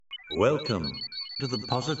Welcome to the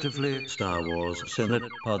Positively Star Wars Senate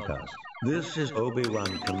podcast. This is Obi-Wan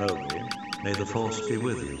Kenobi. May the Force be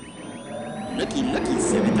with you. Looky,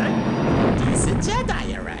 Senator. Decent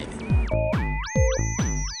Jedi arriving.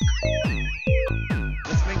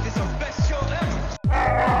 Let's make this our best show ever.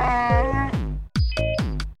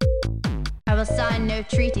 I will sign no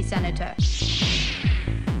treaty, Senator.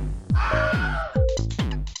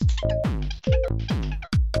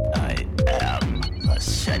 I am the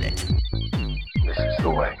Senate. This is the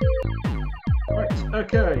way. Right,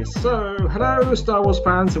 okay, so hello Star Wars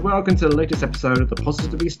fans and welcome to the latest episode of the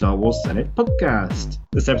Positively Star Wars Senate podcast.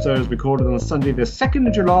 This episode is recorded on Sunday the 2nd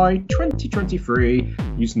of July 2023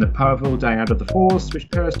 using the powerful Dyad of the Force, which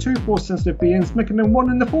pairs two Force-sensitive beings, making them one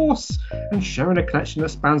in the Force and sharing a connection that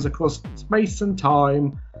spans across space and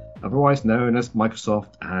time, otherwise known as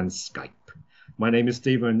Microsoft and Skype. My name is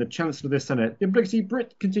Stephen, the Chancellor of the Senate, the obligatory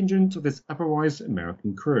Brit contingent of this otherwise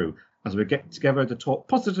American crew, as we get together to talk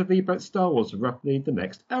positively about Star Wars for roughly the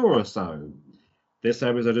next hour or so. This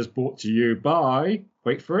episode is brought to you by,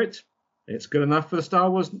 wait for it, it's good enough for the Star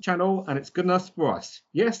Wars channel and it's good enough for us.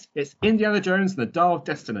 Yes, it's Indiana Jones and the Dial of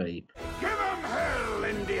Destiny. Give him hell,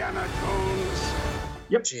 Indiana Jones!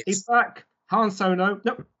 Yep, Jeez. he's back. Han Solo,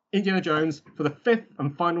 Indiana Jones for the fifth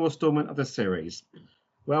and final installment of the series.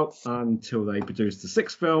 Well, until they produce the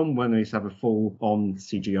sixth film, when they have a full-on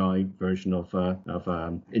CGI version of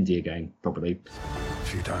India again, probably. A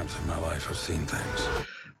few times in my life I've seen things.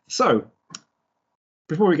 So,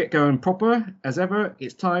 before we get going proper, as ever,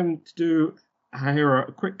 it's time to hear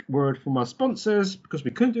a quick word from our sponsors, because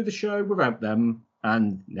we couldn't do the show without them,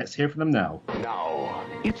 and let's hear from them now. Now,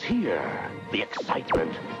 it's here. The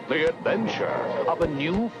excitement, the adventure of a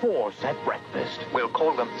new force at breakfast. We'll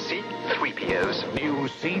call them C-3POs. New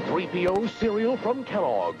C-3PO cereal from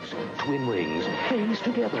Kellogg's. Twin rings, phased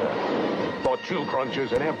together. For 2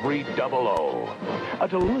 crunches in every double O. A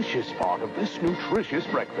delicious part of this nutritious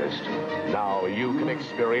breakfast. Now you can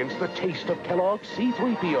experience the taste of Kellogg's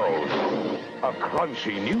C-3POs. A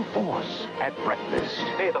crunchy new force at breakfast.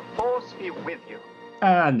 May the Force be with you.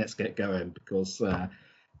 And let's get going, because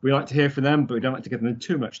we like to hear from them, but we don't like to give them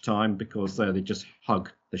too much time, because they just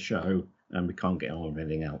hug the show and we can't get on with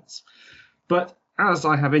anything else. But as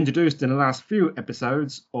I have introduced in the last few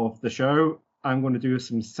episodes of the show, I'm going to do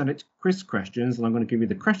some Senate quiz questions, and I'm going to give you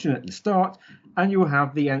the question at the start, and you will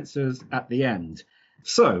have the answers at the end.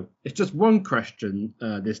 So it's just one question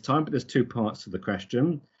this time, but there's 2 parts to the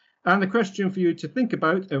question. And the question for you to think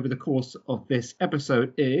about over the course of this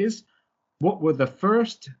episode is, what were the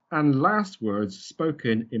first and last words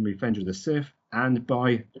spoken in Revenge of the Sith, and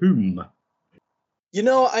by whom? You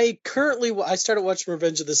know, I started watching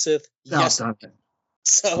Revenge of the Sith yesterday.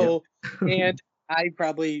 So, and I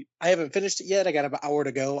haven't finished it yet. I got about an hour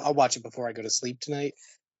to go. I'll watch it before I go to sleep tonight.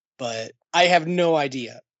 But I have no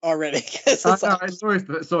idea already. It's always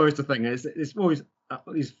the thing. It's always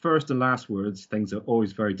these first and last words. Things are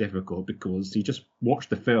always very difficult, because you just watch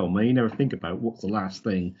the film and you never think about what's the last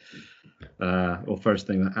thing or first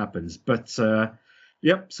thing that happens. But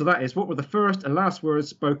yep. So that is, what were the first and last words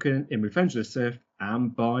spoken in Revenge of the Sith,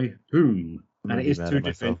 and by whom? And it is two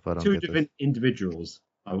different individuals.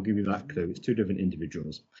 I will give you that clue. It's 2 different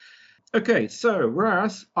individuals. Okay, so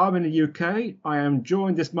whereas I'm in the UK, I am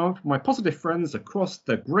joined this month by my positive friends across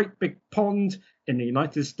the great big pond in the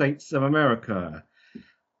United States of America.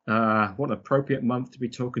 What an appropriate month to be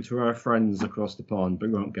talking to our friends across the pond, but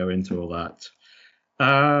we won't go into all that.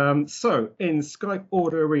 So in Skype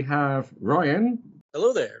order, we have Ryan.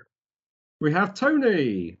 Hello there. We have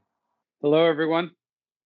Tony. Hello, everyone.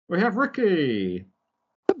 We have Ricky.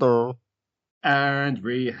 Hello. And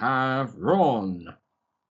we have Ron.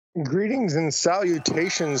 Greetings and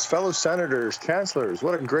salutations, fellow senators, chancellors.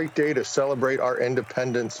 What a great day to celebrate our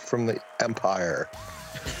independence from the empire.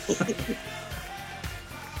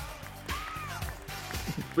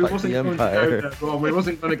 We wasn't going to go there, Ron. We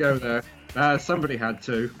wasn't going to go there. Somebody had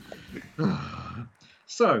to.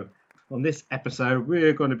 So, on this episode,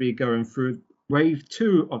 we're going to be going through Wave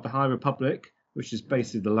 2 of the High Republic, which is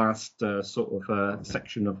basically the last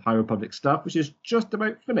section of High Republic stuff, which is just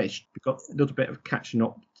about finished. We've got a little bit of catching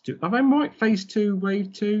up to do. Am I right? Phase 2,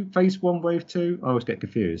 Wave 2? Phase 1, Wave 2? I always get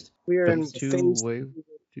confused. We are in phase Wave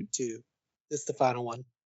 2. This is the final one.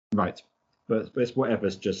 Right. But it's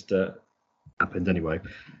whatever's just happened anyway.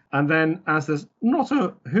 And then, as there's not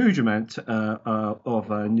a huge amount of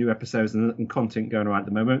new episodes and content going around at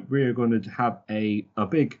the moment, we're going to have a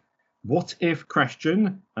big what if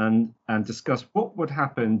question and discuss what would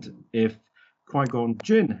happen if Qui-Gon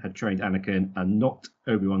Jinn had trained Anakin and not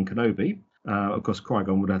Obi-Wan Kenobi. Of course,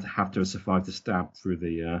 Qui-Gon would have to have survived the stab through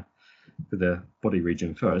the the body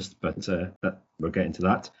region first, but that we'll get into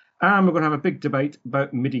that. And we're going to have a big debate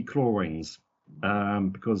about midi-chlorians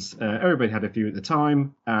because everybody had a few at the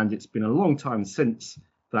time, and it's been a long time since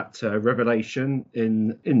that revelation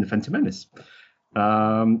in the Phantom Menace.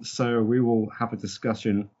 So we will have a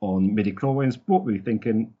discussion on midi-chlorians. What were we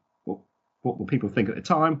thinking? What will people think at the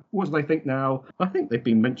time? What do they think now? I think they've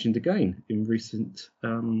been mentioned again in recent.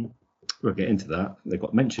 We'll get into that. They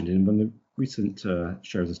got mentioned in one of the recent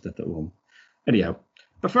shows and stuff that were on. Anyhow,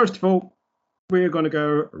 but first of all, we're going to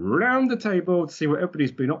go round the table to see what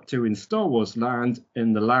everybody's been up to in Star Wars land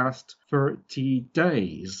in the last 30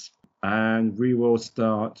 days. And we will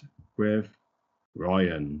start with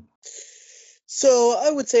Ryan. So I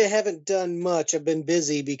would say I haven't done much. I've been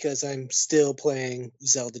busy because I'm still playing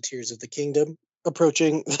Zelda Tears of the Kingdom,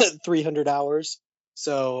 approaching 300 hours.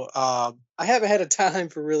 So I haven't had a time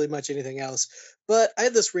for really much anything else. But I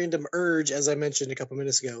had this random urge, as I mentioned a couple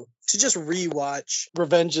minutes ago, to just rewatch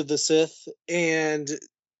Revenge of the Sith and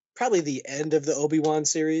probably the end of the Obi-Wan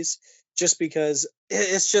series, just because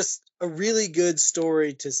it's just a really good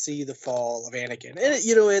story to see the fall of Anakin. And,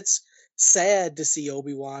 it's sad to see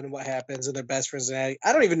Obi-Wan and what happens and their best friends. And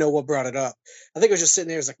I don't even know what brought it up. I think I was just sitting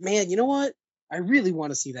there. I was like, man, you know what? I really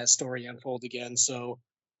want to see that story unfold again. So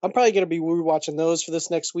I'm probably going to be rewatching those for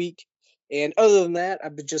this next week. And other than that,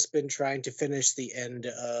 I've just been trying to finish the end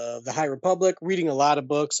of The High Republic, reading a lot of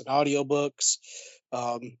books and audiobooks.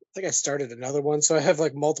 I think I started another one, so I have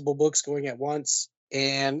like multiple books going at once.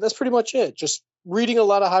 And that's pretty much it. Just reading a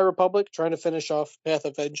lot of High Republic, trying to finish off Path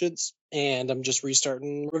of Vengeance, and I'm just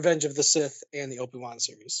restarting Revenge of the Sith and the Obi-Wan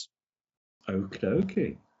series.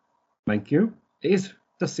 Okay. Thank you. It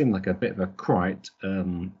does seem like a bit of a quiet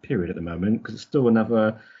period at the moment because it's still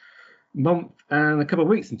another month and a couple of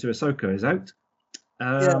weeks until Ahsoka is out.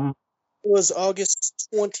 Yeah, it was August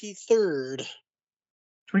 23rd.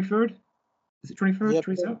 23rd? Is it 23rd? Yep.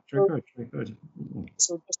 23rd.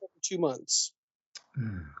 So just over 2 months.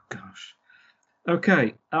 Oh, gosh.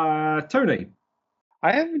 Okay, Tony.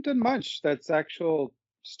 I haven't done much that's actual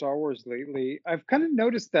Star Wars lately. I've kind of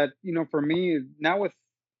noticed that, for me, now with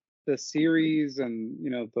the series and,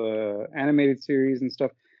 the animated series and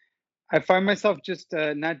stuff, I find myself just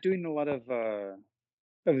not doing a lot of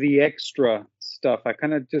the extra stuff. I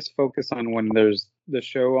kind of just focus on when there's the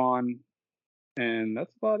show on, and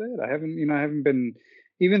that's about it. I haven't been,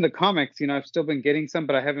 even the comics, I've still been getting some,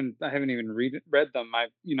 but I haven't even read them.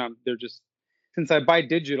 They're just, since I buy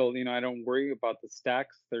digital, I don't worry about the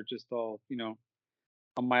stacks. They're just all,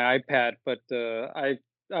 on my iPad. But I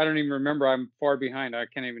don't even remember. I'm far behind. I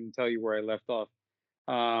can't even tell you where I left off.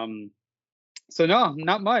 So no,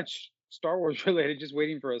 not much Star Wars related. Just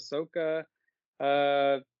waiting for Ahsoka.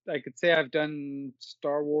 I could say I've done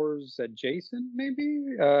Star Wars adjacent,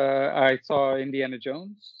 maybe. I saw Indiana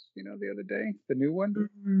Jones, the other day, the new one.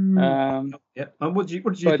 Yeah. And what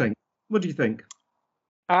did you think? What do you think?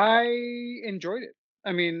 I enjoyed it.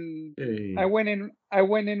 I mean, I went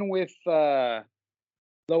in with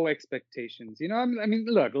low expectations. I mean,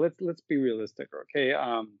 look, let's be realistic, okay?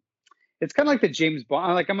 It's kind of like the James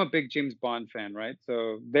Bond. Like, I'm a big James Bond fan, right?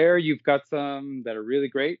 So there, you've got some that are really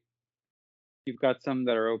great. You've got some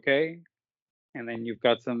that are okay, and then you've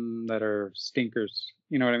got some that are stinkers.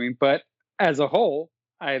 You know what I mean? But as a whole,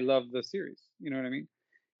 I love the series. You know what I mean?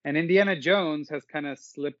 And Indiana Jones has kind of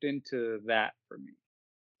slipped into that for me.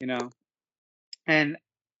 And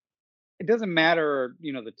it doesn't matter,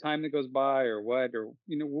 the time that goes by or what, or,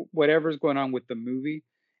 whatever's going on with the movie.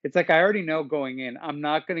 It's like, I already know going in, I'm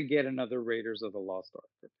not going to get another Raiders of the Lost Ark.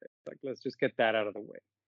 Okay? Like, let's just get that out of the way.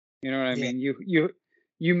 You know what I mean?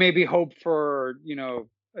 You maybe hope for,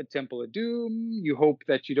 a Temple of Doom. You hope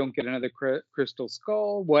that you don't get another Crystal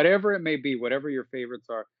Skull, whatever it may be, whatever your favorites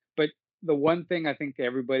are. But the one thing I think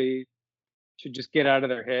everybody should just get out of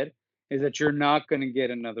their head is that you're not going to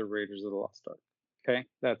get another Raiders of the Lost Ark. Okay,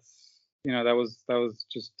 that's that was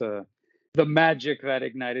just the magic that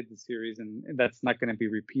ignited the series, and that's not going to be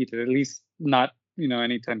repeated, at least not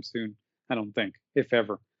anytime soon. I don't think, if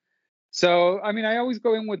ever. So I mean, I always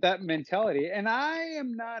go in with that mentality, and I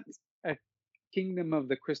am not a Kingdom of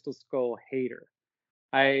the Crystal Skull hater.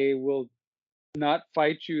 I will not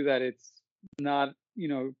fight you that it's not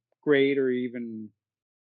great or even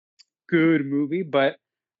good movie, but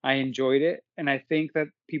I enjoyed it, and I think that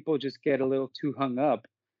people just get a little too hung up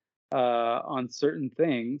on certain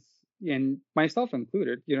things, and myself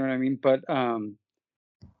included. You know what I mean? But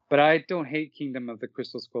I don't hate Kingdom of the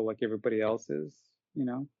Crystal Skull like everybody else is.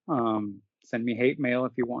 Send me hate mail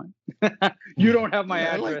if you want. You don't have my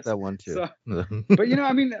address. I like that one too. So, but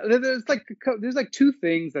I mean, there's like two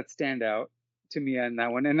things that stand out to me in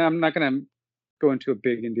that one, and I'm not gonna go into a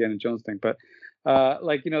big Indiana Jones thing, but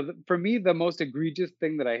like, for me, the most egregious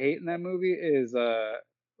thing that I hate in that movie is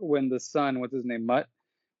when the son, what's his name, Mutt,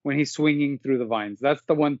 when he's swinging through the vines. That's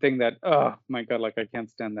the one thing that, oh my God, like I can't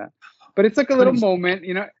stand that. But it's like a little moment,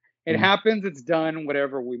 it happens, it's done,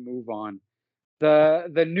 whatever, we move on. The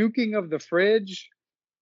nuking of the fridge,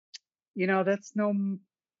 that's no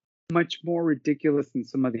much more ridiculous than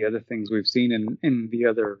some of the other things we've seen in the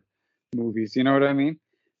other movies. You know what I mean?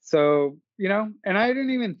 So, and I didn't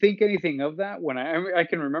even think anything of that when I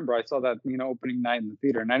can remember I saw that, opening night in the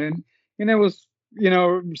theater, and I didn't, it was,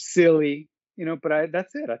 silly, but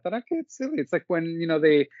that's it. I thought, okay, it's silly. It's like when,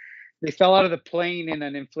 they fell out of the plane in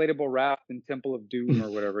an inflatable raft in Temple of Doom or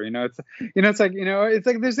whatever. It's like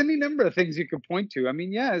there's any number of things you could point to. I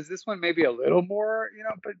mean, yeah, is this one maybe a little more,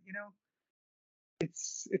 but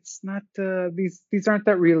it's not these aren't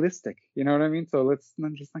that realistic. You know what I mean? So let's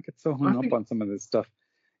just not get so hung up on some of this stuff.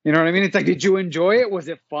 You know what I mean? It's like, did you enjoy it? Was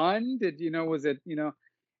it fun? Was it,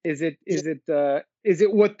 is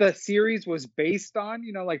it what the series was based on?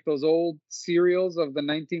 Like those old serials of the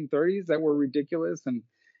 1930s that were ridiculous and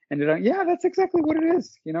ended up, yeah, that's exactly what it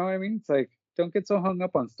is. You know what I mean? It's like, don't get so hung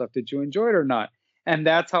up on stuff. Did you enjoy it or not? And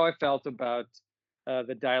that's how I felt about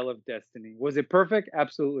the Dial of Destiny. Was it perfect?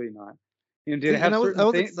 Absolutely not. Did it have I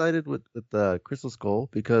was excited with Crystal Skull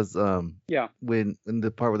because when in the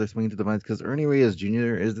part where they're swinging to the vines, because Ernie Reyes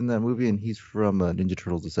Jr. is in that movie and he's from Ninja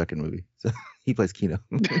Turtles, the second movie, so he plays Kino.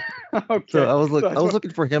 Okay. So I was looking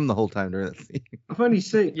for him the whole time during that scene. I've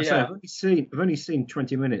only seen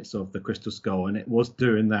 20 minutes of the Crystal Skull, and it was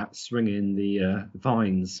doing that swinging the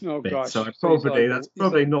vines bit. Gosh. So that's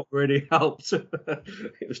probably not really helped.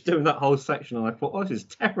 It was doing that whole section, and I thought, oh, this is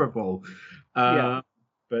terrible.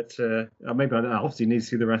 But maybe I don't know. Obviously, need to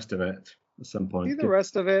see the rest of it at some point. See the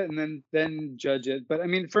rest of it, and then judge it. But I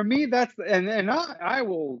mean, for me, that's and I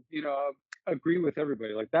will agree with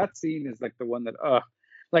everybody. Like that scene is like the one that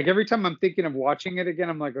like every time I'm thinking of watching it again,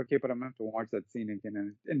 I'm like, okay, but I'm gonna have to watch that scene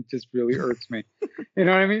again, and it just really irks me. You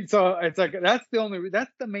know what I mean? So it's like that's the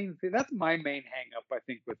main thing. That's my main hang up, I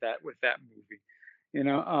think, with that movie.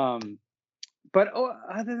 But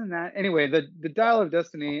other than that, anyway, the Dial of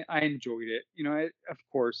Destiny, I enjoyed it. Of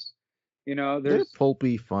course, there's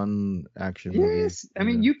pulpy, fun action. Yes, I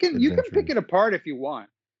mean you can pick it apart if you want,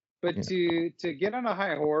 but to get on a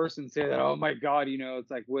high horse and say that, oh my God, it's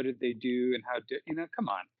like, what did they do and how did come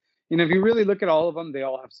on, if you really look at all of them, they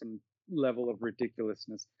all have some level of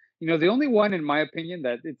ridiculousness. The only one, in my opinion,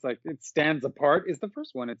 that it's like it stands apart is the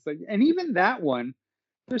first one. It's like, and even that one,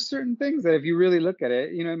 there's certain things that if you really look at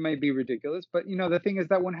it, it might be ridiculous, but the thing is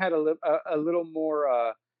that one had a little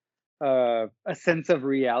more a sense of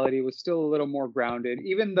reality. It was still a little more grounded.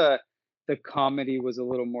 Even the comedy was a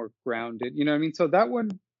little more grounded. You know what I mean? So that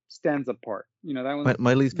one stands apart. That one.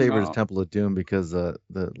 My least favorite is Temple of Doom because the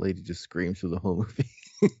lady just screams through the whole movie.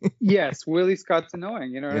 Yes, Willie Scott's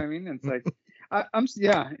annoying. You know what I mean? It's like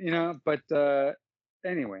but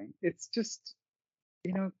anyway, it's just.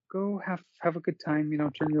 Go have a good time,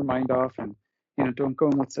 turn your mind off and, don't go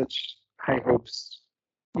in with such high hopes.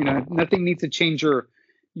 Nothing needs to change your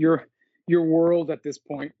world at this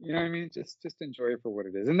point. You know what I mean? Just enjoy it for what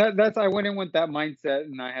it is. And that's, I went in with that mindset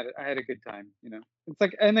and I had a good time, It's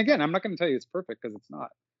like, and again, I'm not going to tell you it's perfect because it's not,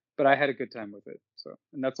 but I had a good time with it. So,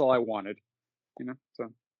 and that's all I wanted, so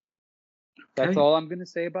that's all I'm going to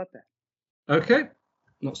say about that. Okay.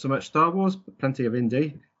 Not so much Star Wars, but plenty of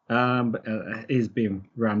indie. But it is being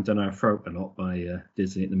rammed down our throat a lot by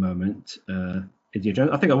Disney at the moment. Indiana Jones.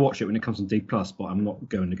 I think I watch it when it comes on D+, but I'm not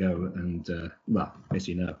going to go and, as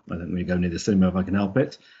you know, I don't really go near the cinema if I can help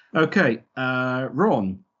it. Okay,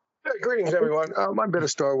 Ron. Hey, greetings, everyone. My bit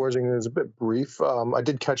of Star Warsing is a bit brief. I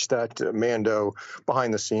did catch that Mando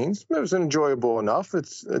behind the scenes. It was enjoyable enough.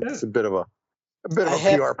 It's a bit of a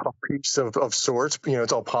PR piece of sorts.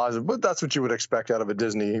 It's all positive, but that's what you would expect out of a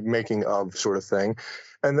Disney making of sort of thing.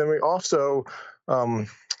 And then we also,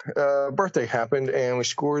 birthday happened and we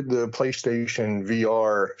scored the PlayStation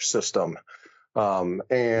VR system.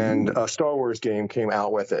 And a Star Wars game came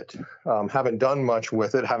out with it. Haven't done much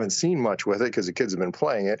with it, haven't seen much with it because the kids have been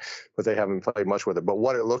playing it, but they haven't played much with it. But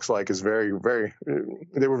what it looks like is very, very,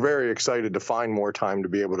 they were very excited to find more time to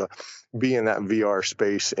be able to be in that VR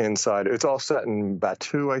space inside. It's all set in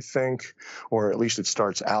Batuu, I think, or at least it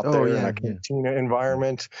starts out in a cantina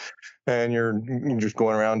environment. And you're just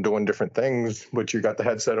going around doing different things, but you got the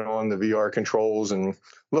headset on, the VR controls, and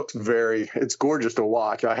it's gorgeous to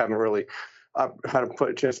watch. I've had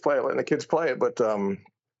a chance to play it, letting the kids play it, but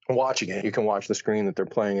watching it, you can watch the screen that they're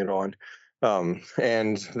playing it on.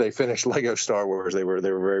 And they finished Lego Star Wars. They were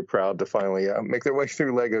very proud to finally make their way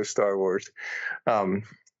through Lego Star Wars.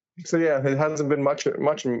 So yeah, it hasn't been much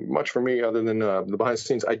for me other than the behind the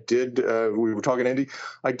scenes. I did. We were talking Indy.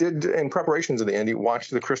 I did in preparations of the Indy watch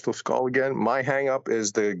the Crystal Skull again. My hang up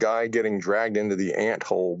is the guy getting dragged into the ant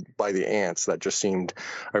hole by the ants. That just seemed.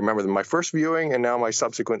 I remember my first viewing and now my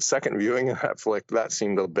subsequent second viewing of that flick. That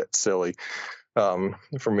seemed a bit silly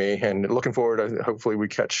for me. And looking forward, hopefully we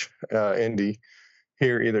catch Indy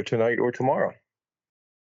here either tonight or tomorrow.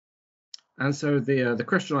 And so the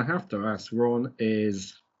question I have to ask Ron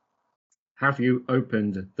is, have you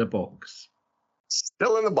opened the box?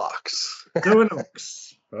 Still in the box. Still in the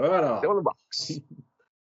box. Still in the box.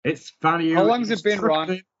 It's value. How long's it been,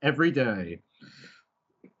 Ron? Every day.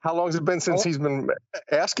 How long has it been since he's been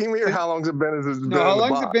asking me, or how long has it been? How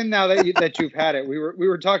long has it been now that you've had it? We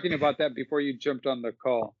were talking about that before you jumped on the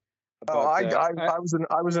call. I was an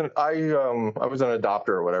adopter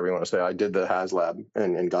or whatever you want to say. I did the HasLab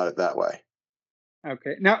and got it that way.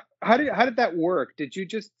 Okay. Now, how did that work? Did you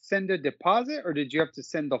just send a deposit, or did you have to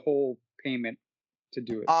send the whole payment to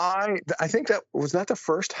do it? I think that was the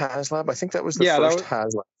first HasLab. I think that was the first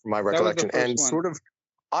HasLab from my recollection, and sort of.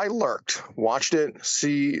 I lurked, watched it,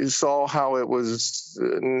 saw how it was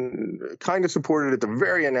kind of supported at the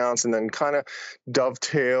very announce, and then kind of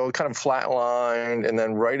dovetailed, kind of flatlined, and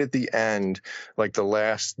then right at the end, like the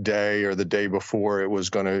last day or the day before it was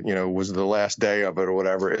going to, was the last day of it or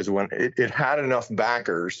whatever, is when it had enough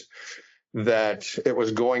backers that it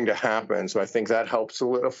was going to happen. So I think that helped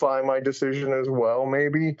solidify my decision as well,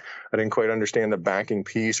 maybe. I didn't quite understand the banking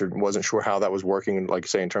piece or wasn't sure how that was working, like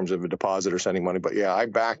say in terms of a deposit or sending money. But yeah, I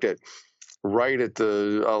backed it right at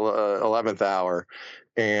the 11th hour,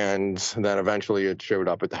 and then eventually it showed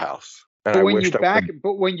up at the house. And but when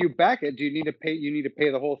you back it, do you need to pay? You need to pay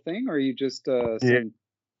the whole thing, or you just send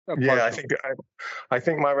Yeah, I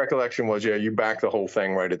think my recollection was, you back the whole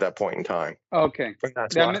thing right at that point in time. Okay,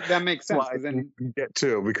 that makes sense. Then you get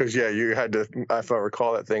to, because you had to, if I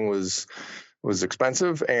recall, that thing was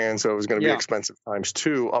expensive, and so it was going to be expensive times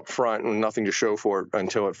 2 up front, and nothing to show for it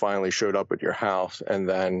until it finally showed up at your house. And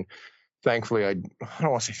then thankfully, I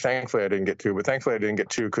don't want to say thankfully I didn't get 2, but thankfully I didn't get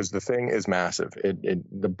 2 because the thing is massive.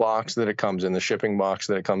 The box that it comes in, the shipping box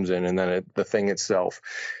that it comes in, and then the thing itself.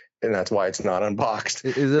 And that's why it's not unboxed.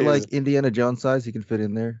 Is it like Indiana Jones size? You can fit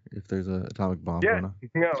in there if there's an atomic bomb. Yeah,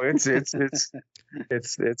 no,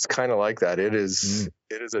 it's kind of like that. It is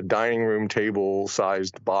a dining room table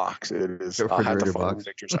sized box. It is. I had to find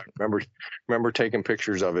pictures. I remember taking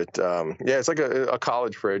pictures of it. It's like a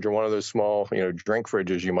college fridge or one of those small drink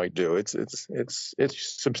fridges you might do. It's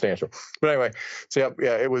substantial. But anyway, so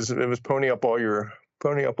it was pony up all your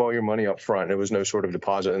money up front. It was no sort of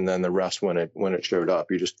deposit, and then the rest when it showed up.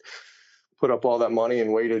 You just put up all that money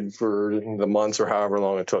and waited for the months or however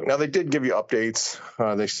long it took. Now they did give you updates.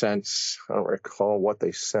 They sent, I don't recall what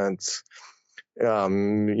they sent,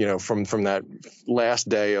 from that last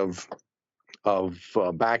day of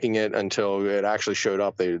backing it until it actually showed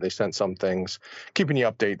up. They sent some things keeping you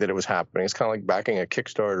update that it was happening. It's kind of like backing a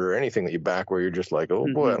Kickstarter or anything that you back where you're just like, oh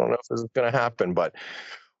boy, I don't know if this is going to happen, but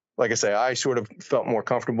like I say, I sort of felt more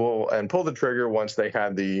comfortable and pulled the trigger once they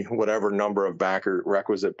had the whatever number of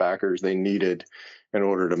requisite backers they needed in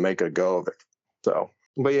order to make a go of it. So,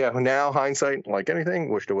 but yeah, now hindsight, like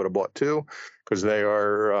anything, wished I would have bought 2 because they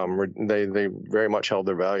are they very much held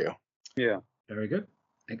their value. Yeah, very good,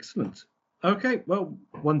 excellent. Okay, well,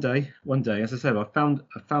 one day, as I said, I found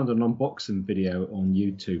an unboxing video on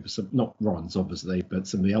YouTube. So not Ron's obviously, but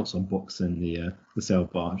somebody else unboxing the sail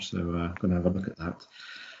barge. So I'm gonna have a look at that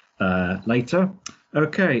later.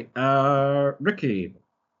 Okay, Ricky.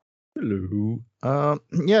 Hello.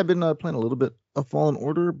 I've been playing a little bit of Fallen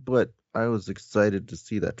Order, but I was excited to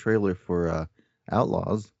see that trailer for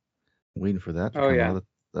Outlaws. I'm waiting for that to come out.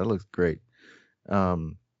 That looks great.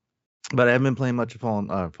 But I haven't been playing much of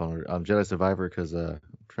Jedi Survivor because I'm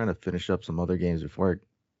trying to finish up some other games before I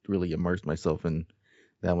really immersed myself in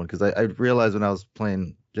that one. Because I realized when I was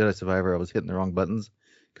playing Jedi Survivor, I was hitting the wrong buttons.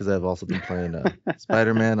 Because I've also been playing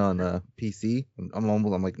Spider-Man on PC. I'm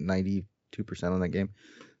like 92% on that game.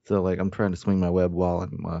 So like I'm trying to swing my web while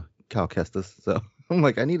I'm Cal Kestis. So I'm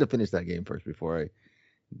like, I need to finish that game first before I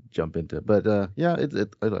jump into it. But the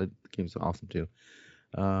game's awesome too.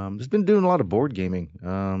 Just been doing a lot of board gaming.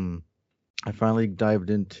 I finally dived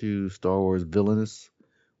into Star Wars Villainous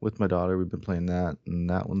with my daughter. We've been playing that, and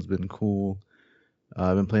that one's been cool.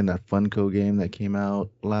 I've been playing that Funko game that came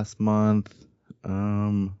out last month.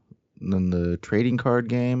 Then the trading card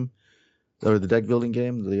game, or the deck building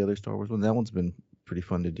game, the other Star Wars one. That one's been pretty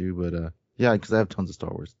fun to do. But because I have tons of Star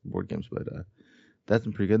Wars board games. But that's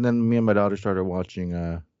been pretty good. And then me and my daughter started watching.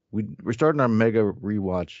 We're starting our mega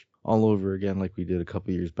rewatch all over again, like we did a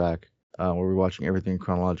couple years back. where we're watching everything in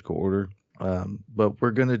chronological order. But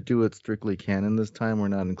we're gonna do it strictly canon this time. We're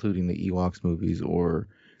not including the Ewoks movies or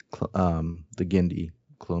the Gindi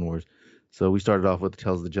Clone Wars. So we started off with the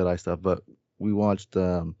Tales of the Jedi stuff, but we watched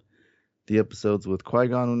the episodes with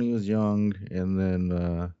Qui-Gon when he was young, and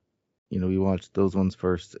then we watched those ones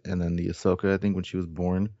first, and then the Ahsoka, I think, when she was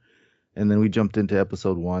born. And then we jumped into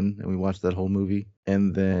episode 1, and we watched that whole movie.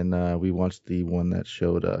 And then we watched the one that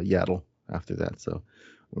showed Yaddle after that. So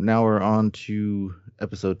now we're on to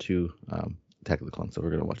episode 2, Attack of the Clones. So we're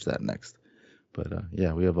going to watch that next. But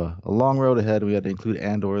yeah, we have a long road ahead. We had to include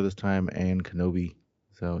Andor this time and Kenobi,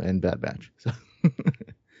 and Bad Batch. So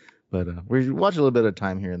but we watch a little bit of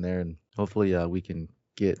time here and there, and hopefully we can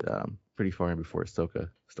get pretty far in before Ahsoka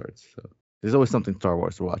starts. So there's always something Star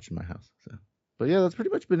Wars to watch in my house. So. But yeah, that's pretty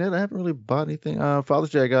much been it. I haven't really bought anything. Father's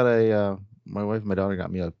Day, I got my wife and my daughter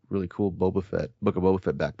got me a really cool Book of Boba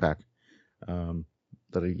Fett backpack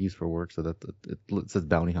that I use for work. So that it says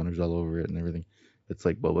bounty hunters all over it and everything. It's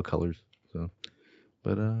like Boba colors. So,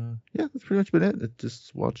 but yeah, that's pretty much been it. It's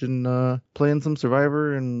just watching, playing some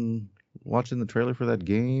Survivor and watching the trailer for that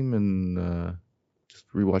game and just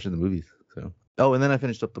rewatching the movies. So, oh, and then I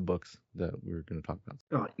finished up the books that we were going to talk about.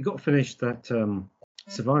 Oh, you got to finish that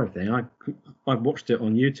Survivor thing. I watched it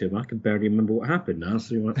on YouTube. I can barely remember what happened now,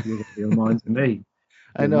 so you're going to be on mind to me.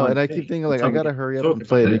 I know, and I keep thinking like I gotta hurry up and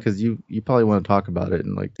play it because you probably want to talk about it,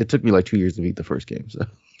 and like it took me like 2 years to beat the first game. So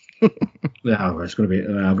yeah, it's going to be.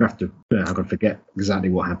 I'm going to forget exactly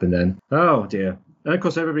what happened then. Oh dear. And of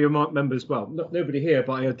course, everybody remembers. Well, nobody here,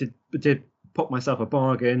 but I did pop myself a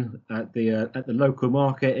bargain at the local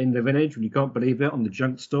market in the village. You can't believe it, on the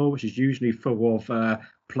junk store, which is usually full of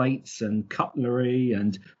plates and cutlery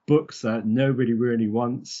and books that nobody really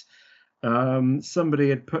wants. Somebody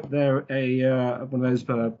had put there one of those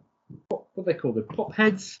what they call the pop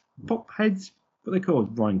heads. What are they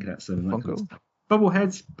called? Ryan Cats and bubble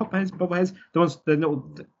heads. The ones, the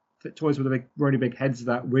little toys with the really big heads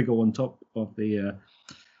that wiggle on top of the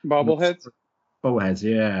bobbleheads. Bobbleheads,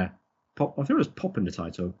 yeah. Pop. I think it was Pop in the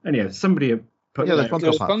title. Anyway, somebody put. Yeah, there's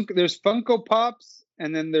Funko Pops. There's Funko Pops,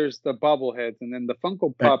 and then there's the bobbleheads, and then the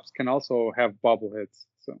Funko Pops can also have bobbleheads.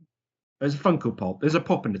 So there's a Funko Pop. There's a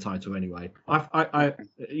Pop in the title anyway. You're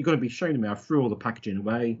going to be showing me. I threw all the packaging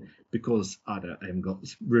away because I haven't got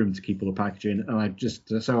room to keep all the packaging, and I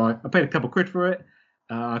paid a couple quid for it.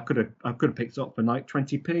 I could have picked it up for like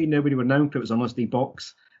 20p. Nobody would know because it was on a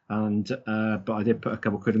box. And but I did put a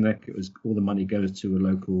couple quid in there. It was all the money goes to a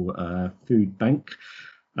local food bank.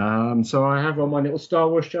 So I have on my little Star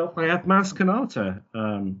Wars shelf. I have Maz Kanata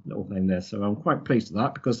little thing there. So I'm quite pleased with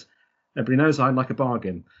that because everybody knows I like a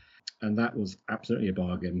bargain, and that was absolutely a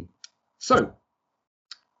bargain. So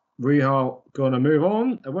we are going to move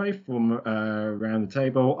on away from around the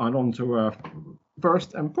table and on to our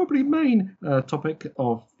first and probably main topic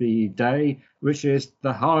of the day, which is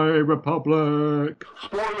the High Republic.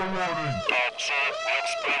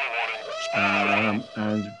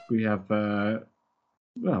 And we have,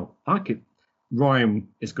 Ryan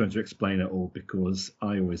is going to explain it all because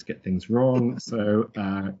I always get things wrong. So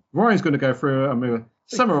Ryan's going to go through. I'm going to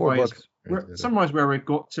summarize where we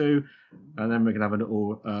got to, and then we're going to have a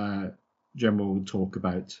little general talk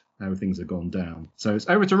about how things have gone down. So it's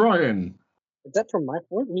over to Ryan. Is that from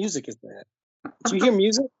what music is that? Do you hear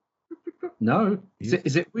music? No.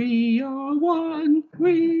 Is it We Are One?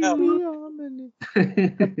 We Are Many?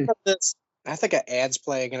 I think an ad's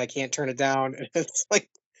playing and I can't turn it down. It's like,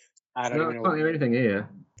 I don't even know. I can't hear anything here.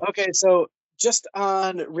 Okay, so just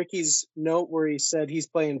on Ricky's note where he said he's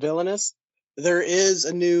playing Villainous, there is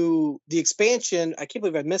the expansion. I can't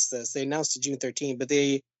believe I missed this. They announced it June 13th, but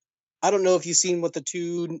I don't know if you've seen what the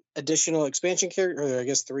 2 additional expansion characters, or I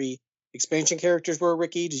guess 3 expansion characters were,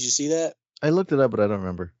 Ricky. Did you see that? I looked it up, but I don't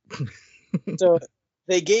remember. So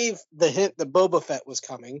they gave the hint that Boba Fett was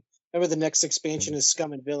coming. Remember, the next expansion is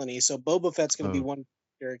Scum and Villainy, so Boba Fett's going to be one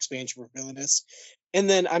expansion for Villainous. And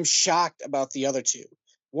then I'm shocked about the other 2.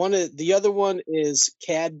 The other one is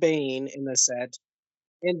Cad Bane in the set,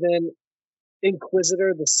 and then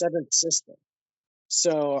Inquisitor, the 7th Sister.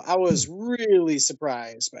 So I was really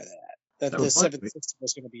surprised by that the 7th Sister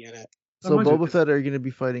was going to be in it. So Boba Fett are going to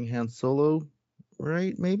be fighting Han Solo,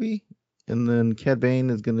 right? Maybe, and then Cad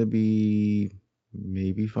Bane is going to be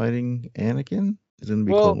maybe fighting Anakin. Is it going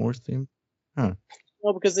to be Clone Wars themed? Huh?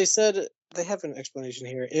 Well, because they said they have an explanation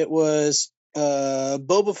here. It was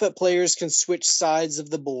Boba Fett players can switch sides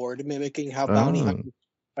of the board, mimicking how bounty hunters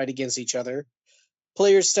fight against each other.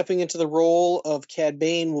 Players stepping into the role of Cad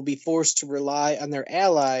Bane will be forced to rely on their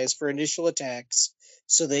allies for initial attacks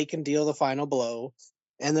so they can deal the final blow.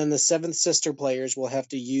 And then the 7th Sister players will have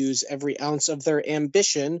to use every ounce of their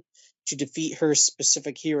ambition to defeat her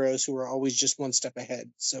specific heroes who are always just one step ahead.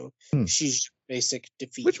 So she's basic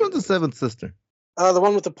defeat. Which one's the seventh sister? The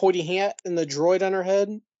one with the pointy hat and the droid on her head.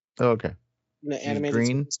 Oh, okay. The animated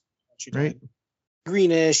green, right?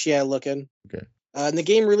 Greenish, yeah, looking. Okay. And the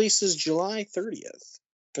game releases July 30th.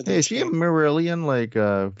 Hey, is she a Marillion like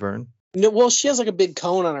Vern? No, well, she has like a big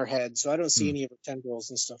cone on her head, so I don't see any of her tendrils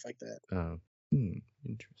and stuff like that. Oh,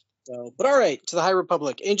 interesting. So, but all right, to the High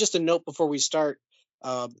Republic. And just a note before we start,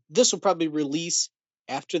 this will probably release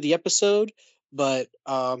after the episode, but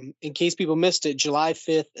in case people missed it, July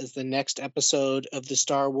 5th is the next episode of the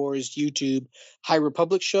Star Wars YouTube High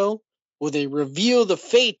Republic show, where they reveal the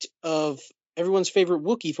fate of everyone's favorite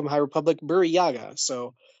Wookiee from High Republic, Buri Yaga.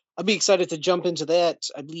 So I'll be excited to jump into that,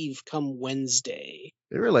 I believe, come Wednesday.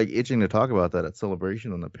 They were like itching to talk about that at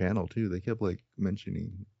Celebration on the panel too. They kept like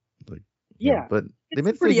mentioning, like, yeah, but they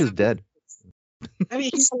made it think he's dead. I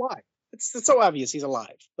mean, he's alive. It's so obvious he's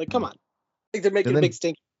alive. Like, come on. I think they're making a big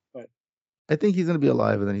stink. But I think he's gonna be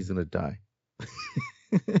alive and then he's gonna die.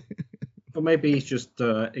 Or maybe he's just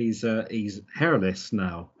he's hairless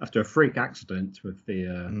now after a freak accident with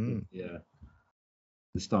the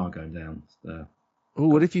star going down. Oh,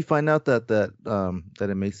 what if you find out that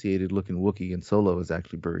emaciated looking Wookiee in Solo is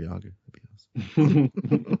actually Buri Yaga?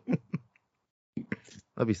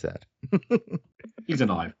 That'd be sad. He's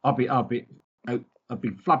alive. I'll be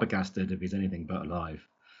flabbergasted if he's anything but alive.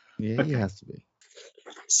 Yeah, okay. He has to be.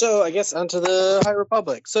 So I guess onto the High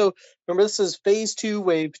Republic. So remember, this is Phase 2,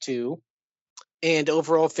 Wave 2. And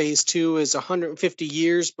overall, Phase 2 is 150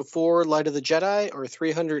 years before Light of the Jedi, or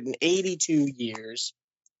 382 years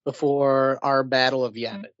before our Battle of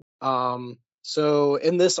Yavin. So,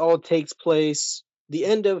 and this all takes place, the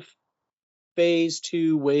end of Phase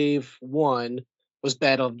 2, Wave 1 was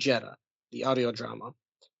Battle of Jedha, the audio drama.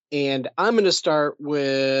 And I'm going to start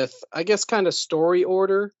with, I guess, kind of story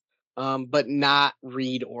order, but not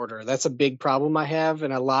read order. That's a big problem I have,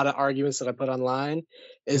 and a lot of arguments that I put online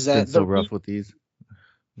is that so rough with these.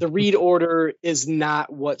 The read order is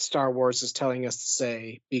not what Star Wars is telling us to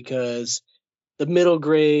say, because the middle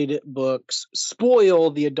grade books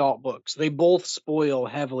spoil the adult books. They both spoil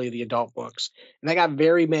heavily the adult books. And I got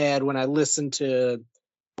very mad when I listened to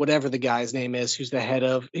whatever the guy's name is, he's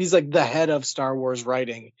like the head of Star Wars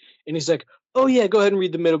writing. And he's like, oh yeah, go ahead and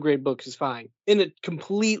read the middle grade books, it's fine. And it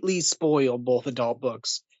completely spoiled both adult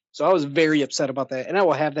books. So I was very upset about that. And I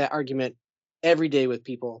will have that argument every day with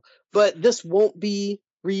people. But this won't be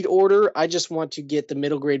read order. I just want to get the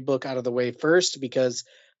middle grade book out of the way first, because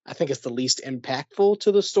I think it's the least impactful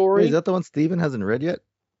to the story. Wait, is that the one Steven hasn't read yet?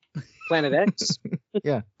 Planet X?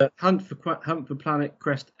 Yeah. Hunt for Planet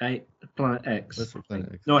Crest 8, Planet X. That's for Planet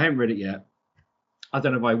X. No, I haven't read it yet. I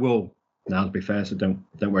don't know if I will now, to be fair, so don't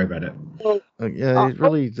worry about it. Well, yeah, it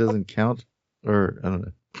really doesn't count, or I don't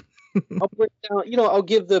know. I'll break down, I'll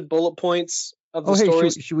give the bullet points of the hey,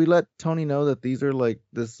 stories. should we let Tony know that these are like,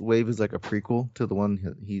 this wave is like a prequel to the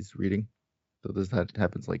one he's reading? So this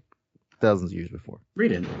happens like thousands of years before.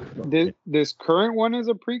 Reading. This current one is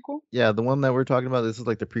a prequel? Yeah, the one that we're talking about, this is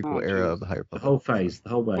like the prequel era of the High Republic. The whole phase, the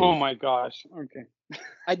whole wave. Oh my gosh. Okay.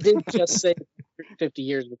 I did just say 50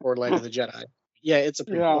 years before Light of the Jedi. Yeah, it's a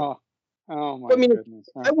prequel. Yeah. Oh my goodness.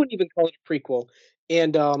 I wouldn't even call it a prequel.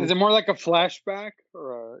 And is it more like a flashback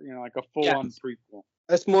or like a full-on prequel?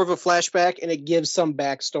 It's more of a flashback, and it gives some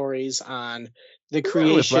backstories on the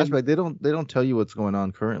creation. Flashback. They don't tell you what's going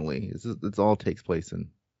on currently. It's all takes place in.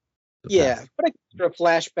 Yeah, but a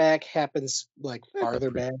flashback happens like farther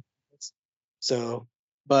back. So,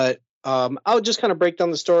 but I'll just kind of break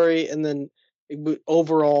down the story and then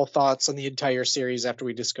overall thoughts on the entire series after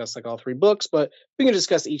we discuss like all three books. But we can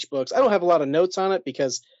discuss each book. I don't have a lot of notes on it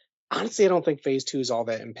because honestly, I don't think Phase 2 is all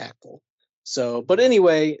that impactful. So, but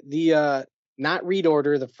anyway, the not read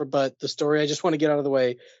order, but the story I just want to get out of the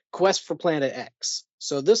way. Quest for Planet X.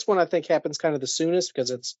 So this one I think happens kind of the soonest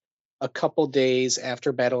because it's a couple days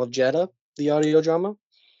after Battle of Jedha, the audio drama.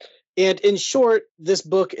 And in short, this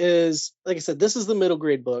book is, like I said, this is the middle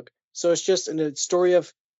grade book. So it's just a story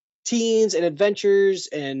of teens and adventures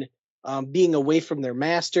and being away from their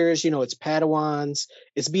masters. It's Padawans.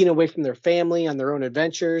 It's being away from their family on their own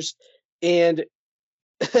adventures. And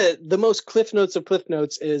the most Cliff Notes of Cliff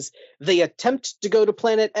Notes is they attempt to go to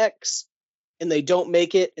Planet X and they don't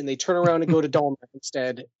make it, and they turn around and go to Dalmar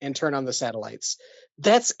instead and turn on the satellites.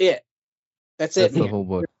 That's it. That's it. The whole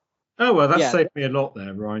book. Oh, well, that saved me a lot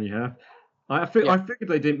there, Ryan. You have. I figured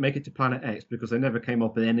they didn't make it to Planet X because they never came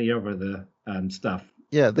up with any other the stuff.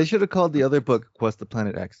 Yeah, they should have called the other book Quest to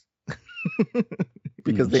Planet X.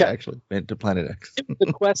 Because they actually went to Planet X.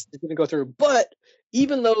 The quest is going to go through. But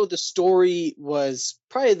even though the story was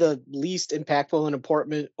probably the least impactful and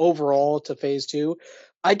important overall to Phase 2,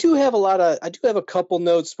 I do have a couple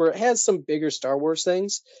notes where it has some bigger Star Wars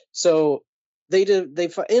things. So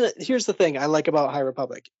here's the thing I like about High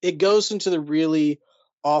Republic. It goes into the really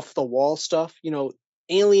off the wall stuff.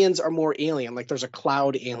 Aliens are more alien. Like there's a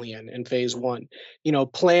cloud alien in Phase 1.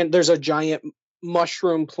 There's a giant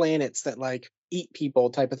mushroom planets that like eat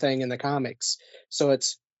people type of thing in the comics. So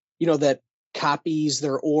it's that copies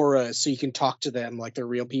their aura so you can talk to them like they're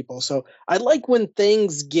real people. So I like when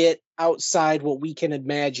things get outside what we can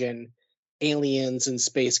imagine aliens in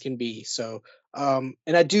space can be. So and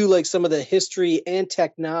I do like some of the history and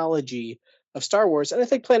technology of Star Wars, and I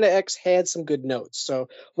think Planet X had some good notes. So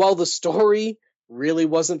while the story really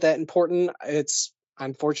wasn't that important, it's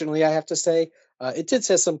unfortunately I have to say it did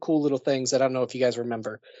say some cool little things. I don't know if you guys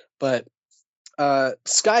remember, but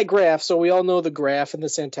Sky Graf, so we all know the Graf and the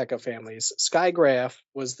Santeca families. Sky Graf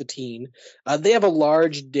was the teen. They have a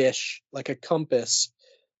large dish, like a compass,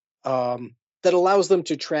 that allows them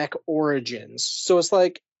to track origins. So it's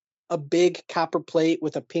like a big copper plate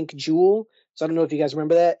with a pink jewel. So I don't know if you guys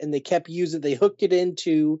remember that. And they hooked it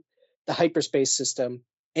into the hyperspace system,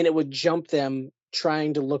 and it would jump them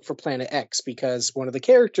trying to look for Planet X because one of the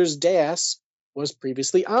characters, Das, was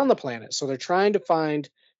previously on the planet. So they're trying to find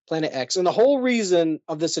Planet X. And the whole reason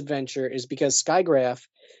of this adventure is because Sky Graf,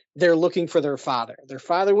 they're looking for their father. Their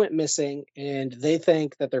father went missing, and they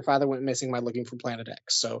think that their father went missing by looking for Planet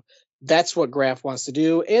X. So that's what Graf wants to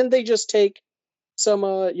do. And they just take some,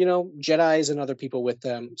 Jedis and other people with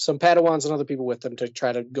them, some Padawans and other people with them to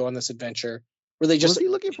try to go on this adventure where they just... Was he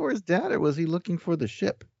looking for his dad or was he looking for the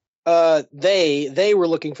ship? They were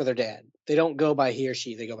looking for their dad. They don't go by he or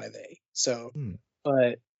she, they go by they. So,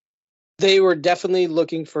 but they were definitely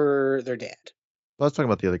looking for their dad. Well, I was talking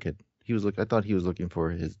about the other kid. I thought he was looking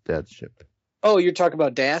for his dad's ship. Oh, you're talking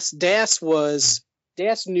about Das? Das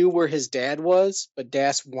knew where his dad was, but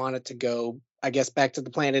Das wanted to go, I guess, back to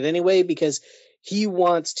the planet anyway, because he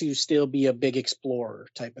wants to still be a big explorer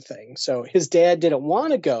type of thing. So his dad didn't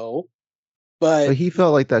want to go, but he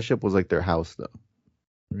felt like that ship was like their house, though.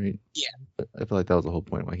 Right? Yeah. I feel like that was the whole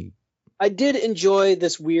point why he... I did enjoy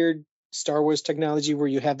this weird Star Wars technology where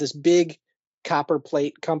you have this big copper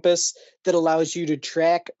plate compass that allows you to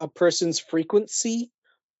track a person's frequency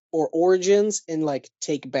or origins and like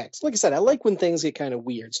take back. So like I said, I like when things get kind of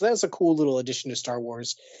weird. So that's a cool little addition to Star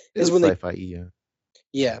Wars. It's when sci-fi, yeah.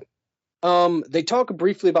 Yeah. They talk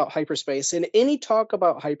briefly about hyperspace, and any talk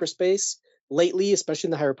about hyperspace lately, especially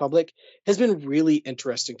in the High Republic, has been really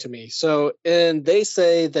interesting to me. So, and they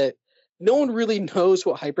say that no one really knows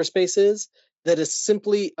what hyperspace is, that is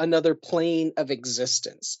simply another plane of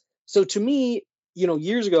existence. So to me,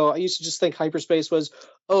 years ago, I used to just think hyperspace was,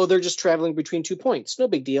 oh, they're just traveling between 2 points. No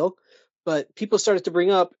big deal. But people started to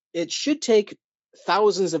bring up, it should take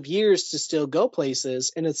thousands of years to still go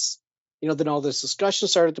places. And it's, then all this discussion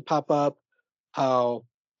started to pop up, how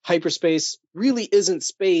hyperspace really isn't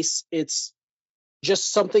space. It's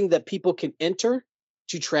just something that people can enter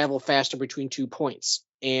to travel faster between 2 points.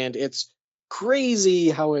 And it's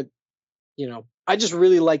crazy how it, I just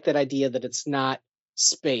really like that idea that it's not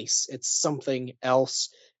space, it's something else.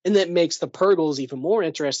 And that makes the Purgles even more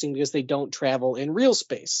interesting because they don't travel in real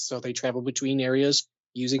space. So they travel between areas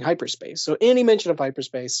using hyperspace. So any mention of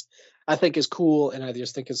hyperspace, I think is cool. And I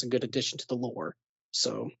just think it's a good addition to the lore.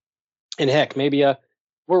 So, and heck, maybe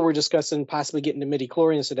where we're discussing possibly getting to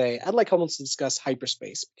midi-chlorians today, I'd like almost to discuss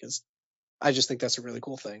hyperspace because I just think that's a really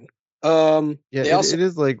cool thing. It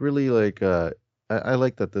is like really like I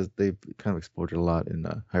like that they've kind of explored it a lot in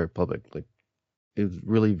High Republic. Like it was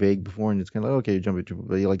really vague before, and it's kind of like, okay, you jump into,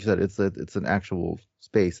 but like you said, it's an actual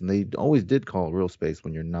space, and they always did call it real space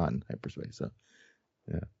when you're not in hyperspace. So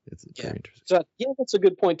yeah, it's very interesting. So yeah, that's a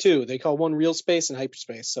good point too. They call one real space and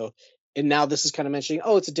hyperspace. So, and now this is kind of mentioning,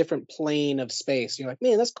 oh, it's a different plane of space. You're like,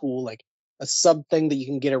 man, that's cool. Like a sub thing that you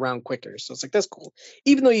can get around quicker. So it's like, that's cool.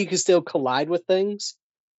 Even though you can still collide with things.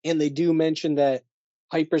 And they do mention that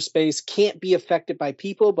hyperspace can't be affected by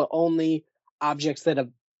people, but only objects that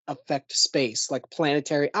affect space, like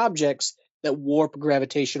planetary objects that warp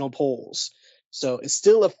gravitational poles. So it's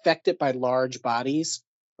still affected by large bodies,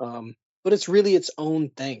 but it's really its own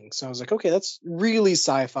thing. So I was like, okay, that's really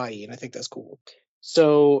sci-fi, and I think that's cool.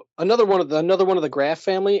 So another one of the Graf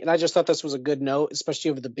family, and I just thought this was a good note, especially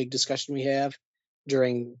over the big discussion we have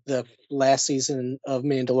during the last season of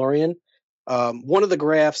Mandalorian. One of the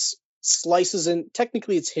Grafs slices in,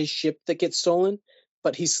 technically it's his ship that gets stolen,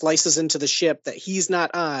 but he slices into the ship that he's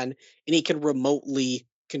not on, and he can remotely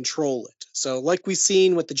control it. So like we've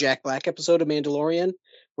seen with the Jack Black episode of Mandalorian,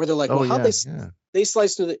 where they're like, they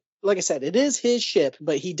sliced into like I said, it is his ship,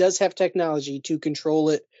 but he does have technology to control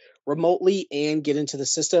it remotely and get into the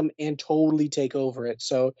system and totally take over it.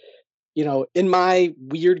 So, in my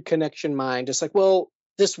weird connection mind, it's like, well,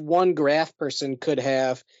 this one graph person could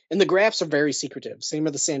have, and the graphs are very secretive. Same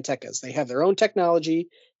with the Santekas. They have their own technology.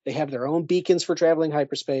 They have their own beacons for traveling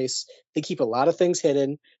hyperspace. They keep a lot of things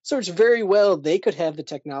hidden. So it's very well they could have the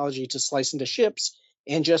technology to slice into ships,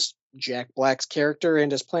 and just Jack Black's character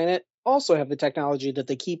and his planet also have the technology that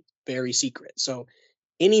they keep very secret. So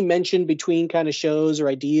any mention between kind of shows or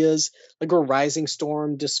ideas, like where Rising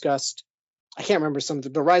Storm discussed, I can't remember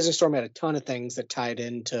something, but Rising Storm had a ton of things that tied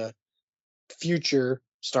into future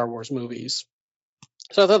Star Wars movies.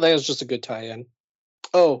 So I thought that was just a good tie-in.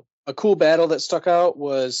 Oh, a cool battle that stuck out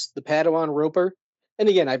was the Padawan Roper. And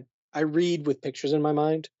again, I read with pictures in my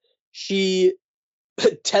mind. She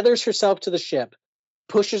tethers herself to the ship,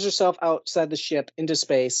 pushes herself outside the ship into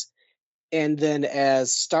space, and then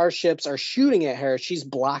as starships are shooting at her, she's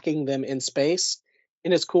blocking them in space.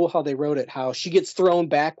 And it's cool how they wrote it, how she gets thrown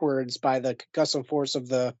backwards by the concussive force of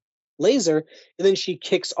the laser, and then she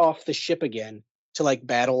kicks off the ship again to like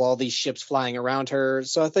battle all these ships flying around her.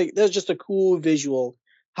 So I think that was just a cool visual,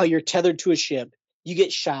 how you're tethered to a ship, you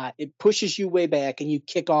get shot, it pushes you way back, and you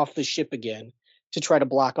kick off the ship again to try to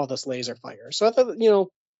block all this laser fire. So I thought,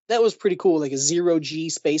 that was pretty cool, like a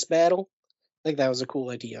 0G space battle. I think that was a cool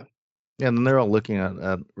idea. Yeah, and then they're all looking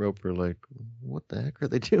at Roper like, what the heck are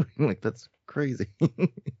they doing? Like, that's crazy.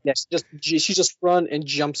 Yes, she just run and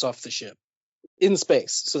jumps off the ship in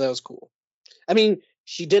space. So that was cool. I mean,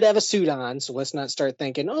 she did have a suit on, so let's not start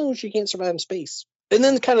thinking, oh, she can't survive in space. And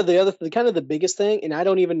then kind of the biggest thing, and I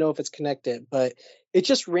don't even know if it's connected, but it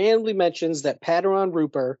just randomly mentions that Padawan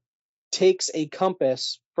Rooper takes a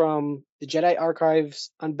compass from the Jedi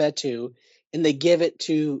archives on Batuu, and they give it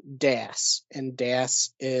to Das. And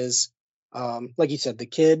Das is, like you said, the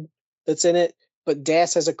kid that's in it. But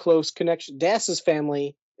Das has a close connection. Das's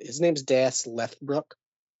family, his name's Das Lethbrook.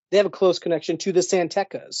 They have a close connection to the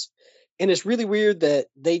Santekas. And it's really weird that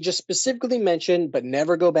they just specifically mention, but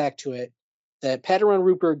never go back to it, that Padawan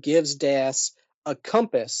Rooper gives Das a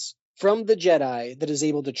compass from the Jedi that is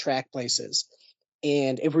able to track places.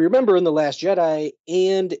 And if we remember in The Last Jedi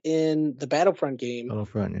and in the Battlefront game,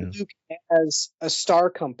 Luke has a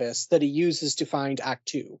star compass that he uses to find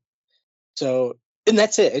Ahch-To. So, and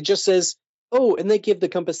that's it. It just says, oh, and they give the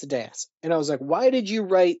compass to Das. And I was like, why did you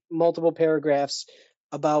write multiple paragraphs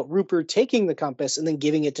about Rooper taking the compass and then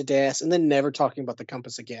giving it to Das and then never talking about the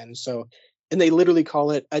compass again? So, and they literally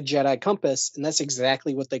call it a Jedi compass, and that's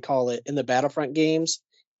exactly what they call it in the Battlefront games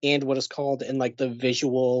and what is called in like the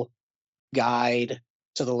visual guide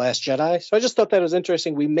to The Last Jedi. So I just thought that was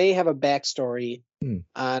interesting. We may have a backstory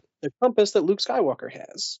on the compass that Luke Skywalker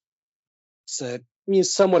has. So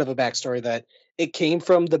somewhat of a backstory that it came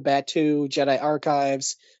from the Batuu Jedi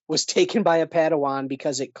archives, was taken by a Padawan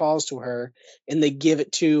because it calls to her, and they give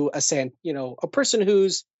it to a person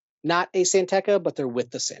who's not a Santeka, but they're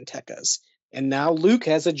with the Santekas. And now Luke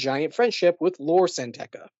has a giant friendship with Lor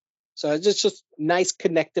Santeka. So it's just nice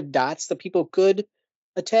connective dots that people could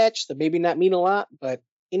attach that maybe not mean a lot, but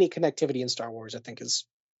any connectivity in Star Wars I think is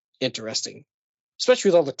interesting, especially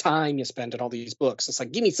with all the time you spend in all these books. It's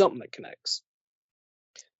like, give me something that connects.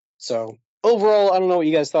 So overall, I don't know what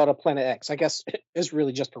you guys thought of Planet X. I guess it's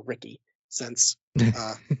really just for Ricky, since it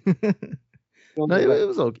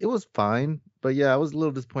was fine, but yeah, I was a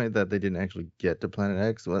little disappointed that they didn't actually get to Planet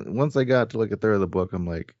X. Once I got to like a third of the book, I'm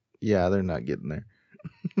like, yeah, they're not getting there.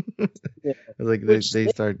 Yeah. Like they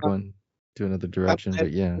started going to another direction,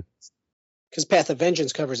 but yeah, because Path of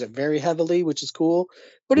Vengeance covers it very heavily, which is cool.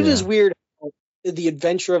 But it is weird. The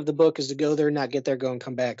adventure of the book is to go there, not get there, go and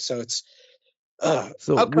come back. So it's.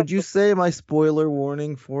 So would you say my spoiler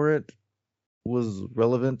warning for it was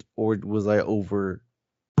relevant, or was I over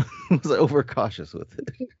cautious with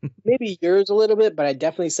it? Maybe yours a little bit, but I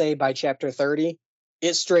definitely say by chapter 30,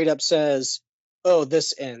 it straight up says, "Oh,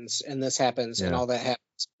 this ends and this happens and all that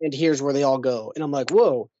happens, and here's where they all go." And I'm like,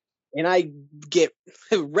 "Whoa!" And I get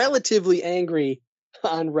relatively angry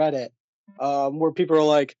on Reddit, where people are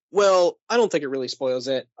like, "Well, I don't think it really spoils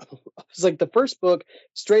it." It's like the first book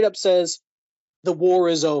straight up says the war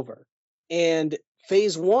is over, and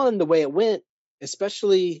phase 1, the way it went,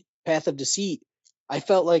 especially Path of Deceit, I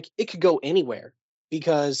felt like it could go anywhere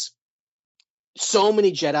because so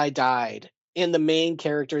many Jedi died and the main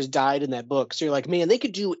characters died in that book. So you're like, man, they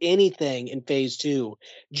could do anything in phase 2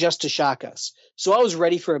 just to shock us. So I was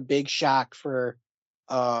ready for a big shock for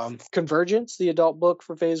Convergence, the adult book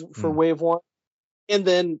for wave 1. And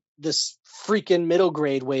then this freaking middle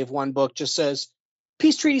grade wave 1 book just says,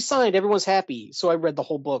 peace treaty signed, everyone's happy. So I read the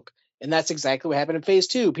whole book And that's exactly what happened in phase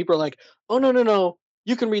 2. People are like, oh, no.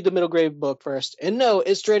 You can read the middle grade book first. And no,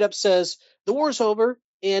 it straight up says the war's over.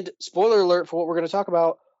 And spoiler alert for what we're going to talk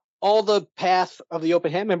about, all the path of the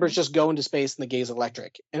open hand members just go into space and the gaze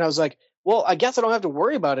electric. And I was like, well, I guess I don't have to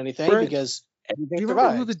worry about anything because everything Do you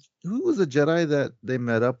survives. remember who was the Jedi that they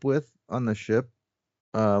met up with on the ship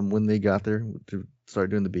when they got there to start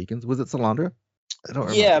doing the beacons? Was it Salandra? I don't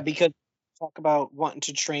remember. Yeah, because talk about wanting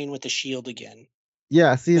to train with the shield again.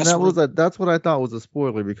 Yeah, see, and That's that's what I thought was a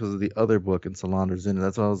spoiler because of the other book and Salandra's in it.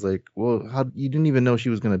 That's why I was like, well, how you didn't even know she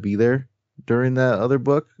was going to be there during that other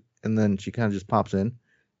book, and then she kind of just pops in.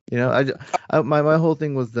 You know, my whole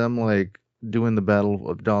thing was them like doing the Battle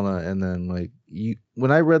of Donna, and then like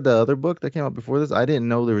when I read the other book that came out before this, I didn't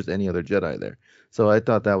know there was any other Jedi there, so I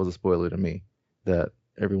thought that was a spoiler to me that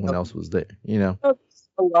everyone else was there. You know,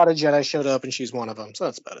 a lot of Jedi showed up, and she's one of them, so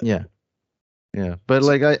that's about it. Yeah, but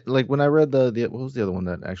like when I read the what was the other one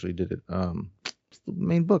that actually did it? What's the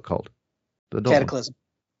main book called? The adult one. Cataclysm.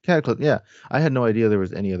 Cataclysm. Yeah, I had no idea there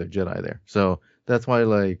was any other Jedi there, so that's why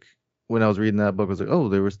like when I was reading that book, I was like, oh,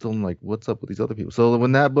 they were still like, what's up with these other people? So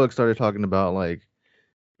when that book started talking about like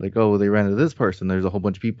oh, they ran into this person, there's a whole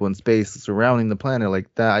bunch of people in space surrounding the planet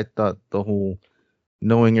like that, I thought the whole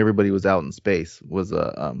knowing everybody was out in space was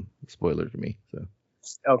a spoiler to me. So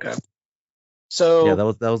okay. So yeah,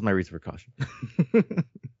 that was my reason for caution.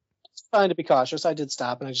 It's fine to be cautious. I did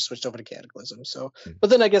stop and I just switched over to Cataclysm. So, but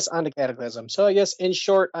then I guess on to Cataclysm. So I guess in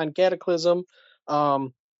short on Cataclysm,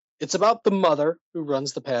 it's about the mother who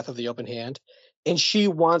runs the path of the open hand, and she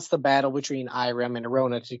wants the battle between Irem and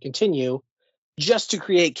Arona to continue, just to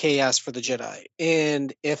create chaos for the Jedi.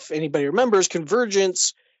 And if anybody remembers,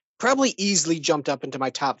 Convergence probably easily jumped up into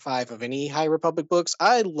my top 5 of any High Republic books.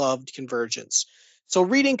 I loved Convergence. So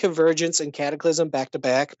reading Convergence and Cataclysm back to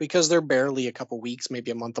back, because they're barely a couple weeks,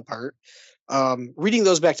 maybe a month apart, reading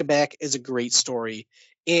those back to back is a great story.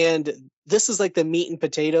 And this is like the meat and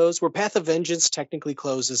potatoes, where Path of Vengeance technically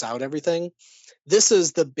closes out everything. This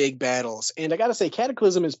is the big battles. And I got to say,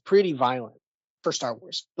 Cataclysm is pretty violent for Star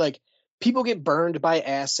Wars. Like, people get burned by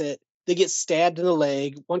acid. They get stabbed in the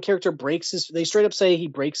leg. One character they straight up say he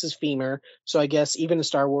breaks his femur. So I guess even in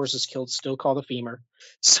Star Wars is still called a femur.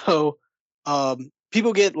 So,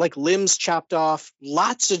 people get like limbs chopped off.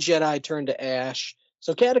 Lots of Jedi turn to ash.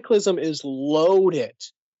 So Cataclysm is loaded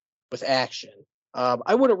with action.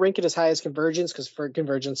 I wouldn't rank it as high as Convergence because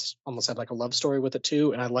Convergence almost had like a love story with it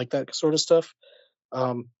too, and I like that sort of stuff.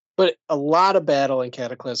 But a lot of battle in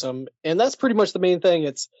Cataclysm, and that's pretty much the main thing.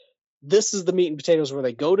 This is the meat and potatoes where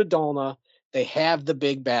they go to Dalna, they have the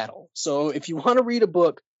big battle. So if you want to read a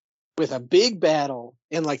book with a big battle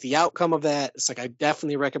and like the outcome of that, it's like I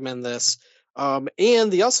definitely recommend this. And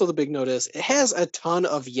the big note is it has a ton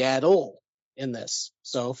of Yaddle in this.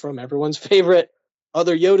 So from everyone's favorite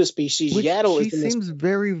other Yoda species, Yaddle she seems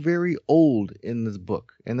very, very old in this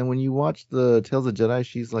book. And then when you watch the Tales of Jedi,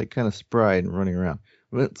 she's like kind of spry and running around.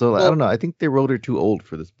 So I don't know. I think they wrote her too old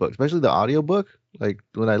for this book, especially the audiobook. Like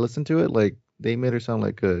when I listened to it, like they made her sound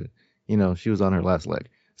like she was on her last leg.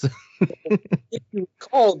 So if you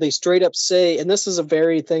recall, they straight up say, and this is a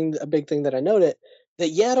big thing that I noted,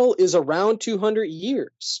 that Yaddle is around 200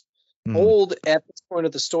 years old at this point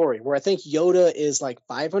of the story, where I think Yoda is like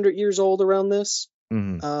 500 years old around this.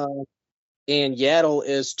 And Yaddle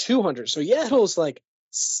is 200. So Yaddle is like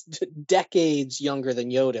decades younger than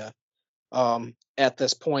Yoda at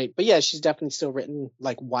this point. But yeah, she's definitely still written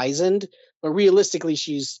like wizened, but realistically,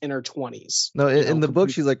 she's in her 20s. No, in the book,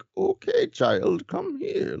 she's like, okay, child, come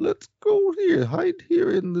here. Let's go here. Hide here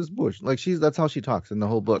in this bush. Like that's how she talks in the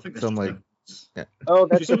whole book. So I'm like, yeah. Oh,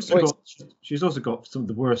 that's she's also got some of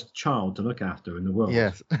the worst child to look after in the world.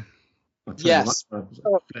 Yes. Yes.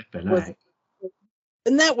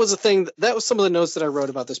 And that was a thing. That was some of the notes that I wrote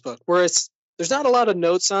about this book, where there's not a lot of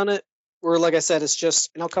notes on it. Where, like I said, it's just,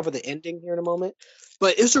 and I'll cover the ending here in a moment.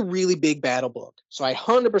 But it was a really big battle book, so I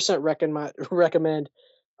 100% recommend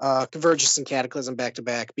Convergence and Cataclysm back to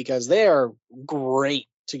back because they are great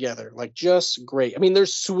together, like just great. I mean,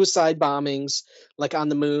 there's suicide bombings like on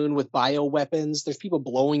the moon with bioweapons. There's people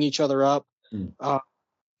blowing each other up.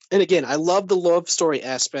 And again, I love the love story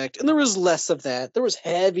aspect, and there was less of that. There was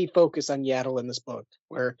heavy focus on Yaddle in this book,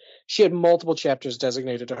 where she had multiple chapters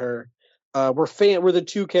designated to her. We're the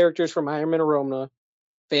two characters from Irem and Arona,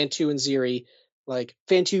 Fantu and Ziri. Like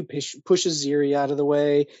Fantu pushes Ziri out of the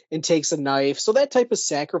way and takes a knife. So that type of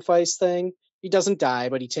sacrifice thing, he doesn't die,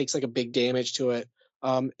 but he takes like a big damage to it,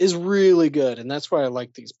 is really good, and that's why I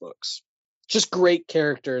like these books. Just great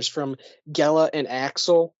characters from Gela and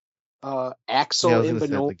Axel. Axel and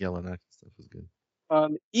Benoit. The Gela and Axel stuff was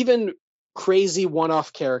good. Even crazy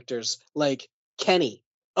one-off characters like Kenny.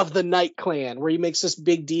 of the Night Clan, where he makes this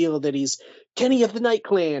big deal that he's Kenny of the Night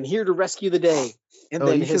Clan, here to rescue the day. And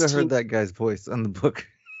then you should have heard that guy's voice on the book.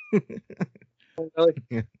 Really?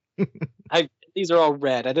 Yeah. These are all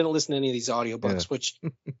read. I didn't listen to any of these audiobooks, which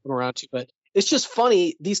I'm around to, but it's just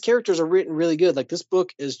funny. These characters are written really good. Like, this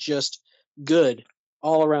book is just good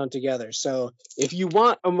all around together. So if you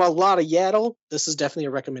want a lot of Yaddle, this is definitely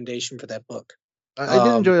a recommendation for that book. I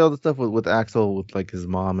did enjoy all the stuff with Axel, with like his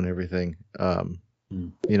mom and everything.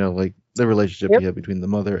 You know, like the relationship he had between the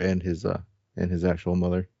mother and his actual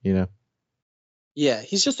mother, you know? Yeah,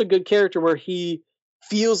 he's just a good character where he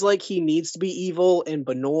feels like he needs to be evil, and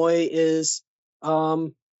Benoit is,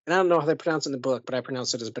 and I don't know how they pronounce it in the book, but I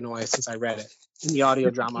pronounce it as Benoit since I read it. In the audio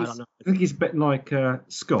drama, I don't know. I think he's a bit like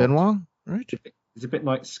Scott. Benoit, right? He's a bit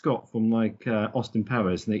like Scott from like Austin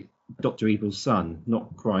Powers, Dr. Evil's son.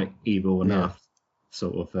 Not quite evil enough,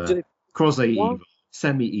 sort of quasi-evil,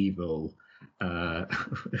 semi-evil.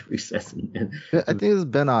 He says I think it was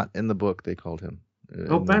Benot in the book. They called him.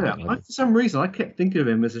 Benot. For some reason, I kept thinking of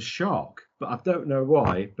him as a shark, but I don't know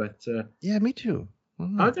why. But yeah, me too.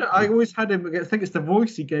 I always had him. I think it's the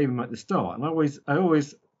voice he gave him at the start, and I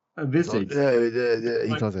always envisaged.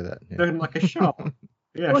 He calls it that. Yeah. Like a shark.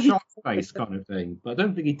 Yeah, shark face kind of thing. But I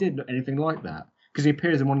don't think he did anything like that because he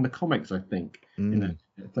appears in one of the comics, I think, in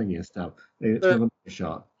that thingy and stuff. It's not a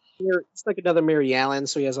shark. It's like another Mary Allen,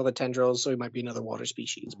 so he has all the tendrils, so he might be another water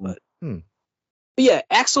species. But yeah,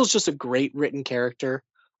 Axel's just a great written character.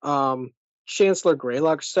 Chancellor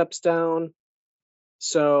Greylock steps down,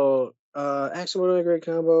 so Axel with a great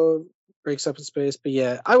combo, breaks up in space. But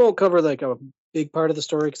yeah, I won't cover like a big part of the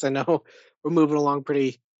story because I know we're moving along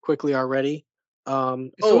pretty quickly already.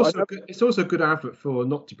 It's also a good effort for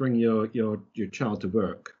not to bring your child to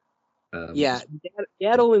work.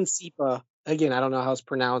 Yaddle and Sipa. Again, I don't know how it's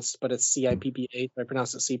pronounced, but it's Cippa. I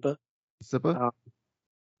pronounce it Sipa. Sipa?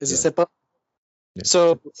 Is it Sipa? Yeah.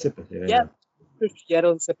 So Sipa, Yaddle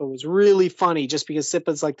and Sipa was really funny just because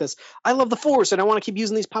Sipa's like this, I love the Force and I want to keep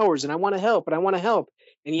using these powers and I want to help and I want to help.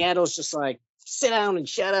 And Yaddle's just like, sit down and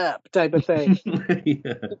shut up type of thing.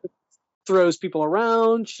 Throws people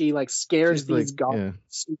around. She like scares these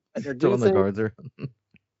guards. They're doing the guards are.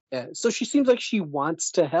 Yeah. So she seems like she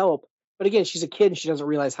wants to help. But again, she's a kid and she doesn't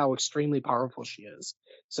realize how extremely powerful she is.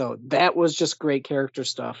 So that was just great character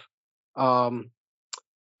stuff.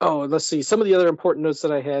 Let's see. Some of the other important notes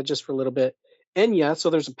that I had just for a little bit. Enya,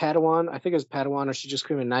 so there's a Padawan. I think it was Padawan or she just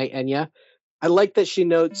came at night. Enya. I like that she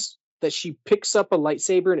notes that she picks up a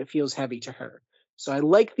lightsaber and it feels heavy to her. So I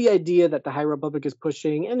like the idea that the High Republic is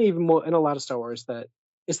pushing, and even more in a lot of Star Wars, that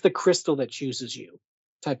it's the crystal that chooses you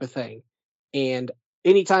type of thing. And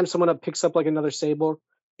anytime someone picks up like another saber,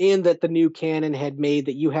 and that the new canon had made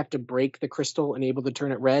that you have to break the crystal and able to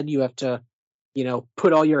turn it red, you have to,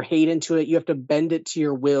 put all your hate into it. You have to bend it to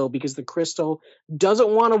your will because the crystal doesn't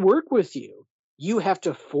want to work with you. You have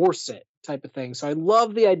to force it type of thing. So I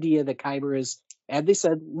love the idea that Kyber is, as they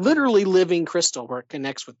said, literally living crystal where it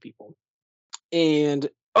connects with people. And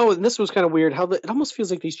this was kind of weird how it almost feels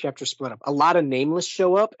like these chapters split up. A lot of nameless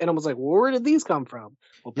show up, and I was like, well, where did these come from?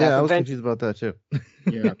 Well, I was confused about that too.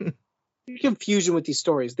 Yeah. Confusion with these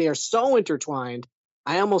stories. They are so intertwined.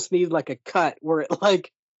 I almost need like a cut where it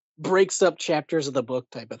like breaks up chapters of the book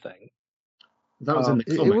type of thing. That was in the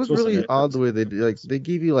comics, it was really odd the way they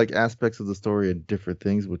give you like aspects of the story and different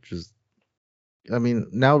things, which is, I mean,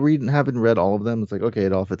 now having read all of them, it's like, okay,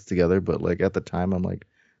 it all fits together. But like at the time, I'm like,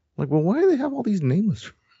 well, why do they have all these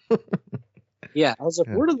nameless? Yeah, I was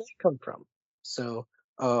like, where did that come from? So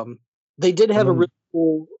they did have a really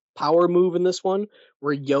cool power move in this one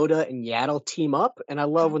where Yoda and Yaddle team up, and I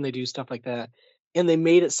love when they do stuff like that. And they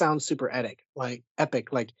made it sound super epic. Like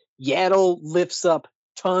Yaddle lifts up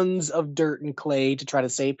tons of dirt and clay to try to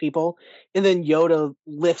save people, and then Yoda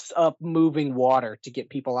lifts up moving water to get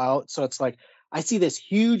people out. So it's like I see this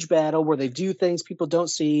huge battle where they do things people don't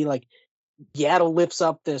see. Like Yaddle lifts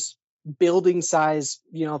up this building size,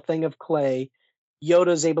 thing of clay.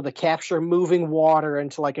 Yoda's able to capture moving water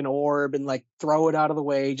into like an orb and like throw it out of the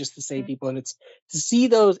way just to save people. And it's to see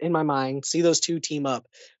those in my mind, see those two team up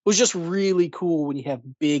was just really cool when you have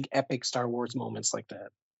big epic Star Wars moments like that.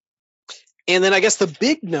 And then I guess the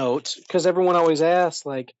big note, because everyone always asks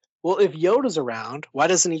like, well, if Yoda's around, why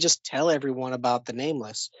doesn't he just tell everyone about the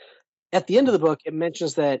Nameless? At the end of the book, it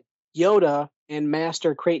mentions that Yoda and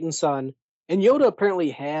Master Creighton's son, and Yoda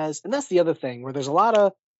apparently has, and that's the other thing where there's a lot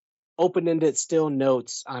of open-ended still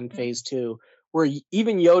notes on phase 2 where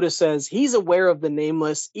even Yoda says he's aware of the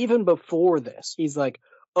Nameless even before this. He's like,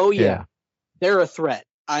 oh yeah, they're a threat.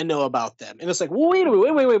 I know about them. And it's like, well,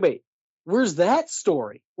 wait. Where's that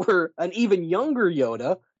story where an even younger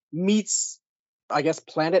Yoda meets I guess,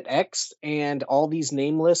 Planet X and all these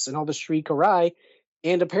nameless and all the Sri Karai,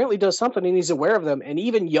 and apparently does something and he's aware of them. And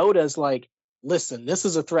even Yoda's like, listen, this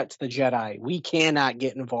is a threat to the Jedi. We cannot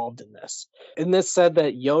get involved in this. And this said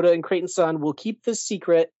that Yoda and Creighton's son will keep this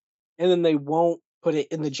secret, and then they won't put it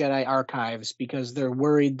in the Jedi archives because they're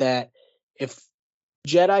worried that if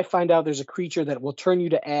Jedi find out there's a creature that will turn you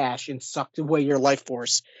to ash and suck away your life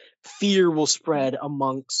force, fear will spread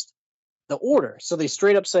amongst the Order. So they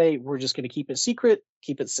straight up say, we're just going to keep it secret,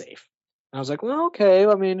 keep it safe. And I was like, well, okay.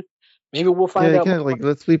 I mean, maybe we'll find out. Kind of like,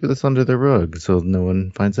 let's sweep this under the rug so no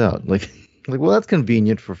one finds out. Like, well, that's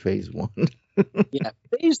convenient for phase 1. Yeah,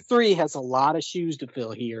 phase 3 has a lot of shoes to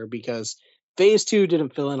fill here because phase 2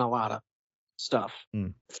 didn't fill in a lot of stuff.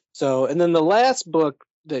 So, and then the last book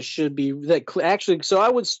that should be actually, so I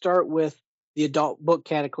would start with the adult book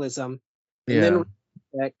Cataclysm, and then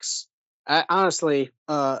X. Honestly,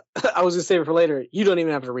 I was gonna save it for later. You don't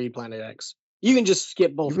even have to read Planet X. You can just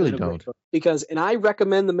skip both. You really don't. Because, and I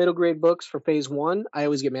recommend the middle grade books for phase 1. I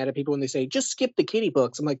always get mad at people when they say just skip the kiddie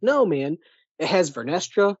books. I'm like, no, man. It has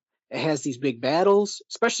Vernestra. It has these big battles.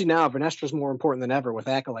 Especially now, Vernestra's more important than ever with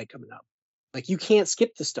Acolyte coming up. Like, you can't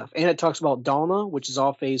skip this stuff. And it talks about Dalna, which is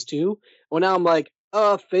all phase 2. Well, now I'm like,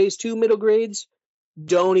 phase 2 middle grades,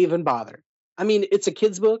 don't even bother. I mean, it's a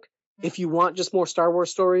kid's book. If you want just more Star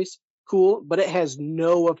Wars stories, cool, but it has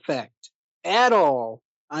no effect at all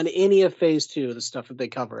on any of phase 2, the stuff that they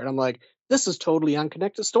cover. And I'm like, this is totally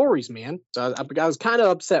unconnected stories, man. So I was kind of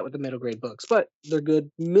upset with the middle grade books, but they're good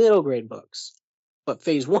middle grade books. But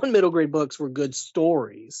phase 1 middle grade books were good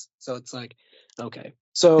stories. So it's like, okay.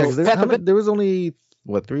 So there was only,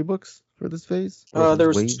 3 books for this phase? There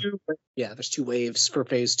was 2. Yeah, there's 2 waves for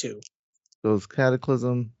phase 2. So it was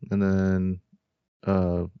Cataclysm, and then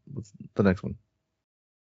what's the next one?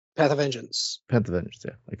 Path of Vengeance. Path of Vengeance,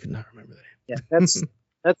 yeah. I could not remember that. Yeah,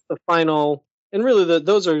 that's the final. And really,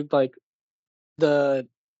 those are like the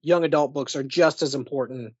young adult books are just as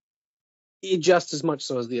important, just as much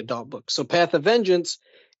so as the adult books. So Path of Vengeance,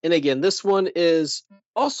 and again, this one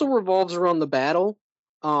also revolves around the battle.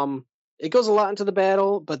 It goes a lot into the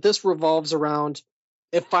battle, but this revolves around.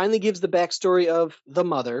 It finally gives the backstory of the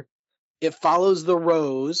mother. It follows the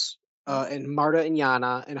Rose and Marta and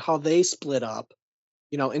Yana and how they split up,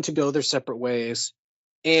 and to go their separate ways.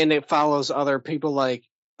 And it follows other people like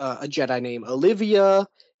a Jedi named Olivia.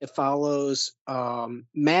 It follows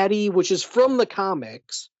Maddie, which is from the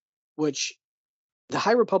comics, which the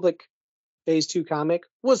High Republic Phase 2 comic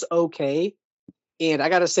was okay. And I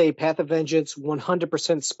got to say, Path of Vengeance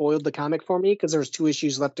 100% spoiled the comic for me because there was 2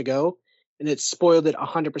 issues left to go. And it spoiled it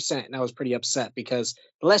 100%. And I was pretty upset because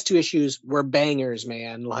the last 2 issues were bangers,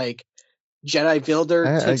 man. Like Jedi Vilder.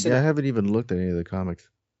 I haven't even looked at any of the comics.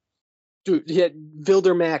 Dude, yeah,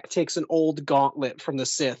 Vilder Mac takes an old gauntlet from the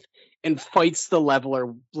Sith and fights the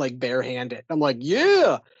Leveler like barehanded. I'm like,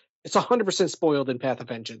 yeah, it's 100% spoiled in Path of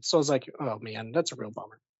Vengeance. So I was like, oh man, that's a real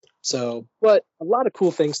bummer. So, but a lot of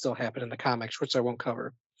cool things still happen in the comics, which I won't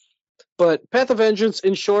cover. But Path of Vengeance,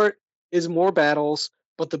 in short, is more battles,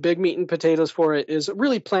 but the big meat and potatoes for it is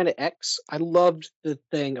really Planet X. I loved the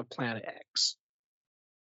thing of Planet X,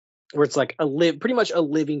 where it's like pretty much a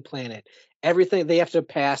living planet. Everything they have to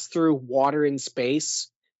pass through water and space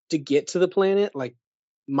to get to the planet, like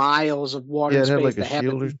miles of water and space. Yeah, it had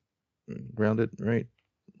like a shield around it, right?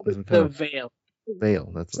 The veil.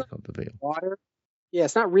 Veil, that's what's called, the veil. Water. Yeah,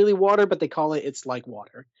 it's not really water, but they call it's like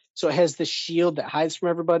water. So it has this shield that hides from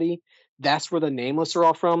everybody. That's where the Nameless are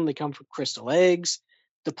all from. They come from crystal eggs.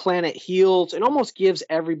 The planet heals and almost gives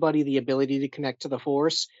everybody the ability to connect to the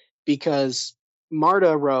Force because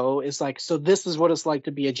Marta Rowe is like, so this is what it's like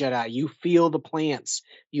to be a Jedi. You feel the plants,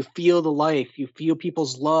 you feel the life, you feel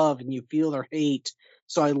people's love, and you feel their hate.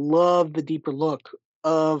 So I love the deeper look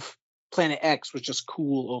of Planet X, which is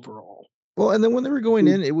cool overall. Well, and then when they were going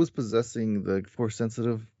in, it was possessing the Force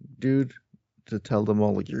sensitive dude to tell them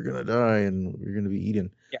all, like, you're going to die and you're going to be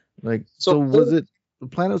eaten. Yeah. Like, so was it the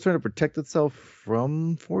planet was trying to protect itself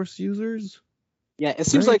from Force users? Yeah, it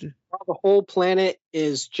seems like the whole planet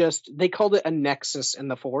is just, they called it a nexus in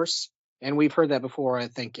the Force. And we've heard that before, I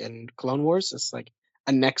think, in Clone Wars. It's like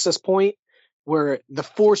a nexus point where the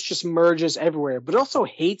Force just merges everywhere, but also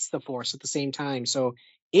hates the Force at the same time. So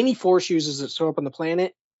any Force users that show up on the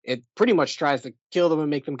planet, it pretty much tries to kill them and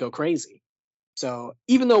make them go crazy. So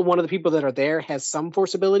even though one of the people that are there has some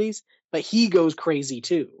Force abilities, but he goes crazy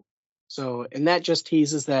too. So, and that just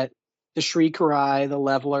teases that the Sri Karai, the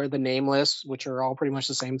Leveler, the Nameless, which are all pretty much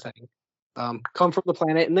the same thing, come from the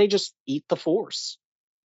planet and they just eat the Force.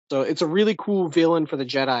 So it's a really cool villain for the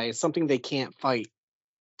Jedi. It's something they can't fight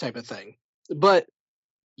type of thing. But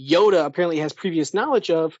Yoda apparently has previous knowledge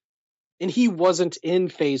of and he wasn't in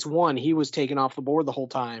phase 1. He was taken off the board the whole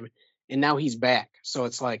time, and now he's back. So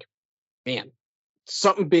it's like, man,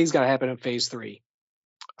 something big's got to happen in phase 3.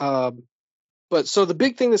 But so the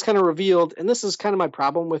big thing that's kind of revealed, and this is kind of my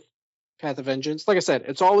problem with Path of Vengeance. Like I said,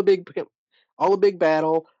 it's all a big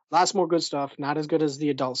battle. Lots more good stuff. Not as good as the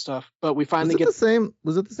adult stuff, but we finally get the same.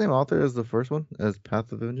 Was it the same author as the first one, as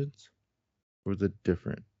Path of Vengeance, or was it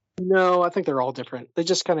different? No, I think they're all different. They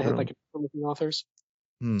just kind of had like different authors.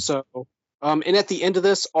 So, and at the end of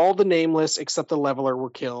this, all the nameless except the leveler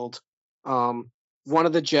were killed. One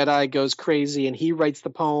of the Jedi goes crazy, and he writes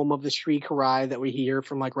the poem of the Shri Karai that we hear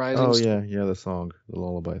from like Rising. Oh yeah, the song, the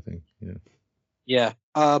lullaby thing. Yeah.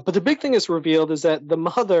 But the big thing is revealed is that the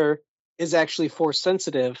mother is actually Force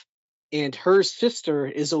sensitive, and her sister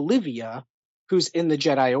is Olivia, who's in the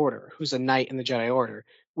Jedi Order, who's a knight in the Jedi Order,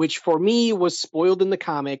 which for me was spoiled in the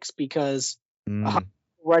comics because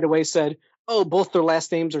right away said, oh, both their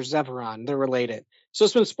last names are Zeveron. They're related. So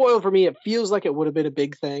it's been spoiled for me. It feels like it would have been a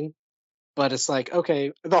big thing, but it's like,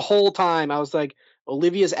 okay, the whole time I was like,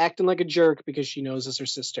 Olivia's acting like a jerk because she knows it's her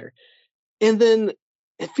sister. And then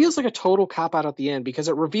it feels like a total cop-out at the end because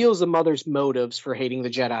it reveals the mother's motives for hating the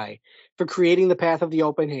Jedi, for creating the Path of the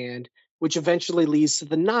Open Hand, which eventually leads to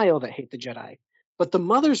the Nihil that hate the Jedi. But the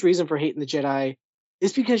mother's reason for hating the Jedi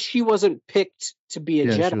is because she wasn't picked to be a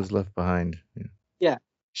Jedi. Yeah, she was left behind. Yeah.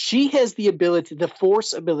 She has the ability, the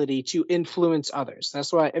Force ability to influence others.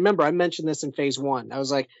 That's why, I remember I mentioned this in phase 1. I was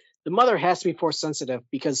like, the mother has to be Force sensitive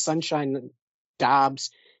because Sunshine Dobbs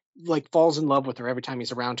like falls in love with her every time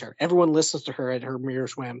he's around her. Everyone listens to her at her mirror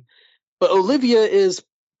swim. But Olivia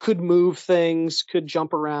could move things, could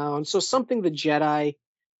jump around. So something the Jedi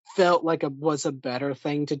felt like was a better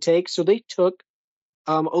thing to take. So they took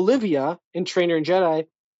Olivia and trained her in Jedi,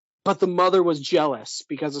 but the mother was jealous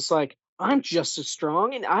because it's like, I'm just as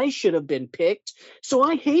strong and I should have been picked. So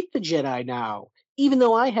I hate the Jedi now, even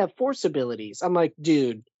though I have Force abilities. I'm like,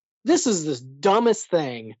 dude, this is the dumbest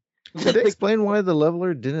thing. Did they explain why the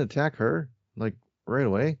leveler didn't attack her like right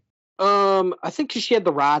away? I think because she had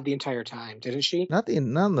the rod the entire time, didn't she? Not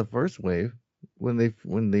in the first wave. When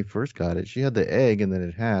they first got it, she had the egg and then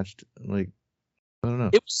it hatched. Like, I don't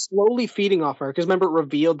know. It was slowly feeding off her because remember it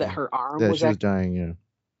revealed that her arm was she was dying. Yeah.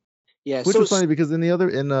 Yeah. Which was funny because in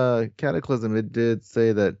Cataclysm it did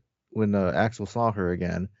say that when Axel saw her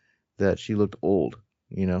again that she looked old.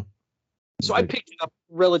 So I picked it up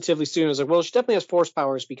relatively soon. I was like, well, she definitely has Force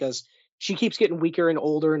powers because she keeps getting weaker and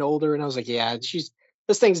older. And I was like, yeah,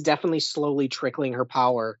 this thing's definitely slowly trickling her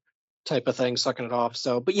power type of thing, sucking it off.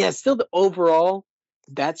 So, but yeah, still the overall,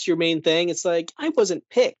 that's your main thing. It's like, I wasn't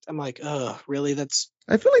picked. I'm like, oh, really?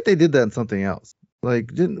 I feel like they did that in something else. Like,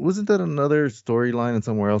 wasn't that another storyline in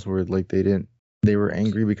somewhere else where like they were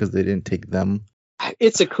angry because they didn't take them?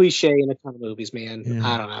 It's a cliche in a ton of movies, man. Yeah.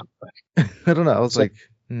 I don't know. I don't know. I was like,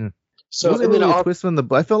 yeah. So and then a twist when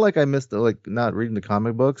I felt like I missed like not reading the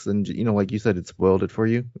comic books, and like you said, it spoiled it for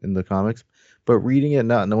you in the comics. But reading it,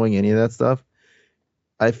 not knowing any of that stuff,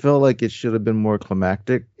 I felt like it should have been more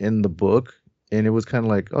climactic in the book, and it was kind of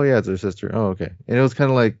like, oh yeah, it's her sister. Oh okay, and it was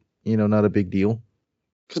kind of like not a big deal.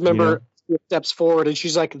 Because remember, she steps forward and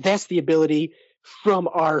she's like, "That's the ability from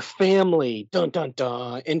our family." Dun dun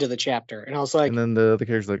dun into the chapter, and I was like, and then the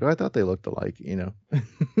character's like, "Oh, I thought they looked alike,"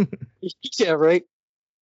 Yeah, right.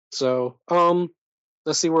 So,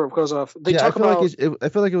 let's see where it goes off. I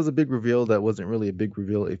feel like it was a big reveal that wasn't really a big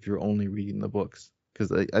reveal if you're only reading the books,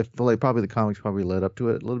 because I feel like probably the comics probably led up to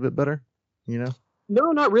it a little bit better, No,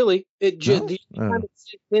 not really. The kind of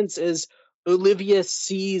sense is Olivia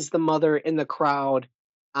sees the mother in the crowd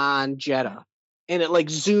on Jedha, and it like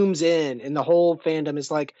zooms in, and the whole fandom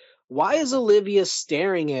is like, why is Olivia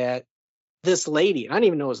staring at this lady? And I didn't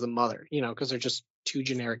even know it was the mother, because they're just two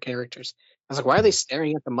generic characters. I was like, why are they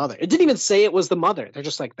staring at the mother? It didn't even say it was the mother. They're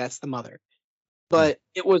just like, that's the mother. But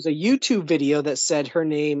it was a YouTube video that said her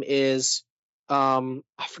name is, I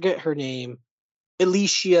forget her name,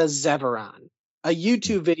 Alicia Zeveron. A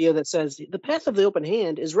YouTube video that says the Path of the Open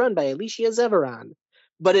Hand is run by Alicia Zeveron,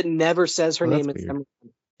 but it never says her name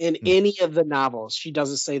in any of the novels. She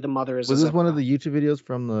doesn't say the mother is. Was this one of the YouTube videos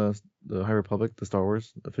from the High Republic, the Star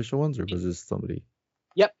Wars official ones, or was this somebody?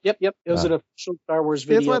 Yep. It was an official Star Wars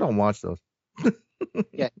video. That's why I don't watch those.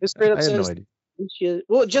 Yeah, it straight up I says had no idea. Alicia,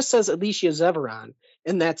 it just says Alicia Zeveron,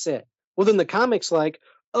 and that's it. Well, then the comics like,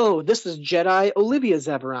 oh, this is Jedi Olivia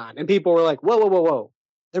Zeveron, and people were like, whoa,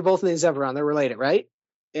 they're both named Zeveron, they're related, right?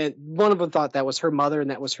 And one of them thought that was her mother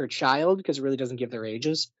and that was her child because it really doesn't give their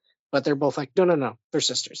ages, but they're both like, no, they're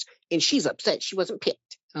sisters, and she's upset she wasn't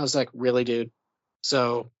picked. And I was like, really, dude?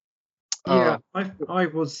 So yeah, I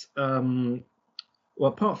was well,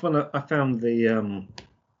 apart from I found the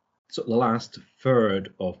sort of the last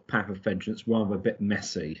third of Path of Vengeance rather a bit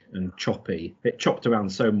messy and choppy. It chopped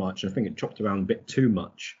around so much. I think it chopped around a bit too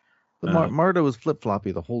much. But Marta was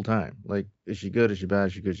flip-floppy the whole time. Like, is she good? Is she bad?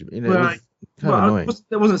 Is she good? It was kind of annoying.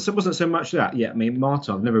 There wasn't so much that. Yeah, I mean,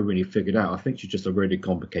 Marta, I've never really figured out. I think she's just a really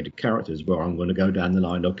complicated character as well. I'm going to go down the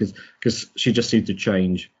line because she just seems to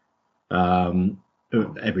change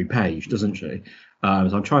every page, doesn't she? So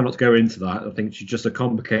I'm trying not to go into that. I think she's just a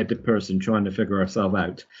complicated person trying to figure herself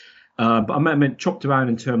out. But I meant chopped around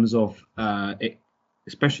in terms of it.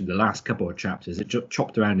 Especially the last couple of chapters, it just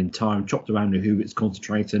chopped around in time, chopped around who it's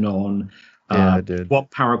concentrating on. Yeah, it did. What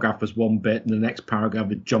paragraph was one bit, and the next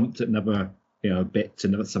paragraph it jumped at another, bit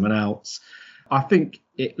to someone else. I think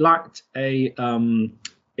it lacked a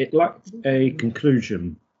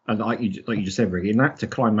conclusion, and like you just said, Ricky, it lacked a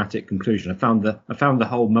climatic conclusion. I found the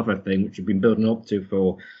whole mother thing, which had been building up to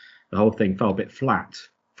for the whole thing, fell a bit flat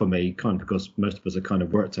for me, kind of because most of us had kind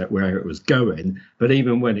of worked out where it was going. But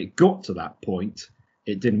even when it got to that point,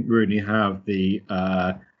 it didn't really have the.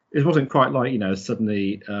 It wasn't quite like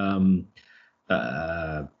suddenly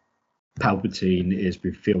Palpatine is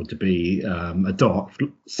revealed to be a dark.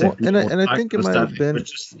 And I think it might have been.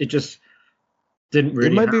 It just didn't really.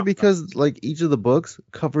 It might be because like each of the books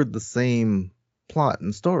covered the same plot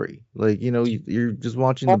and story. Like you're just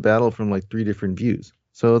watching the battle from like 3 different views.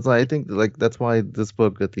 So it's like I think like that's why this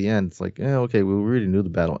book at the end it's like okay, we really knew the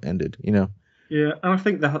battle ended. Yeah, and I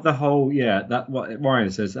think the whole that what Ryan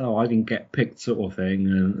says, I didn't get picked sort of thing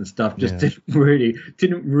and stuff just didn't really.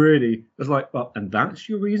 It was like, well, and that's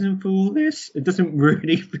your reason for all this? It doesn't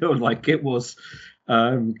really feel like it was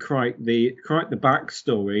quite the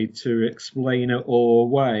backstory to explain it all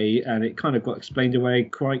away, and it kind of got explained away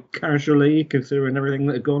quite casually considering everything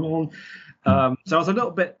that had gone on. So I was a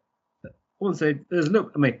little bit. I wouldn't say there's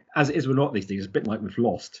I mean, as it is with a lot of these things, it's a bit like with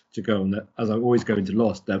Lost to go on that. As I always go into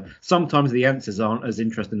Lost, sometimes the answers aren't as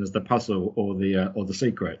interesting as the puzzle or the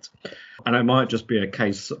secret, and it might just be a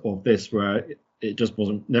case of this where it just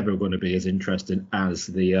wasn't never going to be as interesting as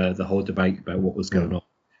the whole debate about what was going on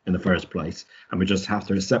in the first place, and we just have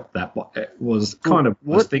to accept that. But it was kind of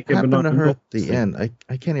what happened to her at the end. I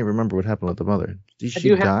can't even remember what happened with the mother. Did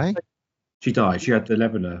she die? She died. She had the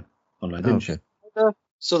Leveler on her, didn't she?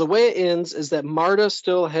 So the way it ends is that Marta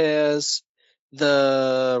still has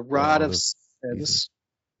the Rod of Sense,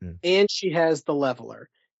 and she has the Leveler.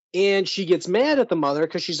 And she gets mad at the mother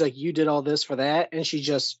because she's like, you did all this for that.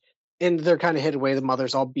 And they're kind of hid away. The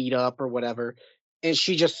mother's all beat up or whatever. And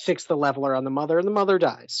she just sticks the Leveler on the mother, and the mother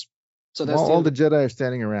dies. So that's all the Jedi are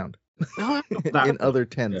standing around in other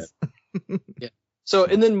tents. Yeah. So,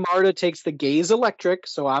 and then Marta takes the Gaze Electric.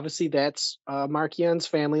 So obviously that's Marchion's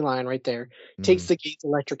family line right there. Takes the Gaze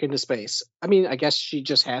Electric into space. I mean, I guess she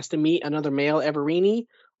just has to meet another male Everini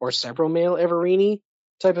or several male Everini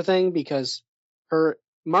type of thing because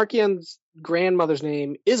Marchion's grandmother's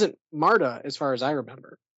name isn't Marta as far as I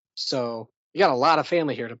remember. So you got a lot of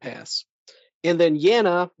family here to pass. And then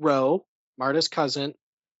Yana Ro, Marta's cousin,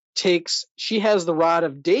 she has the Rod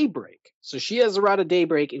of Daybreak. So she has the Rod of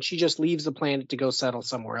Daybreak and she just leaves the planet to go settle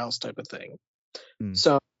somewhere else type of thing.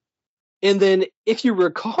 So, and then if you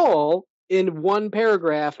recall in one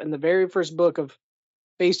paragraph in the very first book of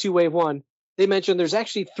Phase 2 Wave 1, they mentioned there's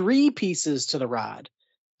actually 3 pieces to the rod.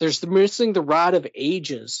 There's missing the Rod of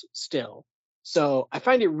Ages still. So I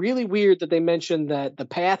find it really weird that they mentioned that the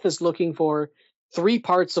path is looking for 3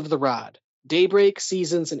 parts of the rod: Daybreak,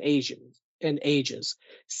 Seasons, and Ages.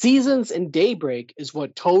 Seasons and Daybreak is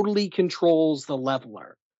what totally controls the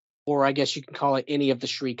Leveler, or I guess you can call it any of the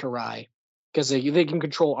Shriekerai, because they can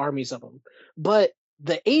control armies of them. But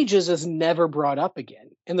the Ages is never brought up again,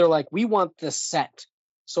 and they're like, we want this set.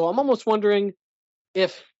 So I'm almost wondering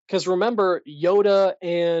because remember, Yoda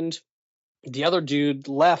and the other dude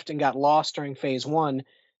left and got lost during Phase 1.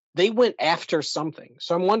 They went after something.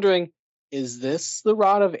 So I'm wondering, is this the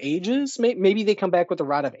Rod of Ages? Maybe they come back with the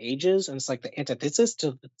Rod of Ages and it's like the antithesis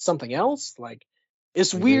to something else. Like,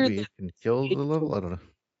 it's weird. Maybe it can kill the level. I don't know.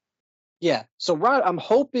 Yeah. So I'm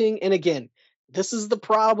hoping, and again, this is the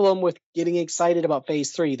problem with getting excited about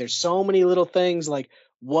Phase 3. There's so many little things like,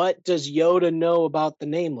 what does Yoda know about the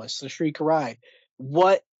Nameless, the Shriekerai?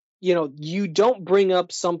 You don't bring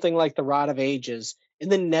up something like the Rod of Ages and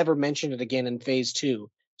then never mention it again in Phase 2.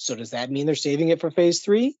 So does that mean they're saving it for Phase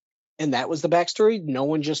 3? And that was the backstory. No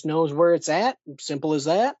one just knows where it's at. Simple as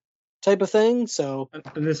that type of thing. So,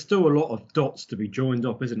 and there's still a lot of dots to be joined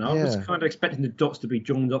up, isn't it? I was kind of expecting the dots to be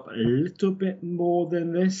joined up a little bit more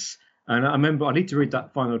than this. And I remember I need to read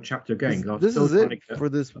that final chapter again. This is it for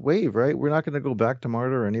this wave, right? We're not going to go back to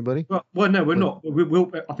Marta or anybody. Well, no, we're not. We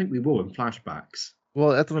will. I think we will in flashbacks.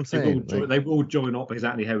 Well, that's what I'm saying. They will join up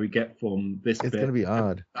exactly how we get from this bit. It's going to be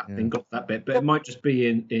odd. That thing got that bit, but it might just be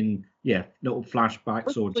in little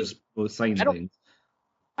flashbacks or just saying things.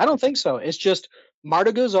 I don't think so. It's just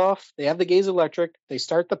Marta goes off. They have the Gaze Electric. They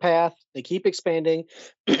start the path. They keep expanding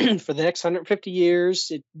for the next 150 years.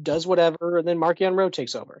 It does whatever, and then Markion Road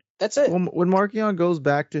takes over. That's it. Well, when Markion goes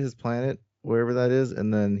back to his planet, wherever that is,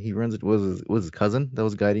 and then he runs it was his cousin that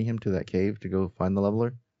was guiding him to that cave to go find the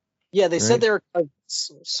leveler. Yeah, they said they were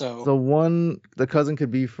cousins. So the cousin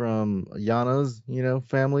could be from Yana's,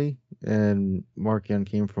 family, and Markion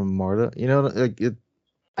came from Marta.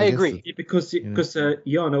 I agree because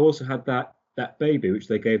Yana also had that baby, which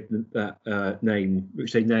they gave that name,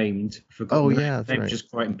 which they named. Oh yeah, that's name, right. Which is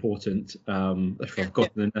quite important. I've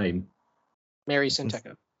forgotten the name. Mary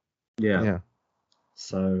Santeca. Yeah.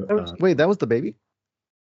 So wait, that was the baby?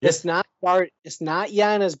 It's not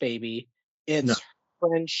Yana's baby. It's her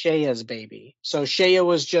friend Shaya's baby. So Shaya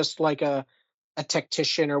was just like a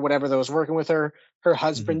tactician or whatever that was working with her. Her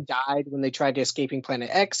husband died when they tried to escaping Planet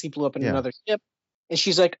X. He blew up in another ship. And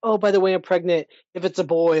she's like, oh, by the way, I'm pregnant. If it's a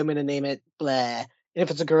boy, I'm going to name it blah. And if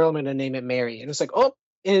it's a girl, I'm going to name it Mary. And it's like, oh.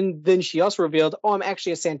 And then she also revealed, oh, I'm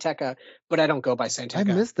actually a Santeca, but I don't go by Santeca. I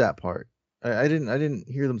missed that part. I didn't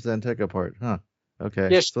hear the Santeca part. Huh. Okay.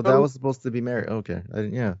 Yeah, so that was supposed to be Mary. Okay. I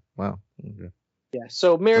didn't. Yeah. Wow. Okay. Yeah.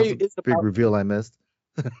 So Mary is a big reveal I missed.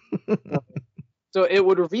 So it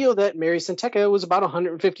would reveal that Mary Santeca was about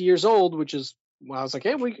 150 years old, which is, well, I was like,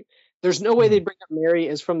 hey, there's no way they'd bring up Mary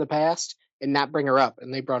as from the past and not bring her up.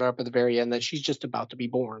 And they brought her up at the very end that she's just about to be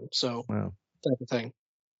born. So type of thing.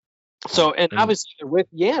 So, and obviously they're with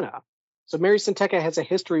Yana. So Mary Santeca has a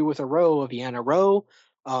history with a Row of Yana Row.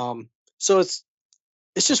 So it's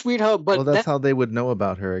just weird how, but that's how they would know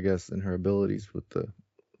about her, I guess, and her abilities with the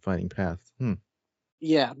fighting path.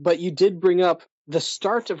 Yeah, but you did bring up the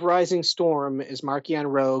start of Rising Storm is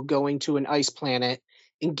Markion Row going to an ice planet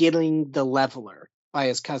and getting the leveler by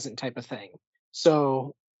his cousin type of thing.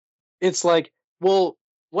 So it's like, well,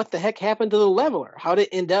 what the heck happened to the leveler? How did it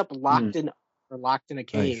end up locked in a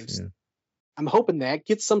cave? Nice, yeah. I'm hoping that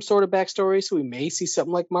gets some sort of backstory, so we may see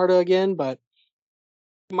something like Marta again, but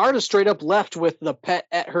Marta straight up left with the pet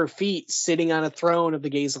at her feet sitting on a throne of the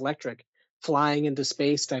Gaze Electric, flying into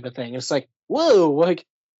space type of thing. It's like, whoa, like,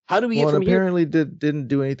 how do we get from apparently didn't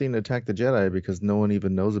do anything to attack the Jedi because no one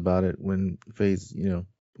even knows about it when Phase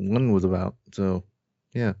 1 was about. So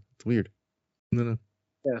yeah, it's weird. No.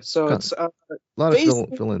 Yeah, so it's a lot of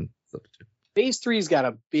fill in stuff too. Phase 3's got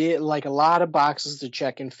a lot of boxes to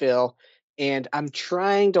check and fill, and I'm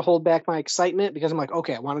trying to hold back my excitement because I'm like,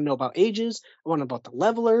 okay, I want to know about ages, I want to know about the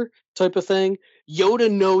leveler type of thing.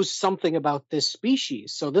 Yoda knows something about this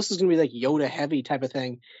species, so this is going to be like Yoda heavy type of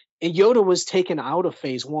thing. And Yoda was taken out of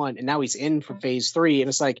Phase 1, and now he's in for Phase 3, and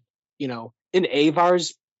it's like, and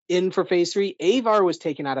Avar's in for Phase 3. Avar was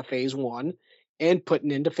taken out of Phase 1 and put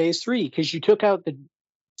into Phase 3 because you took out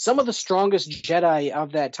some of the strongest Jedi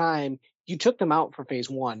of that time. You took them out for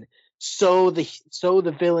Phase 1 so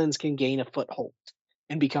the villains can gain a foothold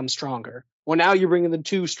and become stronger. Well, now you're bringing the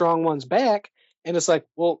two strong ones back, and it's like,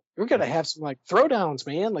 well, we're going to have some like throwdowns,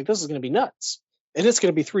 man. Like, this is going to be nuts. And it's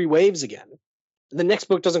going to be 3 waves again. The next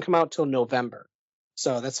book doesn't come out till November.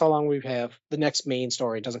 So that's how long we have. The next main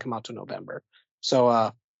story doesn't come out till November.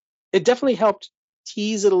 So it definitely helped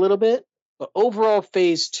tease it a little bit. But overall,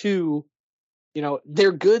 Phase 2,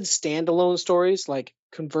 they're good standalone stories. Like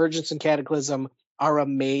Convergence and Cataclysm are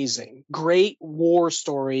amazing. Great war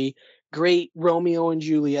story. Great Romeo and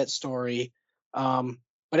Juliet story. But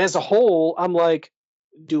as a whole, I'm like,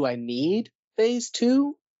 do I need Phase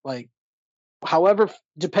 2? Like, however,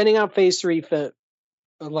 depending on Phase 3,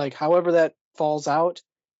 however that falls out,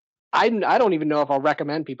 I don't even know if I'll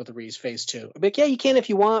recommend people to read Phase 2. I'm like, yeah, you can if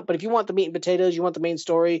you want, but if you want the meat and potatoes, you want the main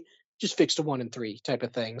story, just fix to 1 and 3 type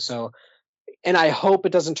of thing. So, and I hope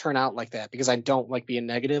it doesn't turn out like that because I don't like being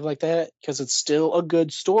negative like that because it's still a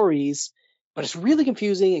good stories, but it's really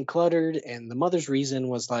confusing and cluttered. And the Mother's Reason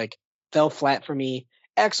was like, fell flat for me.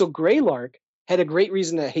 Axel Greylark had a great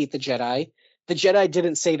reason to hate the Jedi. The Jedi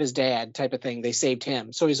didn't save his dad type of thing. They saved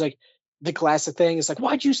him. So he's like, the classic thing is like,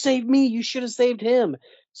 why'd you save me? You should have saved him.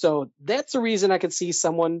 So that's a reason I could see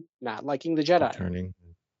someone not liking the Jedi. Turning.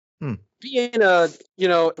 Being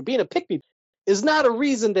a pick-me is not a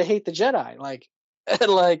reason to hate the Jedi. Like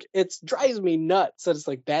it drives me nuts. So it's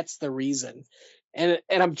like, that's the reason. And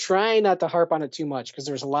I'm trying not to harp on it too much because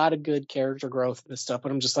there's a lot of good character growth in this stuff,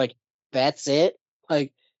 but I'm just like, that's it?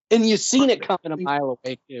 Like, and you've seen it coming a mile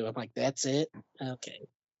away too. I'm like, that's it? Okay.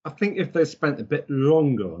 I think if they spent a bit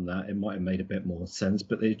longer on that, it might have made a bit more sense,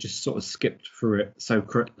 but they just sort of skipped through it so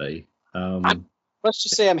quickly. I'm let's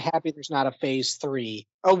just say I'm happy there's not a phase 3,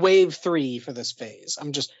 a wave 3 for this phase.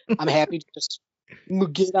 I'm happy to just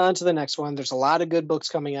get on to the next one. There's a lot of good books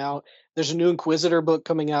coming out. There's a new Inquisitor book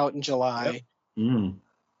coming out in July. Yep.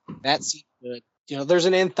 That seems good. There's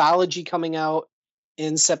an anthology coming out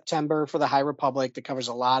in September for the High Republic that covers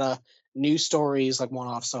a lot of new stories, like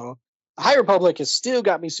one-off. So the High Republic has still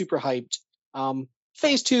got me super hyped.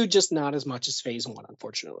 Phase 2, just not as much as Phase 1,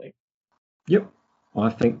 unfortunately. Yep. I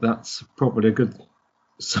think that's probably a good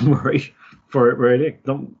summary for it, really.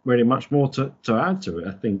 Not really much more to add to it.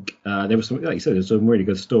 I think there was some, like you said, there's some really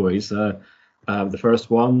good stories. The first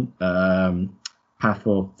one, Path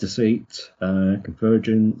of Deceit,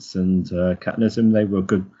 Convergence, and Catanism, they were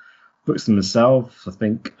good books themselves. I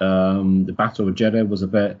think the Battle of Jeddah was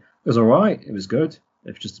all right. It was good.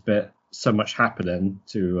 It was just a bit so much happening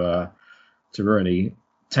to really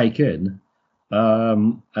take in.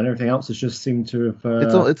 And everything else has just seemed to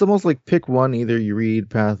have. It's almost like pick one. Either you read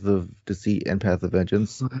Path of Deceit and Path of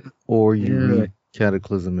Vengeance, or you read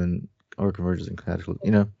Cataclysm or Convergence and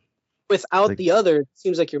Cataclysm. Without the other, it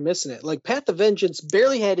seems like you're missing it. Like Path of Vengeance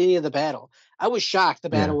barely had any of the battle. I was shocked the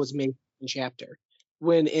battle was made in chapter.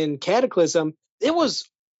 When in Cataclysm, it was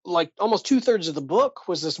like almost 2/3 of the book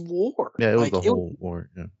was this war. Yeah, it was the whole war.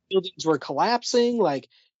 Yeah. Buildings were collapsing. Like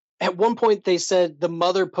at one point, they said the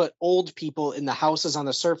mother put old people in the houses on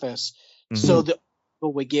the surface so the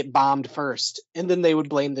people would get bombed first, and then they would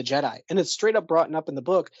blame the Jedi. And it's straight up brought up in the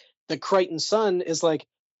book. The Crichton son is like,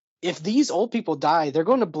 if these old people die, they're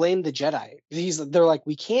going to blame the Jedi. They're like,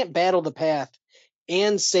 we can't battle the Path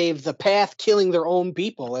and save the Path killing their own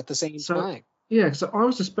people at the same time. Yeah, so I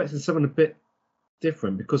was expecting something a bit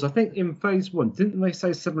different, because I think in Phase 1, didn't they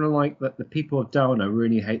say something like that the people of Dalna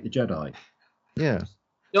really hate the Jedi? Yeah.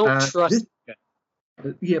 Don't trust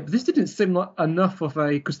but this didn't seem like enough of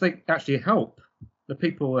because they actually help. The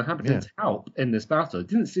people, the inhabitants help in this battle.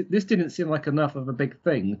 This didn't seem like enough of a big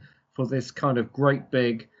thing for this kind of great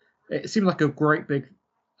big. It seemed like a great big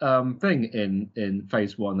thing in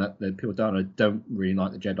Phase 1 that the people don't really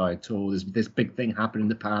like the Jedi at all. There's this big thing happened in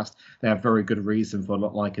the past. They have very good reason for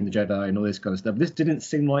not liking the Jedi and all this kind of stuff. This didn't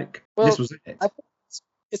seem like this was it.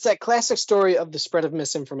 It's that classic story of the spread of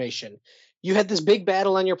misinformation. You had this big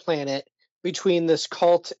battle on your planet between this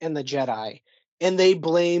cult and the Jedi, and they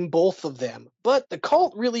blame both of them. But the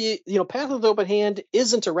cult really, Path of the Open Hand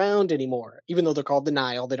isn't around anymore, even though they're called the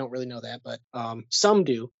Nile. They don't really know that, but some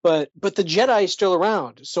do. But the Jedi is still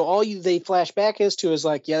around. So they flash back as to is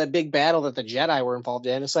like, the big battle that the Jedi were involved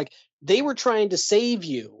in. It's like they were trying to save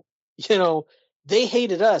you. They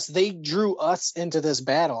hated us. They drew us into this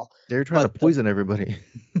battle. They're trying to poison everybody.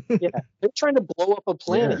 They're trying to blow up a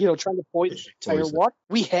planet, trying to poison the entire water.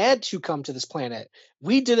 We had to come to this planet.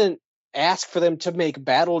 We didn't ask for them to make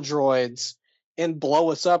battle droids and blow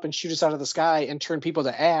us up and shoot us out of the sky and turn people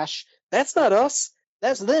to ash. That's not us.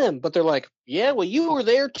 That's them. But they're like, you were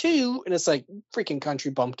there too. And it's like, freaking country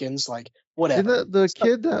bumpkins, like, whatever. The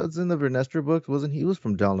kid that was in the Vernestra books, he was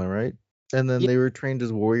from Dalna, right? And then they were trained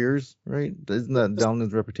as warriors, right? Isn't that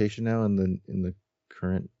Dalna's reputation now in the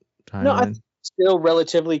current timeline? No, it's still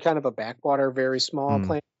relatively kind of a backwater, very small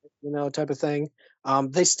planet, type of thing.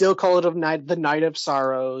 They still call it the Night of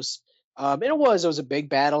Sorrows. And it was a big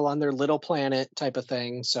battle on their little planet type of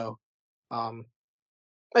thing. So, like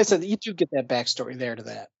I said, you do get that backstory there to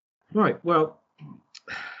that. Right. Well,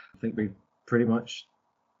 I think we pretty much.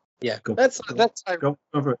 Yeah. That's. Go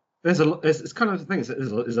over it. It's kind of the thing.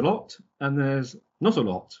 There's a lot, and there's not a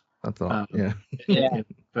lot. That's a lot. In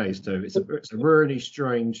Phase 2, it's a really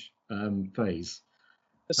strange phase.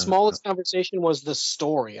 The smallest conversation was the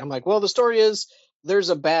story. I'm like, well, the story is there's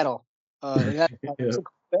a battle. It's a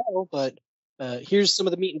battle, but here's some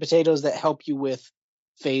of the meat and potatoes that help you with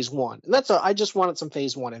Phase 1. And I just wanted some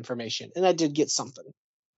Phase 1 information, and I did get something.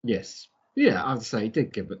 Yes. Yeah, I'd say it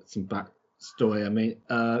did give it some backstory. I mean,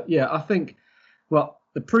 I think,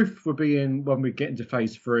 the proof will be in when we get into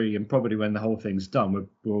Phase 3, and probably when the whole thing's done,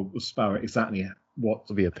 we'll spell out exactly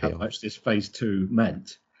how much this Phase 2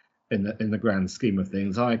 meant in the grand scheme of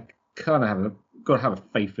things. I kind of got to have a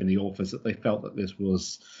faith in the authors that they felt that this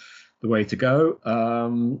was the way to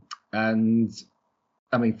go. And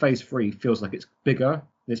I mean, Phase 3 feels like it's bigger.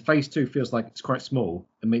 This Phase 2 feels like it's quite small.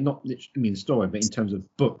 I mean, not literally in story, but in terms of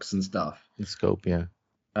books and stuff. In scope, yeah.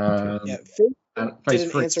 And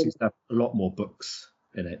Phase 3 seems to have a lot more books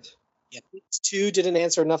in it. Yeah, Phase 2 didn't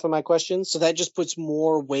answer enough of my questions, so that just puts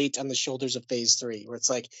more weight on the shoulders of Phase 3, where it's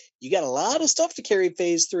like, you got a lot of stuff to carry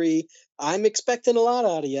Phase 3. I'm expecting a lot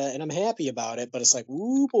out of you, and I'm happy about it, but it's like,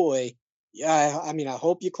 ooh, boy. Yeah, I mean, I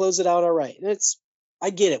hope you close it out all right. And I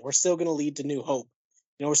get it. We're still going to lead to New Hope.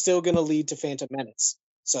 We're still going to lead to Phantom Menace.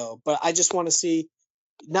 So, but I just want to see.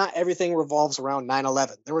 Not everything revolves around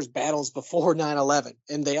 9/11. There was battles before 9/11,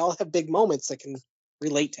 and they all have big moments that can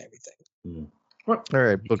relate to everything. All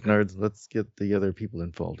right, book nerds, let's get the other people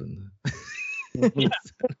involved in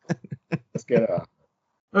Let's get it.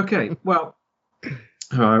 Okay, well,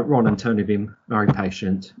 Ron and Tony have been very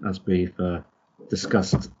patient as we've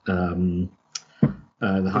discussed the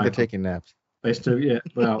they're taking naps. I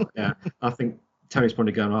think Tony's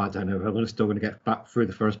probably going, I don't know, I'm still going to get back through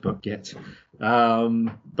the first book yet.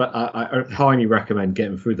 But I highly recommend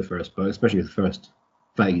getting through the first book, especially the first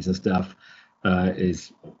phase and stuff.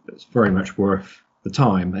 It's very much worth the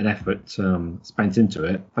time and effort spent into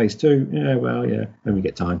it. Phase 2, when we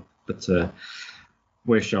get time. But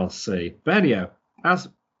we shall see. But anyhow, as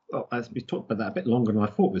we talked about that a bit longer than I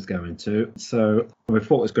thought it was going to. So we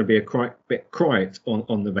thought it was going to be a bit quiet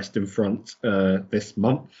on the Western Front this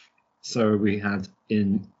month. So we had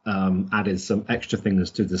added some extra things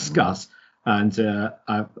to discuss, and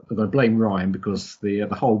I'm going to blame Ryan because the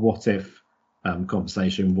whole what if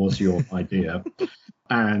conversation was your idea,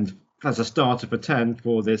 and as a starter for 10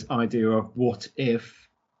 for this idea of what if,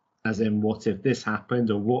 as in what if this happened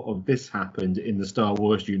or what if this happened in the Star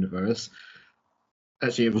Wars universe.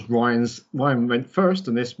 Actually, it was Ryan went first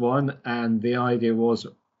on this one, and the idea was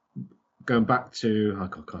going back to I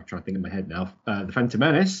can't try to think in my head now. The Phantom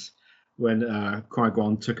Menace. When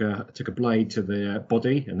Qui-Gon took a blade to the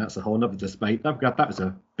body, and that's a whole other debate. That was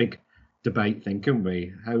a big debate thing, couldn't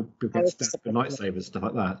we? How people get stabbed with lightsabers, stuff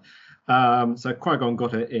like that. So Qui-Gon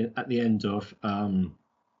got it at the end of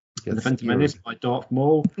The Phantom Menace by Darth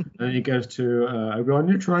Maul, and then he goes to Obi-Wan,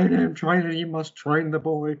 you train him, you must train the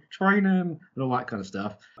boy, train him, and all that kind of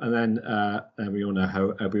stuff. And then we all know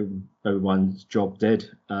how Obi-Wan's job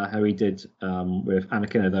did, how he did with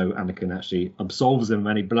Anakin, although Anakin actually absolves him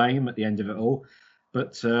of any blame at the end of it all.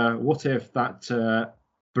 But what if that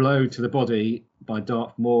blow to the body by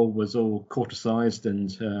Darth Maul was all cauterized and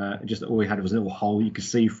just all he had was a little hole you could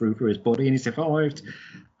see through his body, and he survived.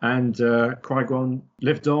 And Qui-Gon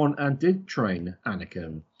lived on and did train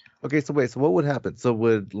Anakin. Okay, so wait, so what would happen? So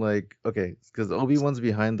would because Obi-Wan's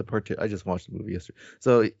behind the partition. I just watched the movie yesterday.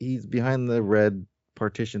 So he's behind the red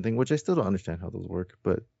partition thing, which I still don't understand how those work,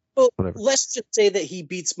 but whatever. Let's just say that he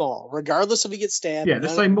beats Maul, regardless if he gets stabbed. Yeah,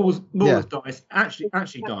 let's say Maul dies.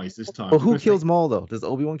 Actually dies this time. Well, who kills Maul though? Does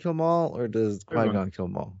Obi-Wan kill Maul or does Qui-Gon kill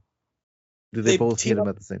Maul? Do they both hit him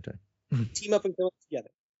at the same time? Team up and kill him together.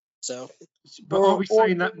 So, but are we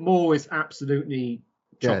saying that Maul is absolutely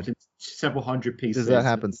chopped into several hundred pieces? Does that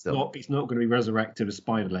happen still? He's not going to be resurrected with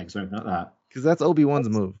spider legs or anything like that. Because that's Obi-Wan's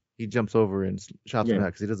move. He jumps over and chops him out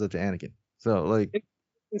because he does it to Anakin. So,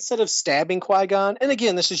 instead of stabbing Qui-Gon, and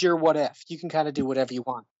again, this is your what if. You can kind of do whatever you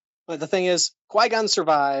want. But the thing is, Qui-Gon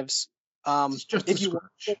survives. If you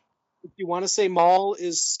want to say Maul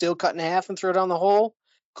is still cut in half and throw down the hole,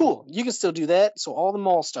 cool. You can still do that. So all the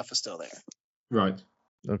Maul stuff is still there. Right.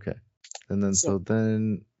 Okay. And then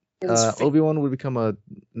Obi-Wan would become a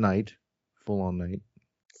knight, full-on knight.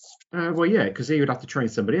 Well, yeah, because he would have to train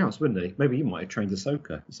somebody else, wouldn't he? Maybe he might have trained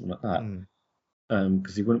Ahsoka or something like that.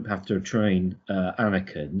 Because he wouldn't have to train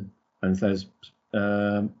Anakin. And there's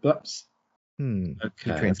Okay.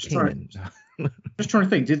 He trains Kanan. Just trying to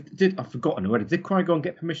think. Did I've forgotten already? Did Qui-Gon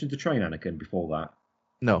get permission to train Anakin before that?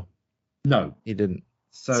 No, he didn't.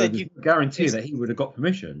 So you guarantee that he would have got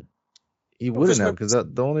permission. He wouldn't have, because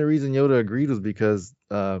the only reason Yoda agreed was because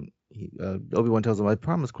Obi-Wan tells him, "I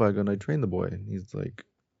promised Qui-Gon I'd train the boy," and he's like,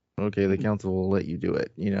 "Okay, the council will let you do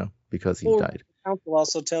it," because he died. The council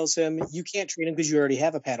also tells him, "You can't train him because you already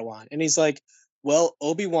have a Padawan," and he's like, "Well,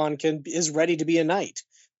 Obi-Wan is ready to be a knight,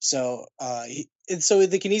 so so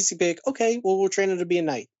they can easily pick, okay, well, we'll train him to be a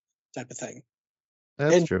knight," type of thing.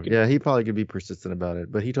 That's true. Yeah, he probably could be persistent about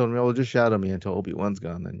it, but he told me, "Well, just shout at me until Obi-Wan's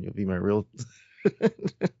gone, then you'll be my real."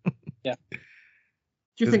 Yeah.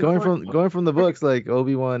 Do you think going from the books, like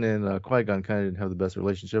Obi-Wan and Qui-Gon kind of didn't have the best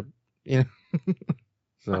relationship,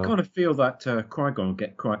 So I kind of feel that Qui-Gon will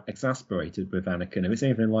get quite exasperated with Anakin. If it's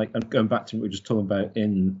anything like, I'm going back to what we were just talking about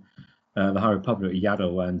in the High Republic,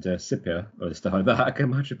 Yaddle and Scipio or stuff like that. I can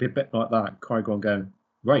imagine it'd be a bit like that. Qui-Gon going,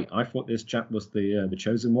 right, I thought this chap was the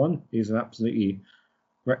chosen one. He's an absolutely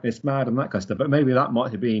reckless mad and that kind of stuff. But maybe that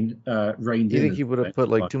might have been reined in. Do you think he would have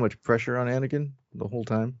put too much pressure on Anakin the whole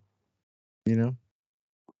time? How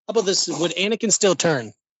about this? Would Anakin still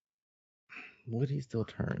turn? Would he still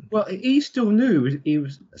turn? Well, he still knew he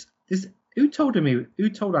was. Who told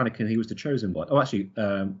Anakin he was the chosen one? Oh, actually,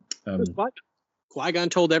 Qui-Gon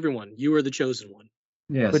told everyone, "You are the chosen one."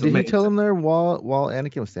 Yeah, but did he tell him there while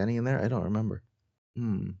Anakin was standing in there? I don't remember.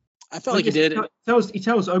 I felt like he did. He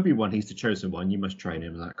tells Obi-Wan he's the chosen one. You must train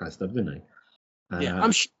him and that kind of stuff, didn't he?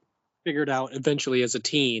 I'm sure figured out eventually as a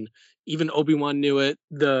teen. Even Obi-Wan knew it.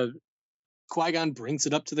 The Qui-Gon brings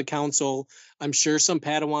it up to the council. I'm sure some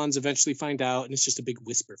Padawans eventually find out, and it's just a big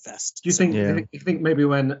whisper fest. Do you think? You think maybe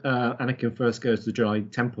when Anakin first goes to the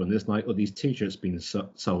Jedi Temple and there's like all these T-shirts being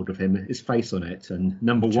sold of him, his face on it, and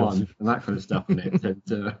number one and that kind of stuff on it,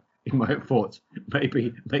 and he might have thought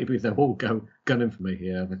maybe they'll all go gunning for me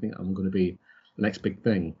here. I think I'm going to be the next big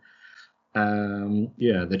thing.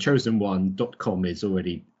 The chosen1.com is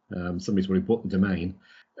already somebody's already bought the domain.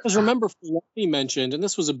 Because remember, Filoni mentioned, and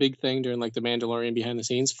this was a big thing during like the Mandalorian behind the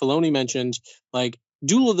scenes. Filoni mentioned like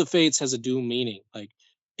Duel of the Fates has a dual meaning. Like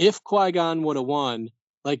if Qui-Gon would have won,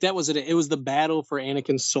 like that was it. It was the battle for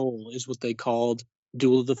Anakin's soul, is what they called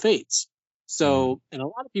Duel of the Fates. So, and a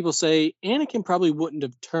lot of people say Anakin probably wouldn't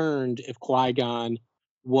have turned if Qui-Gon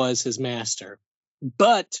was his master.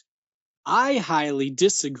 But I highly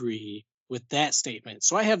disagree with that statement.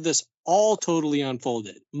 So I have this all totally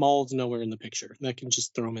unfolded. Maul's nowhere in the picture. I can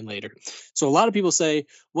just throw him in later. So a lot of people say,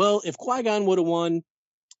 well, if Qui-Gon would have won,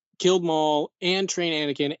 killed Maul, and trained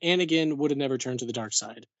Anakin, Anakin would have never turned to the dark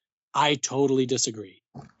side. I totally disagree.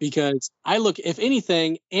 Because if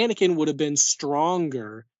anything, Anakin would have been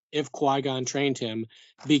stronger if Qui-Gon trained him,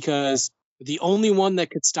 because the only one that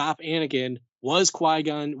could stop Anakin was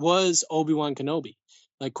Obi-Wan Kenobi.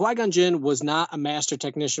 Like Qui-Gon Jinn was not a master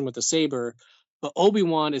technician with a saber, but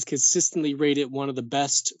Obi-Wan is consistently rated one of the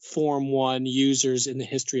best Form 1 users in the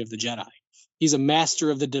history of the Jedi. He's a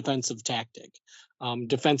master of the defensive tactic,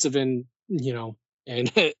 defensive and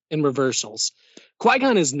reversals.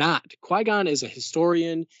 Qui-Gon is not. Qui-Gon is a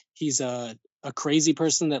historian. He's a crazy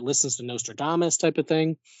person that listens to Nostradamus type of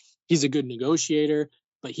thing. He's a good negotiator,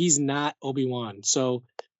 but he's not Obi-Wan. So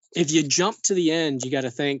if you jump to the end, you got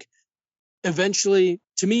to think, eventually,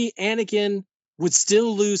 to me, Anakin would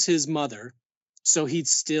still lose his mother, so he'd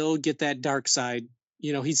still get that dark side.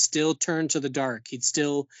 He'd still turn to the dark. He'd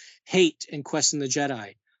still hate and question the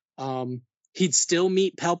Jedi. He'd still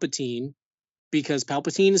meet Palpatine, because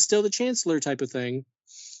Palpatine is still the Chancellor type of thing.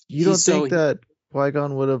 You don't think that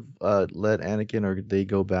Qui-Gon would have let Anakin, or they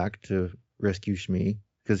go back to rescue Shmi?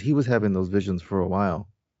 Because he was having those visions for a while,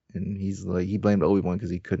 and he's like, he blamed Obi-Wan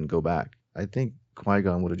because he couldn't go back. I think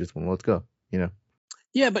Qui-Gon would have just went, let's go,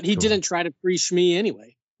 Yeah, but he didn't try to free Shmi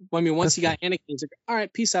anyway. I mean, once he got Anakin, he's like, all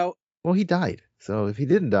right, peace out. Well, he died. So if he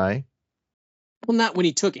didn't die. Well, not when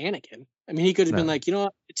he took Anakin. I mean, he could have been like,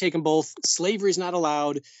 take them both. Slavery's not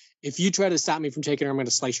allowed. If you try to stop me from taking her, I'm going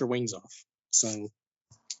to slice your wings off. So,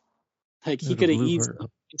 like, he could have easily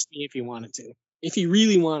pinched me if he wanted to. If he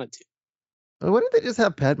really wanted to. Why didn't they just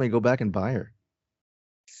have Padme go back and buy her?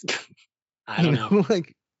 I don't know.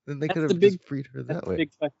 Like, then they could have just freed her that way.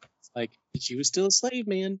 Big question. Like, she was still a slave,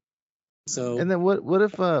 man. So. And then what would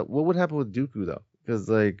happen with Dooku though? Because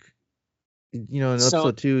in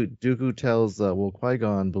episode 2, Dooku tells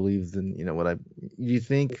Qui-Gon believes in do you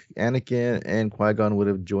think Anakin and Qui-Gon would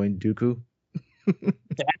have joined Dooku?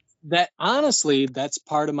 that honestly, that's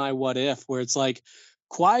part of my what if, where it's like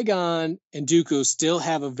Qui-Gon and Dooku still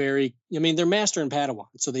have they're master and Padawan,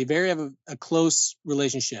 so they have a close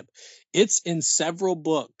relationship. It's in several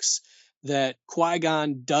books that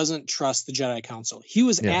Qui-Gon doesn't trust the Jedi Council. He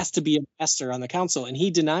was asked to be a master on the council, and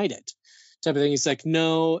he denied it. Type of thing. He's like,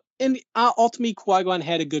 no. And ultimately, Qui-Gon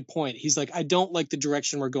had a good point. He's like, I don't like the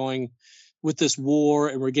direction we're going with this war,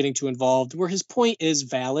 and we're getting too involved. Where his point is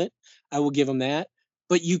valid, I will give him that.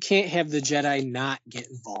 But you can't have the Jedi not get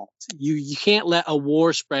involved. You can't let a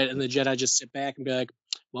war spread and the Jedi just sit back and be like,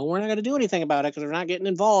 well, we're not going to do anything about it because they're not getting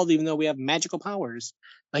involved, even though we have magical powers.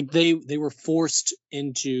 Like they were forced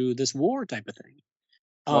into this war type of thing.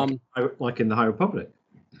 Like in the High Republic.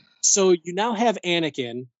 So you now have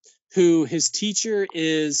Anakin, who his teacher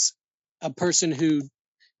is a person who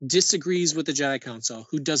disagrees with the Jedi Council,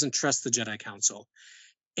 who doesn't trust the Jedi Council.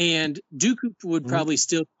 And Dooku would probably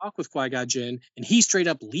still talk with Qui-Gon Jinn, and he straight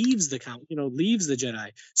up leaves the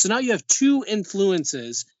Jedi. So now you have 2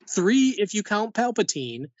 influences, 3 if you count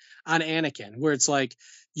Palpatine, on Anakin, where it's like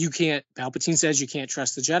Palpatine says you can't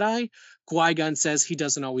trust the Jedi. Qui-Gon says he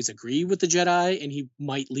doesn't always agree with the Jedi, and he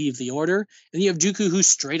might leave the Order. And you have Dooku, who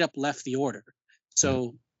straight up left the Order.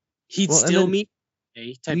 So he'd still meet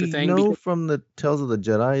type of thing. We know from the Tales of the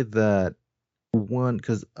Jedi that when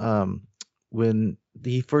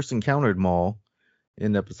he first encountered Maul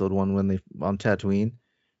in episode 1 when they on Tatooine,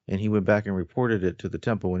 and he went back and reported it to the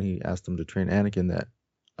temple when he asked them to train Anakin, that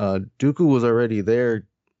Dooku was already there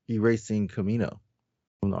erasing Kamino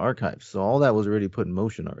from the archives. So all that was already put in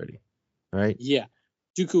motion already, right? Yeah.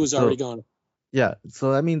 Dooku was already gone. Yeah.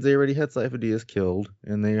 So that means they already had Sifo-Dyas killed,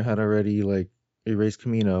 and they had already erased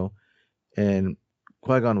Kamino, and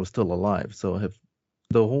Qui-Gon was still alive. So if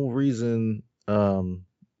the whole reason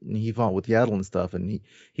he fought with Yaddle and stuff, and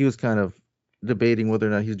he was kind of debating whether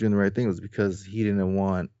or not he was doing the right thing, was because he didn't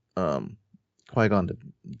want Qui-Gon to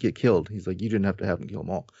get killed. He's like, you didn't have to have him kill them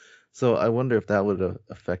all. So I wonder if that would have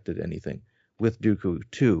affected anything with Dooku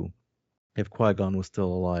too, if Qui-Gon was still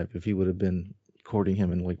alive, if he would have been courting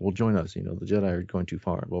him and like, well, join us, the Jedi are going too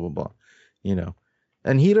far, blah, blah, blah,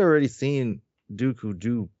 And he'd already seen Dooku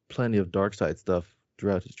do plenty of dark side stuff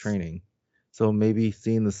throughout his training. So maybe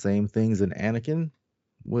seeing the same things in Anakin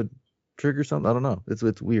would trigger something. I don't know.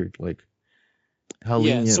 It's weird. Like, how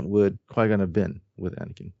lenient would Qui-Gon have been with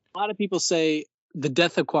Anakin? A lot of people say the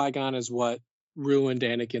death of Qui-Gon is what ruined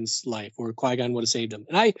Anakin's life, or Qui-Gon would have saved him.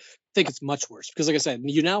 And I think it's much worse because, like I said,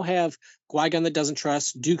 you now have Qui-Gon that doesn't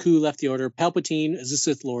trust. Dooku left the Order. Palpatine is a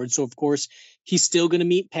Sith Lord, so of course he's still going to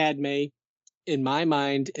meet Padme. In my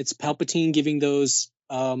mind, it's Palpatine giving those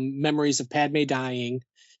memories of Padme dying,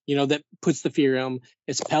 that puts the fear in him.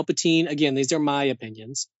 It's Palpatine, again, these are my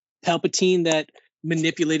opinions, Palpatine that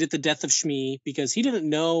manipulated the death of Shmi because he didn't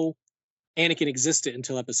know Anakin existed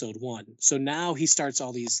until episode 1. So now he starts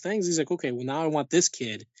all these things. He's like, okay, well, now I want this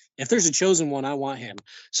kid. If there's a chosen one, I want him.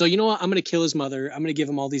 So you know what? I'm going to kill his mother. I'm going to give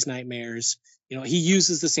him all these nightmares. He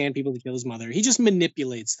uses the Sand People to kill his mother. He just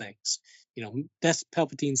manipulates things. That's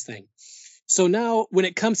Palpatine's thing. So now when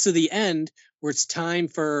it comes to the end, where it's time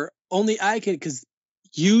for only I can, because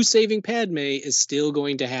you saving Padme is still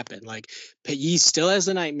going to happen. Like, he still has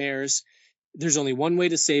the nightmares. There's only one way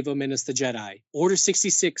to save him, and it's the Jedi. Order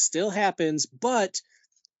 66 still happens, but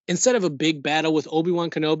instead of a big battle with Obi-Wan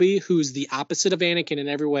Kenobi, who's the opposite of Anakin in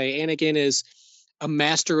every way, Anakin is a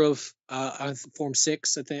master of Form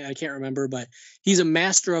 6, I can't remember, but he's a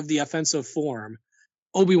master of the offensive form.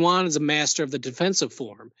 Obi-Wan is a master of the defensive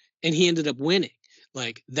form, and he ended up winning.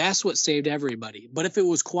 Like, that's what saved everybody. But if it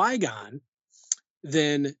was Qui-Gon,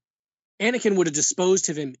 then Anakin would have disposed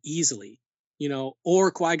of him easily.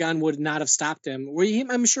 Or Qui-Gon would not have stopped him.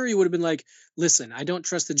 I'm sure he would have been like, listen, I don't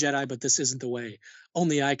trust the Jedi, but this isn't the way.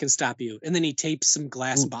 Only I can stop you. And then he tapes some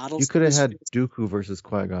glass bottles. You could have had Dooku versus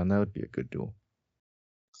Qui-Gon. That would be a good duel.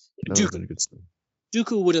 That would have been a good story.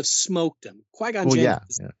 Dooku would have smoked him. Qui-Gon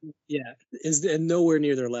is nowhere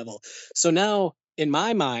near their level. So now, in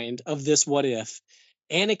my mind of this what if,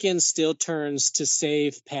 Anakin still turns to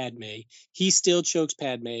save Padme. He still chokes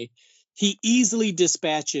Padme. He easily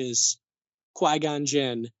dispatches Qui-Gon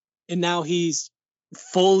Jinn, and now he's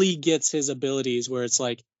fully gets his abilities where it's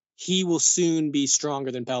like he will soon be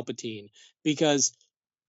stronger than Palpatine, because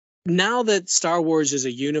now that Star Wars is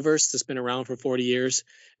a universe that's been around for 40 years,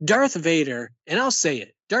 Darth Vader, and I'll say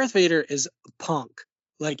it, Darth Vader is a punk.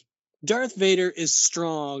 Like, Darth Vader is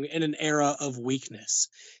strong in an era of weakness.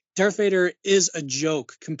 Darth Vader is a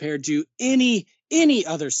joke compared to any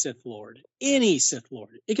other Sith Lord. Any Sith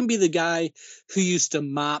Lord. It can be the guy who used to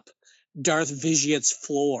mop Darth Vizier's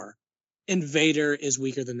floor, and Vader is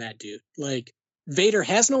weaker than that dude. Like, Vader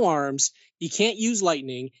has no arms. He can't use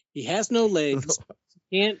lightning. He has no legs.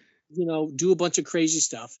 He can't, do a bunch of crazy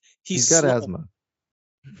stuff. He's got slow. asthma.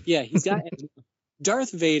 Yeah, he's got asthma.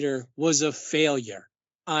 Darth Vader was a failure.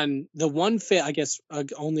 On the one I guess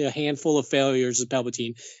only a handful of failures of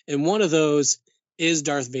Palpatine, and one of those is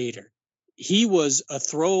Darth Vader. He was a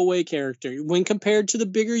throwaway character. When compared to the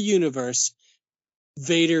bigger universe,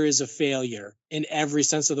 Vader is a failure in every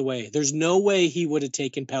sense of the way. There's no way he would have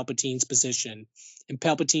taken Palpatine's position, and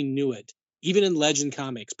Palpatine knew it. Even in Legend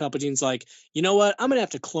comics, Palpatine's like, you know what? I'm going to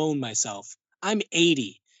have to clone myself. I'm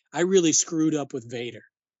 80. I really screwed up with Vader.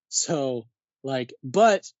 So,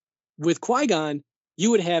 but with Qui-Gon,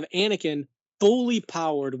 you would have Anakin fully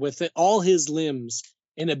powered with all his limbs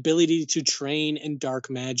and ability to train in dark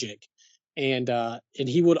magic. And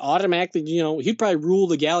he would automatically, he'd probably rule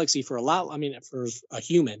the galaxy for for a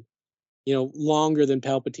human, longer than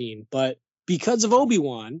Palpatine. But because of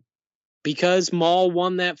Obi-Wan, because Maul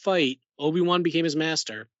won that fight, Obi-Wan became his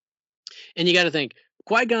master. And you got to think,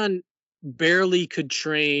 Qui-Gon barely could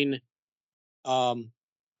train.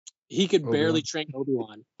 He could barely train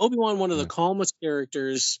Obi-Wan. Obi-Wan, one of the calmest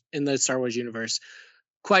characters in the Star Wars universe.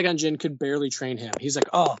 Qui-Gon Jinn could barely train him. He's like,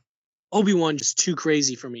 oh, Obi-Wan just too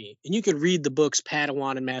crazy for me. And you could read the books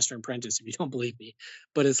Padawan and Master and Apprentice if you don't believe me.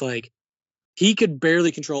 But it's like, he could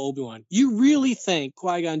barely control Obi-Wan. You really think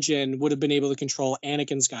Qui-Gon Jinn would have been able to control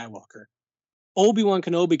Anakin Skywalker? Obi-Wan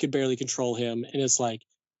Kenobi could barely control him. And it's like,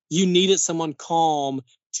 you needed someone calm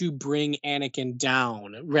to bring Anakin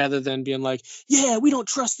down rather than being like, yeah, we don't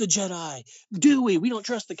trust the Jedi, do we? We don't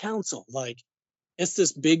trust the Council. Like, it's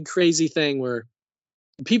this big crazy thing where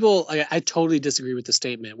people, I totally disagree with the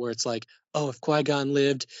statement where it's like, oh, if Qui-Gon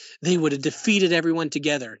lived, they would have defeated everyone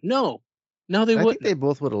together. No, No, they I wouldn't. think they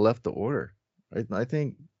both would have left the order. I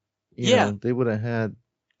think, Yeah. they would have had.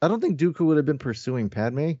 I don't think Dooku would have been pursuing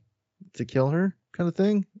Padme to kill her, kind of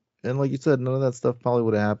thing. And like you said, none of that stuff probably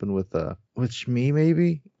would have happened with Shmi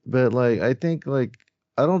maybe. But like, I think like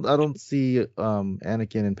I don't see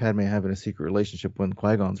Anakin and Padme having a secret relationship when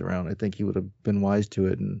Qui-Gon's around. I think he would have been wise to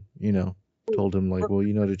it and told him like, well,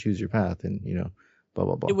 to choose your path and blah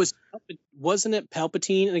blah blah. Wasn't it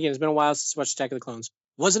Palpatine? And again, it's been a while since I watched Attack of the Clones.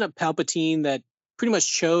 Wasn't it Palpatine that pretty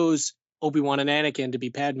much chose Obi-Wan and Anakin to be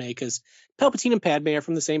Padme? Because Palpatine and Padme are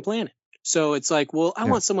from the same planet. So it's like, well, I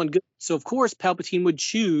want someone good. So of course Palpatine would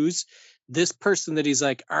choose this person that he's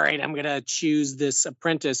like, all right, I'm gonna choose this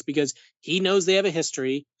apprentice because he knows they have a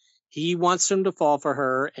history. He wants him to fall for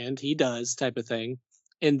her, and he does, type of thing.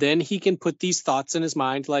 And then he can put these thoughts in his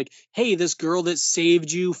mind like, hey, this girl that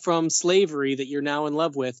saved you from slavery that you're now in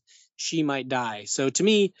love with, she might die. So to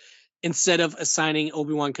me, instead of assigning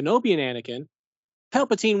Obi-Wan Kenobi and Anakin,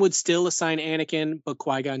 Palpatine would still assign Anakin, but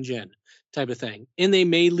Qui-Gon Jinn, type of thing. And they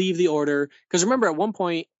may leave the order. Because remember, at one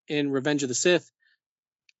point in Revenge of the Sith,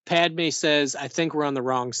 Padme says, I think we're on the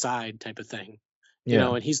wrong side, type of thing.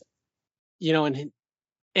 And he's,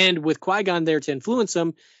 and with Qui-Gon there to influence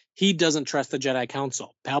him, he doesn't trust the Jedi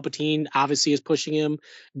Council. Palpatine obviously is pushing him.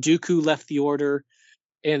 Dooku left the order.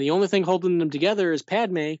 And the only thing holding them together is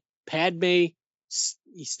Padme. He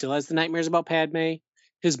still has the nightmares about Padme.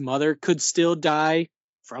 His mother could still die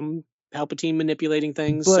from Palpatine manipulating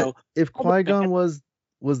things. But so if Qui-Gon was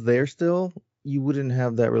there still, you wouldn't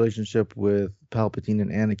have that relationship with Palpatine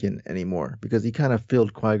and Anakin anymore because he kind of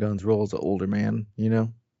filled Qui-Gon's role as an older man,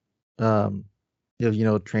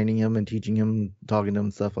 training him and teaching him, talking to him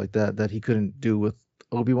and stuff like that he couldn't do with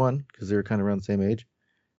Obi-Wan because they were kind of around the same age.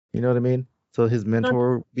 You know what I mean? So his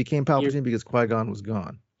mentor became Palpatine because Qui-Gon was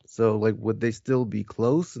gone. So like, would they still be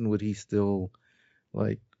close, and would he still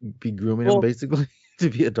like be grooming him basically to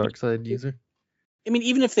be a dark side user? I mean,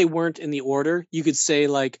 even if they weren't in the order, you could say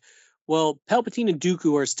like, well, Palpatine and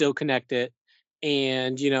Dooku are still connected,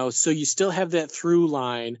 and so you still have that through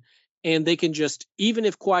line, and they can just, even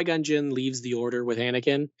if Qui-Gon Jinn leaves the order with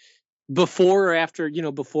Anakin, before or after,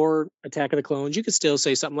 before Attack of the Clones, you could still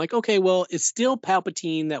say something like, okay, well, it's still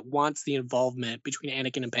Palpatine that wants the involvement between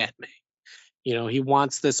Anakin and Padme. He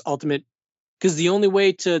wants this ultimate, because the only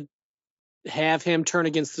way to have him turn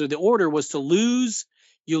against the order was to lose.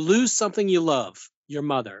 You lose something you love, your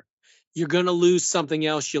mother. You're going to lose something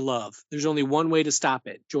else you love. There's only one way to stop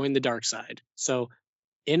it. Join the dark side. So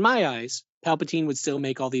in my eyes, Palpatine would still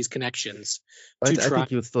make all these connections. I think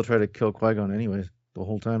he would still try to kill Qui-Gon anyways the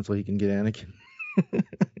whole time so he can get Anakin.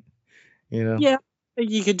 Yeah,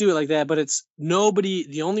 you could do it like that, but it's nobody.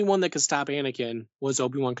 The only one that could stop Anakin was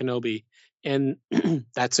Obi-Wan Kenobi. And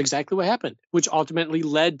that's exactly what happened, which ultimately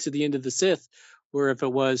led to the end of the Sith, where if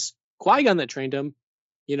it was Qui-Gon that trained him,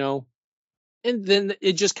 and then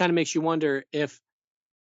it just kind of makes you wonder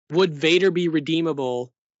would Vader be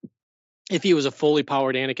redeemable if he was a fully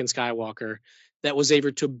powered Anakin Skywalker that was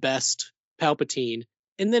able to best Palpatine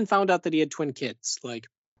and then found out that he had twin kids. Like,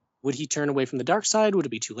 would he turn away from the dark side? Would it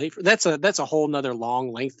be too late for that's a whole nother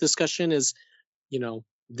long length discussion is,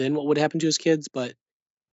 then what would happen to his kids? But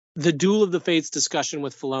the Duel of the Fates discussion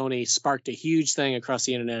with Filoni sparked a huge thing across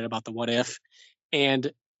the internet about the what if.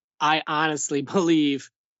 And I honestly believe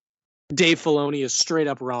Dave Filoni is straight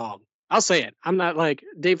up wrong. I'll say it. I'm not like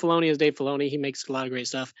Dave Filoni is Dave Filoni. He makes a lot of great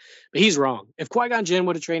stuff, but he's wrong. If Qui-Gon Jinn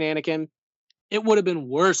would have trained Anakin, it would have been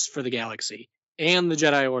worse for the galaxy and the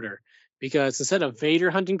Jedi Order, because instead of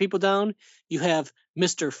Vader hunting people down, you have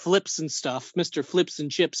Mr. Flips and stuff, Mr. Flips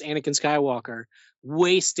and Chips, Anakin Skywalker,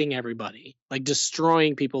 wasting everybody, like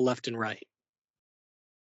destroying people left and right.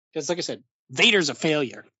 Because like I said, Vader's a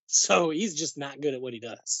failure. So he's just not good at what he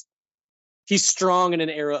does. He's strong in an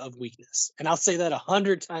era of weakness. And I'll say that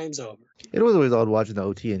 100 times over. It was always odd watching the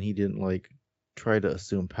OT, and he didn't like try to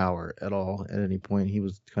assume power at all at any point. He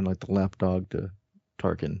was kind of like the lapdog to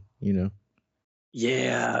Tarkin,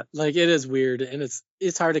 Yeah, like it is weird, and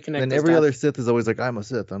it's hard to connect. And every other Sith is always like, I'm a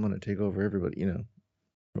Sith, I'm going to take over everybody, I'm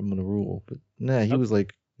going to rule. But nah, he was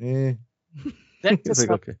like, eh. That's like,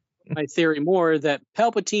 okay. My theory more that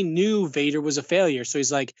Palpatine knew Vader was a failure, so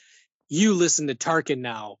he's like, you listen to Tarkin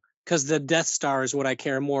now, because the Death Star is what I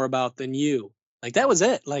care more about than you. Like, that was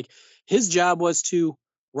it. Like, his job was to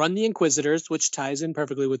run the Inquisitors, which ties in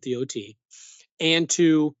perfectly with the OT, and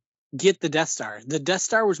to get the Death Star. The Death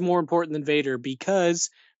Star was more important than Vader because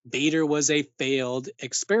Vader was a failed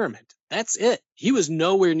experiment. That's it. He was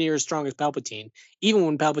nowhere near as strong as Palpatine, even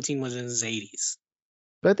when Palpatine was in his 80s.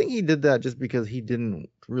 But I think he did that just because he didn't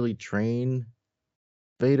really train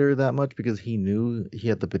Vader that much, because he knew he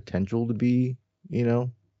had the potential to be,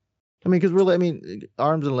 I mean, because really, I mean,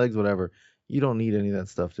 arms and legs, whatever. You don't need any of that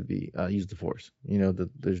stuff to be use the Force. You know,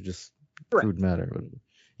 there's just crude matter.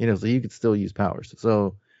 You know, so he could still use powers.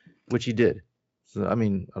 So, which he did. So, I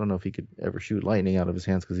mean, I don't know if he could ever shoot lightning out of his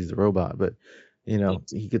hands because he's a robot, but you know,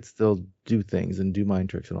 he could still do things and do mind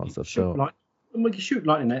tricks and all that stuff. So, we could shoot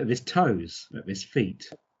lightning out of his toes, out of his feet.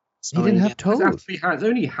 He didn't have toes. It has to be hands.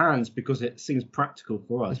 Only hands because it seems practical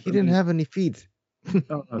for us. He didn't have any feet.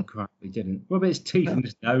 Oh crap, he didn't. What about his teeth and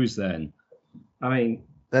his nose then? I mean,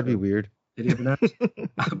 that'd be weird. Did he have a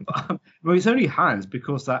nose? Well, it's only hands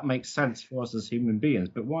because that makes sense for us as human beings.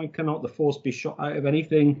 But why cannot the Force be shot out of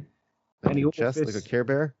anything? Any chest, like a Care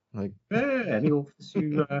Bear, like any orifice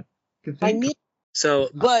you can think. I need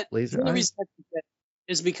but laser the reason I think that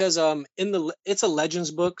is because it's a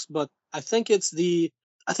Legends books, but I think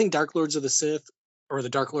Dark Lords of the Sith or the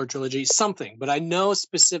Dark Lord trilogy, something. But I know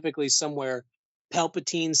specifically somewhere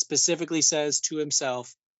Palpatine specifically says to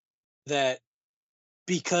himself that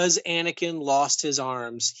because Anakin lost his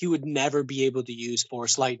arms, he would never be able to use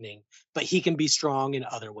Force lightning, but he can be strong in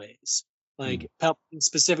other ways. Like Palpatine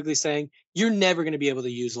specifically saying, you're never going to be able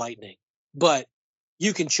to use lightning, but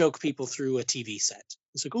you can choke people through a TV set.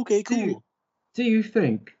 It's like, okay, cool. Do you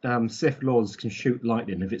think Sith Lords can shoot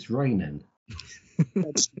lightning if it's raining?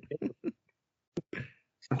 I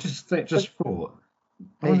just thought.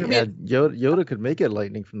 Hey, Yoda could make it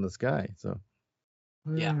lightning from the sky, so.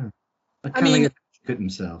 Yeah. I mean, good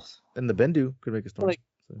themselves. And the Bendu could make a storm. Like,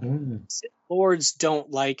 Sith Lords don't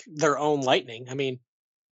like their own lightning. I mean,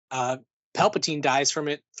 Palpatine dies from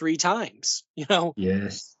it 3 times. You know.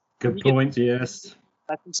 Yes. Good point. Yes.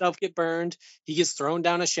 Lets himself get burned. He gets thrown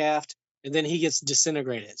down a shaft, and then he gets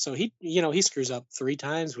disintegrated. So he screws up 3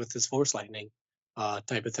 times with his Force lightning,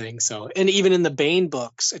 type of thing. So, and even in the Bane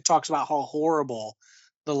books, it talks about how horrible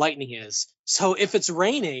the lightning is. So if it's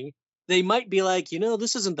raining, they might be like,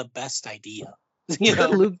 this isn't the best idea.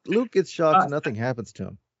 Luke gets shot and nothing happens to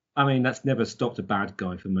him. I mean, that's never stopped a bad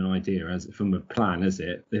guy from an idea, from a plan, is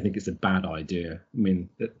it? They think it's a bad idea. I mean,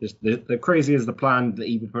 the crazier is the plan the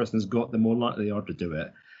evil person has got, the more likely they are to do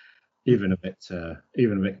it, even if it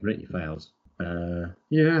completely fails.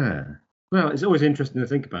 Yeah. Well, it's always interesting to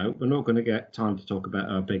think about. We're not going to get time to talk about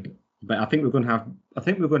our big. But I think we're going to have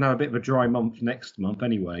a bit of a dry month next month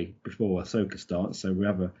anyway before Ahsoka starts. So we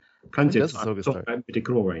have plenty of time to talk about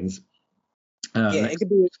midi-chlorians. It could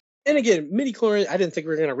be. And again, midi-chlorian, I didn't think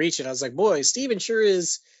we were going to reach it. I was like, boy, Steven sure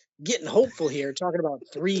is getting hopeful here, talking about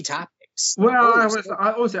 3 topics. Well, I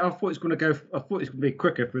thought it was going to be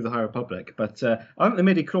quicker through the High Republic, but I think the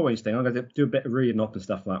midi-chlorians thing, I'm going to do a bit of reading up and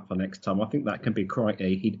stuff like that for next time. I think that can be quite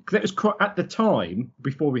because it was quite, at the time,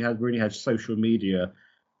 before we really had social media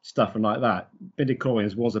stuff and like that,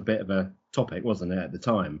 midi-chlorians was a bit of a topic, wasn't it, at the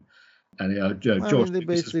time? And George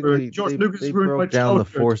Lucas broke down the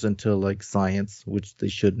Force into like science, which they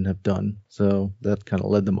shouldn't have done. So that kind of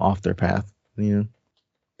led them off their path. They're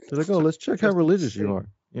like, oh, let's check how religious you are.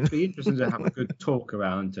 It'd be interesting to have a good talk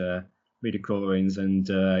around midi-chlorians and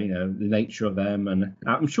the nature of them. And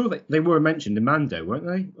I'm sure that they were mentioned in Mando, weren't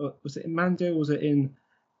they? Or was it in Mando? Or was it in?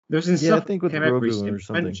 There was in I think with Grogu or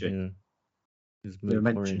something. His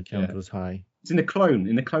midi-chlorian count was high. It's in the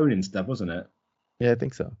cloning stuff, wasn't it? Yeah, I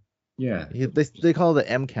think so. Yeah, they call it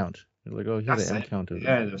the M count. They're like, oh, here's the M count.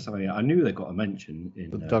 Yeah, there was something. I knew they got a mention in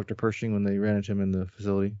with Dr. Pershing when they ran into him in the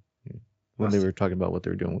facility when they were talking about what they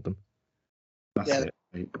were doing with them. That's it.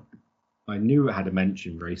 I knew it had a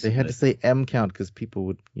mention recently. They had to say M count because people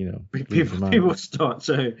would, people start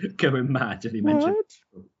to going mad if he mentioned.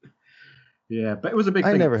 Yeah, but it was a big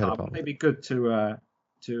thing. I never had a problem. Maybe good to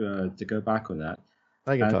go back on that.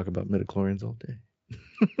 I can talk about midichlorians all day.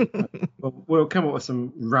 We'll come up with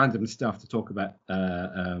some random stuff to talk about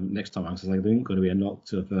next time. I was like, there ain't going to be a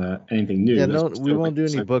lot of anything new. Yeah, no, we won't do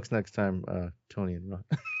any books next time, Tony and Ron.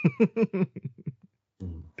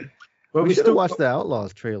 Well, we should have watched the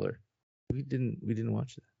Outlaws trailer. We didn't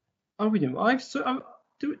watch that. Oh, we didn't.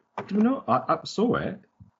 Do we not? I saw it.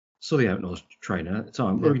 Saw the Outlaws trailer at the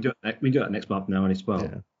time. Yeah. We do that next month now as well.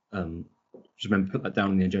 Yeah. Just remember put that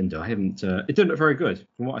down on the agenda. I haven't. It didn't look very good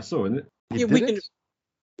from what I saw. Yeah,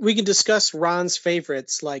 we can discuss Ron's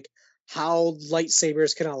favorites, like how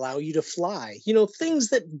lightsabers can allow you to fly. Things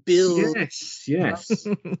that build. Yes.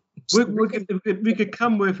 we could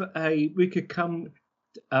come with a.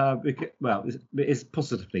 Well, it's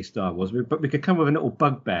positively Star Wars, but we could come with a little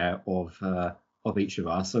bugbear of each of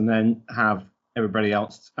us, and then have everybody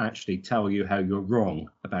else actually tell you how you're wrong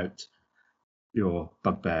about your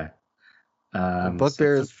bugbear.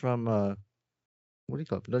 Bugbear is from what do you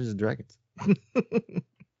call it? Dungeons and Dragons.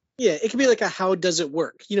 Yeah, it could be like a how does it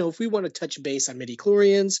work? If we want to touch base on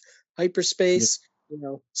midichlorians, hyperspace,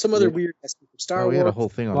 some other weird from Star Wars. We had a whole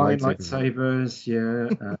thing on lightsabers. Yeah.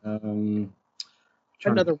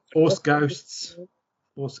 Another Force Ghosts.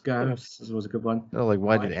 Force Ghosts was a good one. Oh, like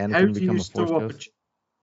why did Anakin become a Force Ghost?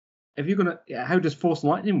 If you're gonna, how does Force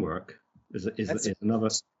Lightning work? Is another.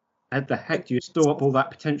 How the heck do you store up all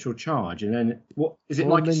that potential charge, and then what is it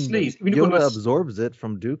like a sneeze? Yoda absorbs it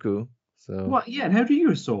from Dooku. So. Well, yeah, and how do you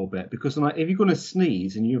absorb it? Because if you're going to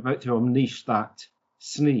sneeze and you're about to unleash that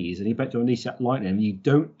sneeze and you're about to unleash that lightning, and you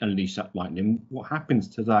don't unleash that lightning, what happens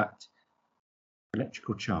to that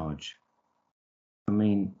electrical charge? I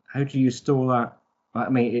mean, how do you store that? I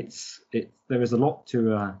mean, there is a lot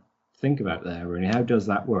to think about there, and how does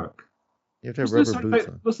that work? You have to have rubber boots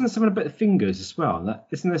on. Wasn't there something about the fingers as well?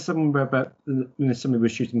 Isn't there something about when somebody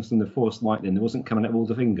was shooting from the Force lightning, it wasn't coming out of all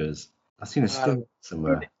the fingers? I've seen a story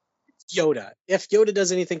somewhere. Yoda. If Yoda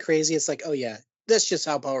does anything crazy, it's like, oh yeah, that's just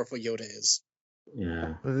how powerful Yoda is.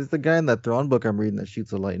 Yeah. There's the guy in that Thrawn book I'm reading that shoots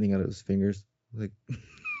the lightning out of his fingers. Like.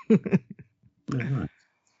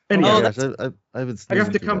 Anyway,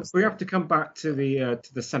 we have to come back to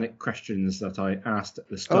the Senate questions that I asked at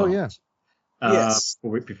the start. Oh yeah. Yes.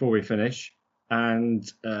 Before we finish, and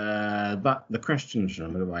the questions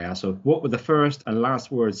I asked: so what were the first and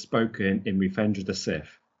last words spoken in Revenge of the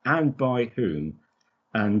Sith, and by whom?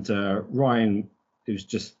 And Ryan, who's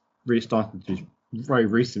just restarted to very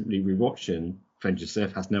recently rewatching Revenge of the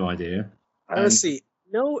Sith, has no idea. Let's see.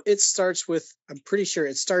 No, it starts with. I'm pretty sure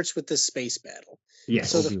it starts with the space battle.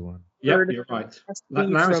 Yes. So you're right. That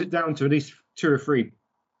narrows it down to at least 2 or 3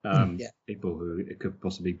 people who it could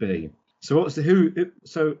possibly be. So what's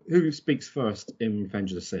who speaks first in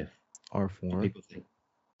Revenge of the Sith? R4. People think.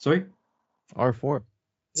 Sorry? R4.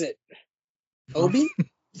 Is it Obi?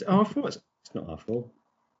 Is it R4? It's not R4.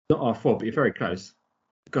 Not R4, but you're very close.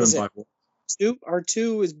 Is it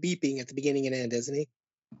R2 is beeping at the beginning and end, isn't he?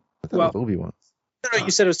 I thought it was Obi-Wan. No,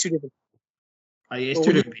 you said it was 2 different people. It's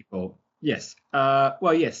 2 different people. Yes.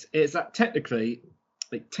 Well, yes. It's that technically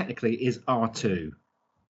is R2.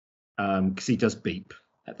 Because he does beep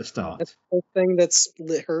at the start. That's the thing that's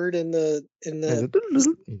heard in the.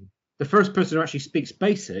 The first person who actually speaks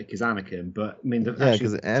basic is Anakin, but I mean,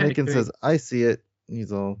 because Anakin says, "I see it."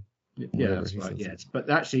 He's all. Yeah, that's right. Yes, but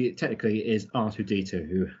actually, technically, it is R2D2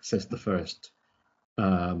 who says the first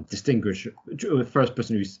the first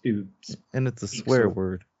person who. And it's a swear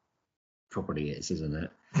word. Probably is, isn't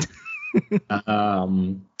it?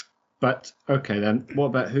 But okay then. What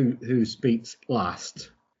about who speaks last?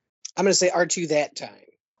 I'm going to say R2 that time.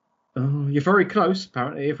 Oh, you're very close,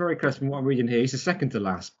 apparently. You're very close from what I'm reading here. He's the second to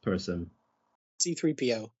last person.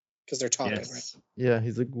 C-3PO, because they're talking, right? Yeah,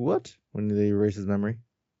 he's like, what? When they erase his memory?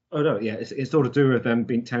 Oh, no, yeah. It's all to do with them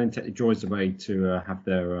telling the droids away to have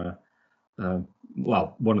their,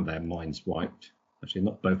 one of their minds wiped. Actually,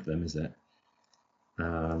 not both of them, is it?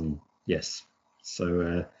 Yes.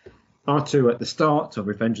 So, R2 at the start of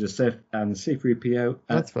Revenge of the Sith and C-3PO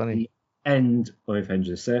at the end of Revenge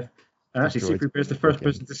of the Sith. And actually, C-3PO is the first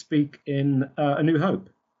person to speak in A New Hope,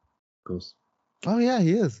 of course. Oh, yeah,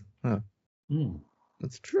 he is. Huh.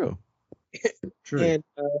 That's true. True. And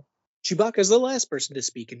Chewbacca is the last person to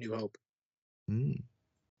speak in New Hope.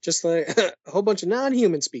 Just like a whole bunch of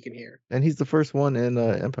non-humans speaking here. And he's the first one in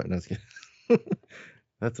Empire. No,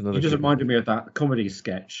 that's another. You just reminded me of that comedy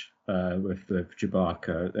sketch with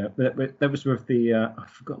Chewbacca. That was with the I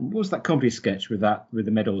forgot what was that comedy sketch with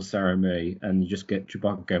the medal ceremony, and you just get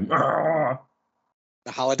Chewbacca going. Argh!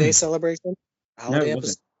 The holiday celebration. Holiday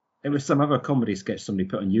episode. It was some other comedy sketch somebody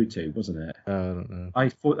put on YouTube, wasn't it? I don't know.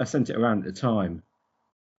 I sent it around at the time.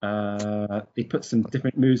 He put some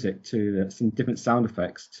different music to some different sound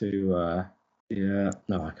effects to. No,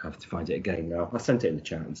 I have to find it again now. I sent it in the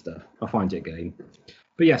chat and stuff. I'll find it again.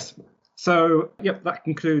 But yes, so yep, that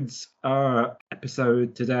concludes our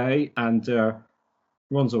episode today. And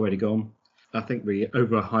Ron's already gone. I think we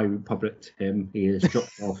over High Republic him. He has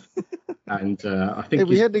dropped off, and I think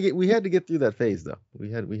we had to get through that phase though.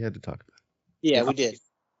 We had to talk about it. Yeah, we did.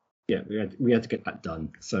 Yeah, we had to get that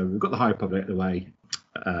done. So we've got the High Republic out of the way.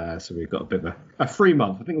 So we've got a bit of a free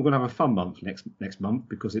month. I think we're going to have a fun month next month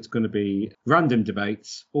because it's going to be random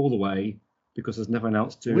debates all the way because there's nothing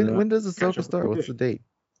else to. When does the Ahsoka start? What's the date?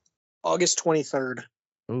 August 23rd.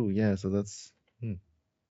 Oh yeah, so that's.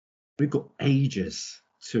 We've got ages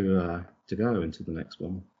to go into the next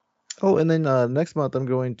one. Oh, and then next month I'm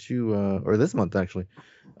going to, or this month actually,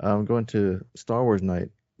 I'm going to Star Wars night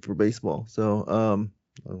for baseball. So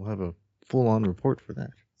I'll have a full-on report for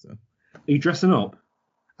that. So. Are you dressing up?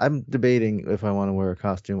 I'm debating if I want to wear a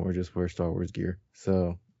costume or just wear Star Wars gear.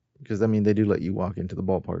 So, because I mean, they do let you walk into the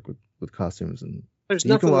ballpark with costumes, and there's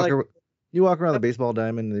nothing like You walk around the baseball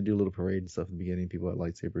diamond and they do a little parade and stuff in the beginning. People have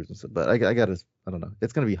lightsabers and stuff. But I don't know.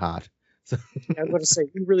 It's gonna be hot. So I was going to say,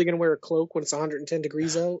 you really going to wear a cloak when it's 110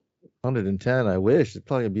 degrees out? 110. I wish it's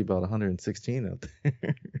probably gonna be about 116 out there.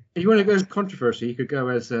 If you want to go as controversy, you could go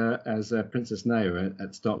as Princess Leia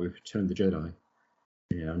at start with Return of the Jedi.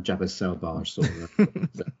 Yeah, on Jabba's sail barge sort of.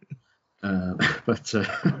 But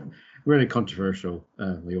really controversial.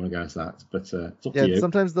 You want to go as that, but it's up to you.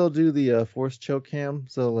 Sometimes they'll do the force choke cam.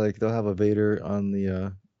 So like they'll have a Vader on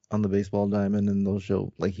the baseball diamond, and they'll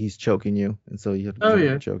show like he's choking you, and so you have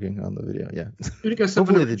to choking on the video. Yeah.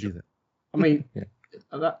 Hopefully they do that. I mean,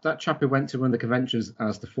 that chap who went to one of the conventions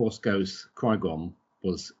as the Force Ghost Qui-Gon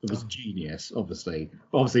was genius. Obviously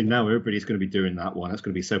now everybody's going to be doing that one. It's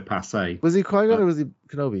going to be so passé. Was he Qui-Gon or was he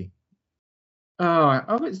Kenobi?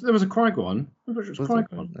 There was a Qui-Gon. I thought it was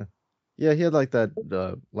Qui-Gon. Yeah, he had like that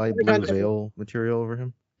light blue veil material over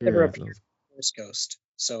him. Force Ghost,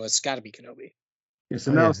 so it's got to be Kenobi. Yeah,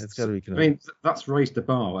 so now it's got to be Kenobi. I mean, that's raised the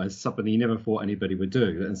bar as something you never thought anybody would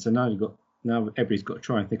do, and so now everybody's got to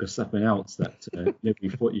try and think of something else that nobody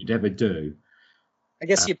thought you'd ever do. I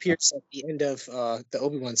guess he appears at the end of the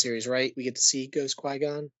Obi-Wan series, right? We get to see Ghost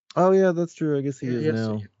Qui-Gon. Oh yeah, that's true. I guess he is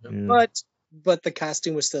now. Yeah. But the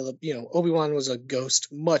costume was still, Obi-Wan was a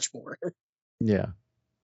ghost much more. Yeah.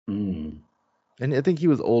 And I think he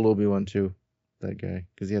was old Obi-Wan too, that guy,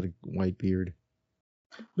 because he had a white beard.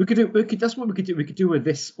 That's what we could do. We could do with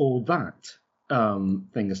this or that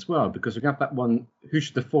thing as well, because we have that one. Who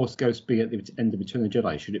should the Force Ghost be at the end of Return of the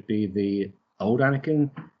Jedi? Should it be the old Anakin?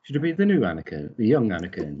 Should it be the new Anakin, the young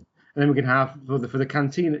Anakin? And then we can have for the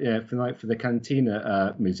cantina for the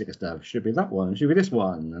cantina music and stuff. Should it be that one? Should it be this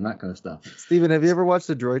one? And that kind of stuff. Steven, have you ever watched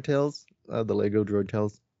the Droid Tales, the Lego Droid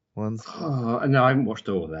Tales ones? Oh no, I haven't watched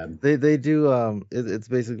all of them. They do it's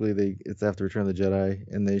basically it's after Return of the Jedi,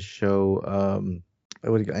 and they show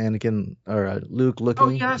Anakin or Luke looking. Oh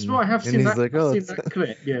yeah, that's right. I have seen that. Like, I've seen that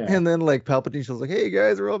clip. Yeah. And then like Palpatine shows like, "Hey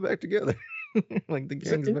guys, we're all back together." Like the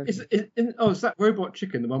gang's back. Is that Robot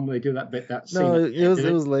Chicken, the one where they do that scene? No, it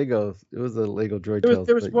was Lego. It was a Lego Droid Tales.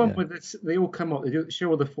 There was one where they all come up. They show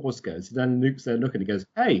all the Force Ghosts. And then Luke's there looking. He goes,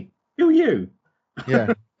 "Hey, who are you?"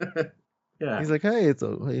 Yeah. Yeah. He's like, "Hey,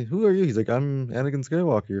 hey, who are you?" He's like, "I'm Anakin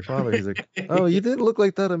Skywalker, your father." He's like, "Oh, you didn't look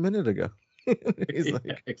like that a minute ago." He's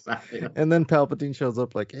like, exactly. And then Palpatine shows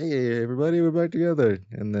up like, "Hey, everybody, we're back together."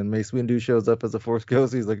 And then Mace Windu shows up as a Force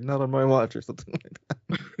Ghost. He's like, "Not on my watch," or something like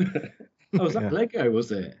that. Oh, was that Lego?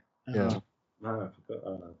 Was it? Yeah. Oh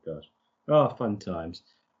gosh. Oh, fun times.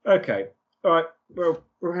 Okay. All right. Well,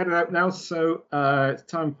 we're heading out now, so it's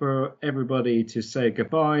time for everybody to say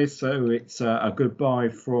goodbye. So it's a goodbye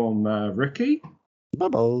from Ricky.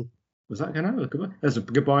 Bye-bye. Was that going to goodbye? There's a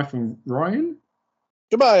goodbye from Ryan.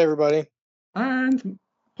 Goodbye, everybody. And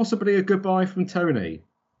possibly a goodbye from Tony.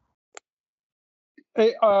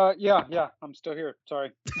 Hey, yeah, I'm still here.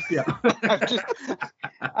 Sorry. Yeah.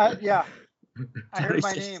 I heard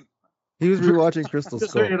my name. He was rewatching Crystal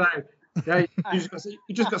Skull. Yeah, you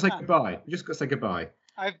just got to say goodbye. You just got to say goodbye.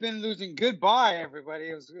 I've been losing. Goodbye, everybody.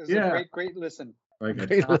 It was a great listen. Very good.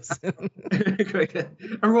 Great listen.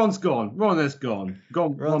 And Ron's gone. Ron is gone.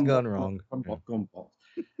 Ron's gone wrong. Gone.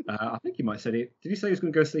 I think he might have said it. Did he say he was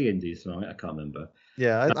going to go see Indies tonight? I can't remember.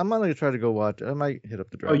 Yeah, I'm going to try to go watch. I might hit up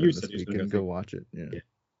the drive this week and go watch it. Yeah.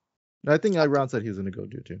 I think Ron said he was going to go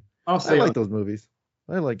do too. I like those movies.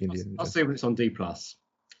 I like Indiana. I'll see when it's on D+.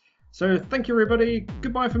 So thank you, everybody.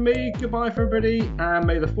 Goodbye from me. Goodbye for everybody. And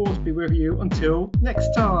may the Force be with you until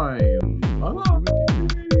next time. Bye-bye.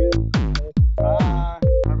 Bye.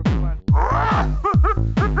 Have a good one.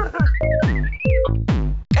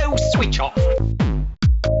 Go switch off.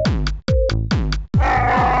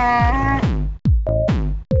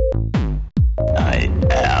 I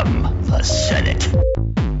am the Senate.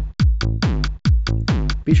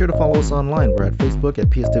 Be sure to follow us online. We're at Facebook at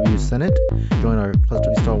PSW Senate. Join our Plus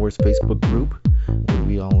W Star Wars Facebook group, where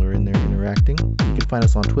we all are in there interacting. You can find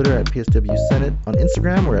us on Twitter at PSW Senate. On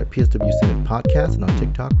Instagram, we're at PSW Senate Podcast. And on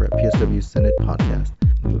TikTok, we're at PSW Senate Podcast.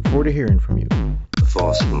 We look forward to hearing from you. The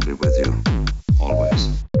Force will be with you,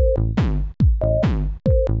 always.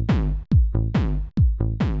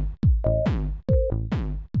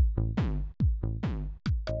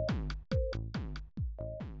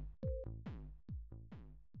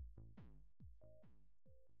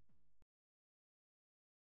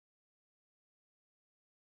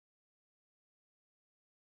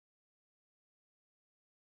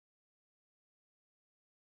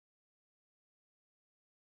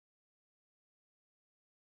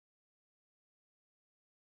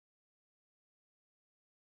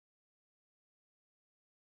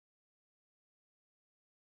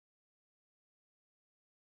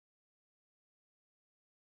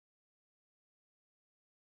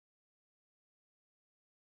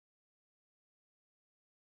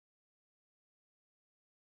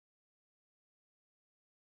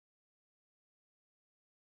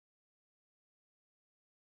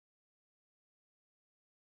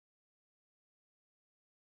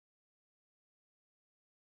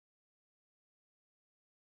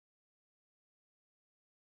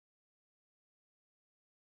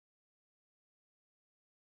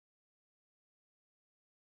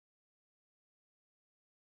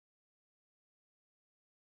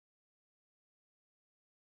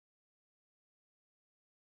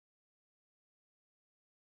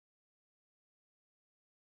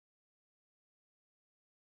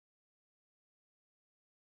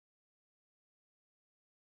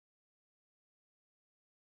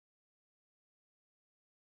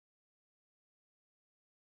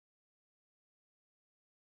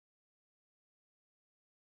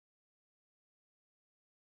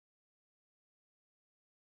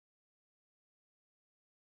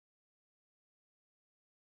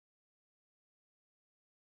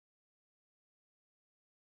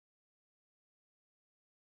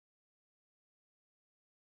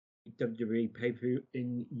 WWE pay-per-view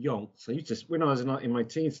in yonks. I used to, when I was in my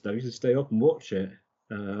teens, I used to stay up and watch it.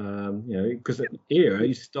 Because here I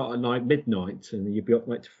used to start at like midnight, and you'd be up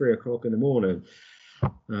like to 3 o'clock in the morning.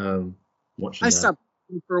 Watching. I stopped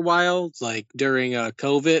for a while, like during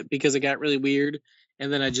COVID, because it got really weird,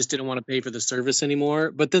 and then I just didn't want to pay for the service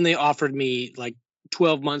anymore. But then they offered me like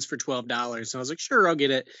 12 months for $12, and I was like, sure, I'll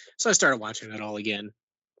get it. So I started watching it all again.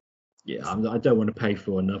 Yeah, I don't want to pay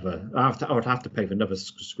for another. I would have to pay for another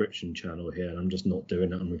subscription channel here, and I'm just not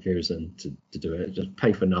doing it. I'm refusing to do it. Just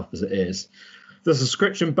pay for enough as it is. The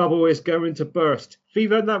subscription bubble is going to burst.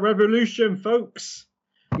 Viva that revolution, folks!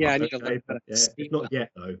 Yeah, I need to learn how to not yet,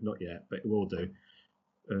 though. Not yet, but it will do.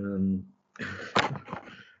 I'm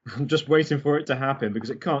just waiting for it to happen because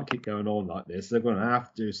it can't keep going on like this. They're going to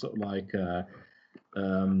have to do sort of like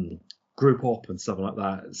group up and stuff like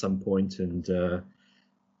that at some point, and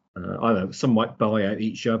I don't know. Some might buy out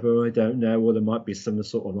each other. I don't know. Or there might be some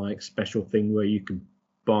sort of like special thing where you can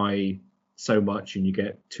buy so much and you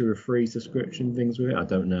get 2 or 3 subscription things with it. I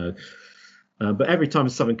don't know. But every time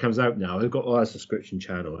something comes out now, they've got a subscription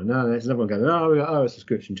channel, and now there's everyone going, "Oh, we got a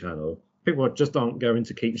subscription channel." People just aren't going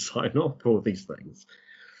to keep signing up for all these things.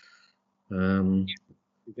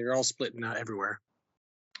 They're all splitting out everywhere.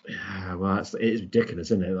 Yeah, well, it's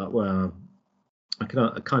ridiculous, isn't it? Like, well, I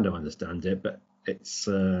kind of understand it, but it's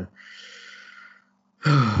I'm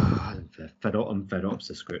fed up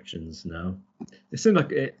subscriptions now. It seemed like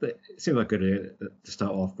good to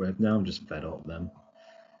start off with. Now I'm just fed up of them.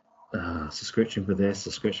 Subscription for this,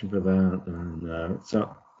 subscription for that, and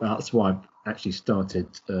so that's why I actually started.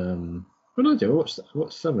 What did I do? I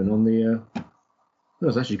watched something on the. I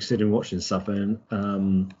was actually considering watching something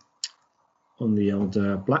on the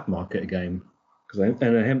old black market game I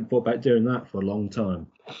haven't thought about doing that for a long time.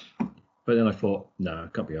 But then I thought, no, I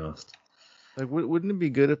can't be asked. Like, wouldn't it be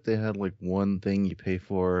good if they had like one thing you pay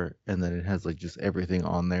for and then it has like just everything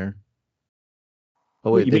on there?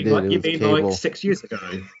 Oh wait, you mean cable. like 6 years ago?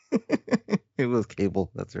 It was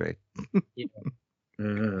cable. That's right.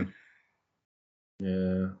 Yeah,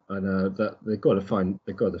 I know that they've got to find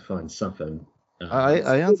something. I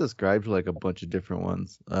unsubscribed to like a bunch of different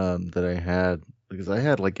ones that I had because I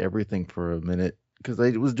had like everything for a minute because I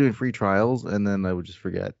was doing free trials and then I would just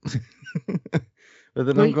forget. But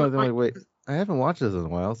then I'm going like, wait, I haven't watched this in a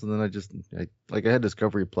while, so then I had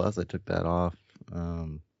Discovery Plus, I took that off.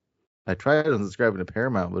 I tried unsubscribing to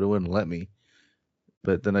Paramount, but it wouldn't let me.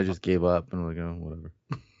 But then I just gave up and I'm like, oh, whatever.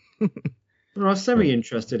 Well, I was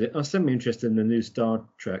semi-interested in the new Star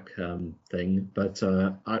Trek thing, but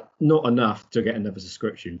not enough to get another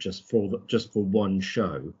subscription just for one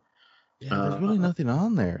show. Yeah, there's really nothing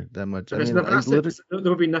on there that much. There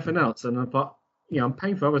would be nothing else, and I thought, I'm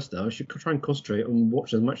paying for other stuff. I should try and concentrate on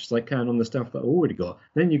watching as much as I can on the stuff that I already got.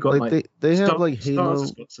 Then you got like they have like Halo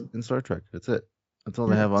and Star Trek. That's it. That's all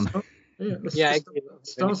they have on.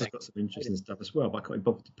 Stars has got some interesting stuff as well, but I can't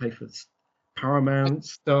bother to pay for this. Paramount,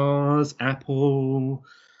 Stars, Apple.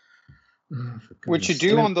 What you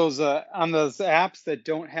do on those apps that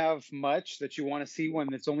don't have much that you want to see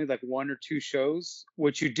when it's only like 1 or 2 shows,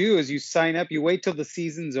 what you do is you sign up, you wait till the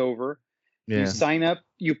season's over, you sign up,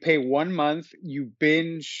 you pay 1 month, you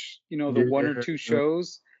binge, the 1 or 2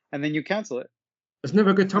 shows, and then you cancel it. There's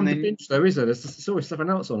never a good time to binge though, is there? There's always something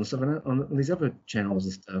else on these other channels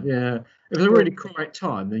and stuff. Yeah, if it's a really correct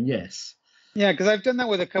time, then yes. Yeah, because I've done that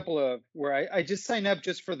with a couple of where I just sign up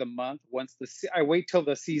just for the month. Once I wait till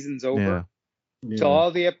the season's over, till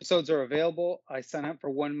all the episodes are available. I sign up for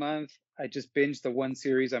 1 month. I just binge the one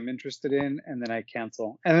series I'm interested in, and then I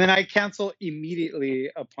cancel. And then I cancel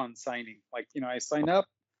immediately upon signing. Like I sign up,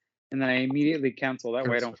 and then I immediately cancel. That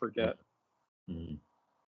way I don't forget. Mm.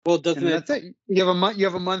 Well, that's it. You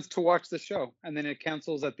have a month to watch the show, and then it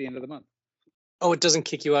cancels at the end of the month. Oh, it doesn't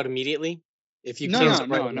kick you out immediately? If you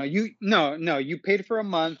you paid for a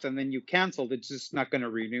month and then you canceled, it's just not going to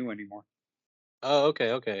renew anymore. Oh,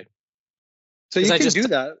 okay. So you can do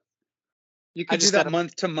that. You can do that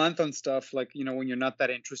month to month on stuff like when you're not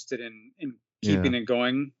that interested in keeping it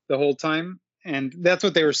going the whole time. And that's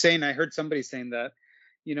what they were saying. I heard somebody saying that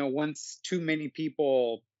once too many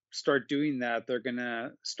people start doing that, they're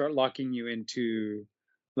gonna start locking you into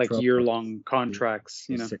like year-long contracts,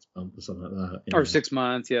 6 months or something like that, or 6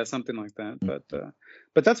 months, something like that.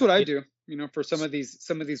 But that's what I do, for some of these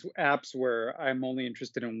apps where I'm only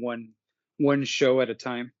interested in one show at a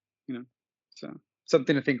time, so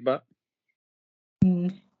something to think about.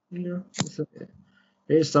 Yeah,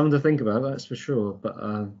 it's something to think about, that's for sure. But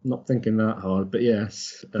not thinking that hard. But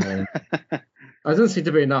yes, I don't seem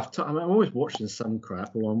to be enough time. I'm always watching some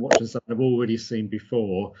crap, or I'm watching something I've already seen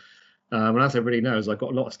before. And as everybody knows, I've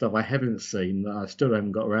got a lot of stuff I haven't seen that I still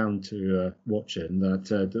haven't got around to watching. That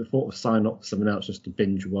the thought of signing up for something else just to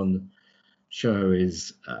binge one show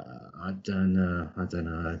is, I don't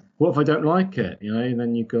know. What if I don't like it? And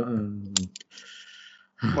then you got.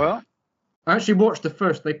 Well, I actually watched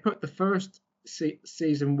They put the first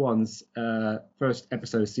season one's first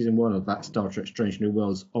episode of season 1 of that Star Trek Strange New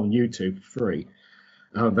Worlds on YouTube for free.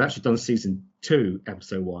 They've actually done season 2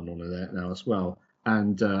 episode 1 on there now as well.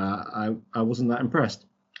 And I wasn't that impressed.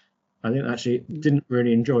 I didn't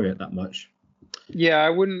really enjoy it that much. Yeah, I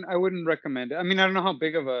wouldn't recommend it. I mean, I don't know how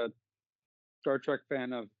big of a Star Trek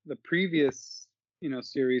fan of the previous,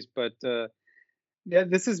 series, but yeah,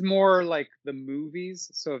 this is more like the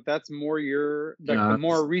movies. So if that's more the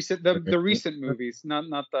more recent, the recent movies,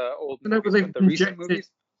 not the old movies, but the recent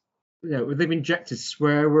movies. Yeah, they've injected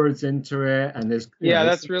swear words into it, and there's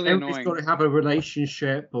that's really annoying. It's got to have a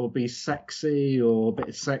relationship or be sexy or a bit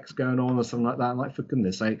of sex going on or something like that. Like, for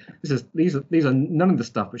goodness sake, these are none of the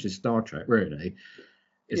stuff which is Star Trek, really.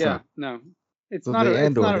 No, it's not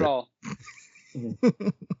at all.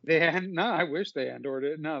 I wish they endorsed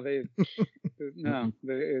it. No,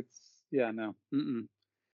 no.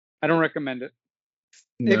 I don't recommend it.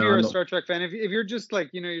 No, if you're a Star Trek fan, if you're just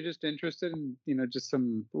like, you're just interested in, just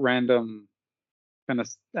some random kind of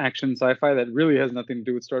action sci-fi that really has nothing to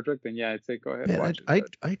do with Star Trek, then yeah, I'd say go ahead and watch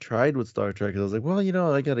it. I tried with Star Trek because I was like, well,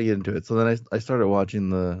 I got to get into it. So then I started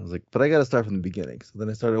watching I was like, but I got to start from the beginning. So then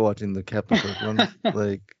I started watching the Captain Kirk ones,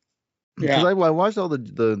 like, because I watched all the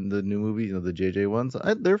new movies, the JJ ones.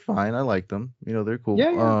 They're fine. I like them. They're cool.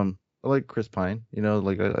 Yeah. I like Chris Pine.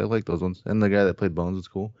 Like I like those ones, and the guy that played Bones was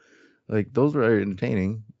cool. Like, those were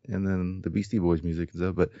entertaining, and then the Beastie Boys music and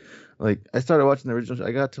stuff. But like, I started watching the original.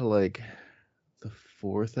 I got to like the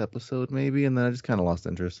 4th episode maybe, and then I just kind of lost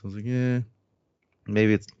interest. I was like, yeah,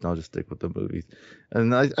 maybe I'll just stick with the movies.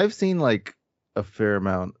 And I've seen like a fair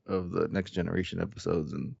amount of the Next Generation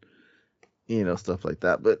episodes and stuff like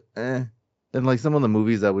that. But and like some of the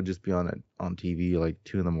movies that would just be on TV like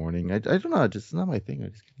 2 a.m. I don't know, it's not my thing. I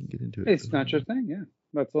just can't get into it. It's not your thing, yeah.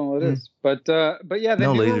 That's all it is. But yeah, the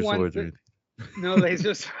no newer laser ones, swords or anything. No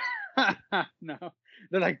lasers. No,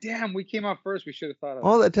 they're like, damn, we came out first. We should have thought of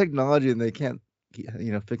all that technology, and they can't,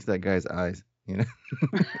 fix that guy's eyes.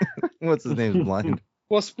 What's his name? Is blind.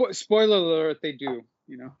 Well, spoiler alert, they do.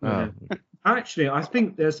 Actually, I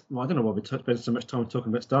think there's. Well, I don't know why we spent so much time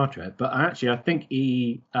talking about Star Trek, but actually, I think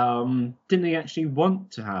he didn't he actually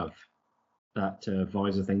want to have that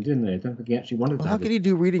visor thing, didn't they? I don't think he actually wanted to. How can he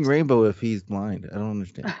do Reading Rainbow if he's blind? I don't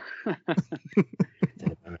understand.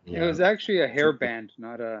 It was actually a hairband,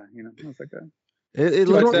 not a, it was like a. It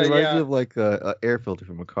reminds me of like a air filter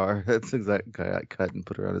from a car. That's exactly guy I cut and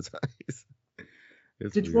put around his eyes.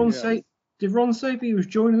 Did Ron say that he was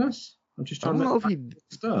joining us? I'm just trying to know if he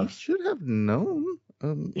should have known.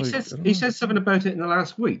 He said something about it in the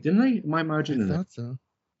last week, didn't he? Am I imagining I thought so.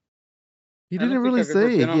 He didn't really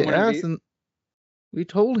say it. He asked, and we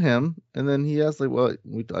told him, and then he asked, like, well,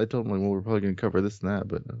 I told him, like, well, we're probably going to cover this and that,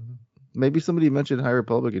 but maybe somebody mentioned High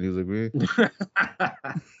Republic, and he was like, we.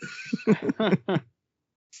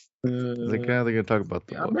 Like, how are they going to talk about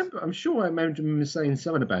that? I'm sure I remember him saying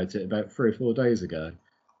something about it about 3 or 4 days ago.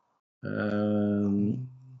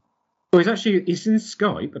 Well, he's in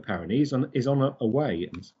Skype apparently. He's on away.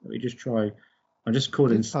 Let me just try. I'm just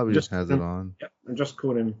calling. He probably just has it on. Yeah, I'm just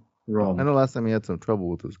calling Ron. I know last time he had some trouble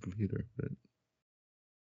with his computer, but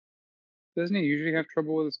doesn't he usually have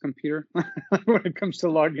trouble with his computer when it comes to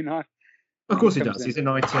logging on? Of course he does. He's in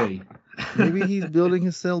IT. Maybe he's building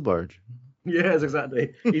his sail barge. Yes,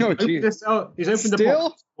 exactly. He's opened the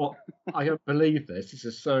box. Well, I don't believe this.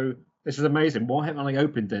 This is amazing. Why haven't I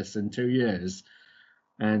opened this in 2 years?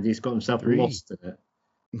 And he's got himself lost in it.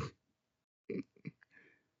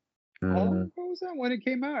 What was that when it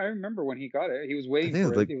came out? I remember when he got it. He was waiting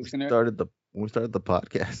for it. Like when we started the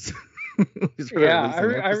podcast. I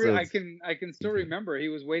can still remember. He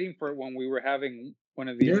was waiting for it when we were having one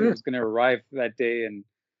of these. Yeah. It was going to arrive that day, and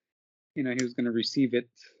he was going to receive it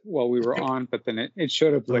while we were on. But then it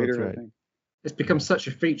showed up later. Right. I think it's become such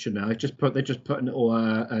a feature now. They just put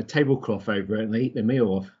a tablecloth over it, and they eat the meal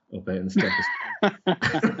off of it and stuff. Oh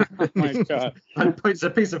my God! And it's a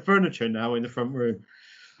piece of furniture now in the front room.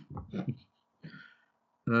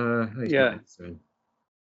 Yeah.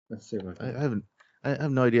 Let's see what I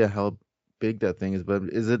have no idea how big that thing is, but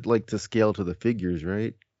is it like to scale to the figures,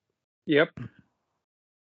 right? Yep.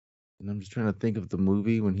 And I'm just trying to think of the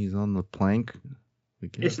movie when he's on the plank.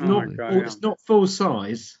 It's not full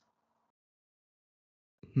size.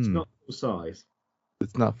 It's not full size.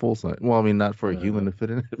 It's not full size. Well, I mean, not for a human to fit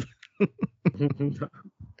in it.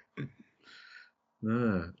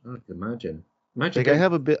 No, I can imagine. Imagine. Like I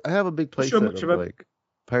have a big play Sure, set much of of a- like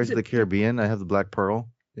Pirates of the Caribbean. I have the Black Pearl,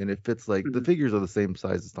 and it fits like the Mhm. figures are the same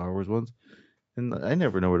size as Star Wars ones, and I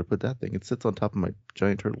never know where to put that thing. It sits on top of my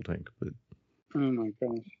giant turtle tank, but Oh my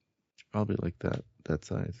gosh. it's probably like that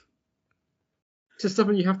size. It's just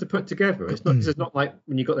something you have to put together. It's not. It's not like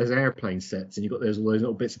when you got those airplane sets and you got all those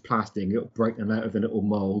little bits of plastic, and you got to break them out of the little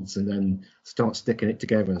molds and then start sticking it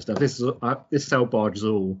together and stuff. This cell barge is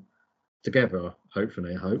all together.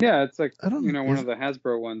 Hopefully, I hope. Yeah, it's like I don't one is- of the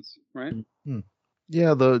Hasbro ones, right?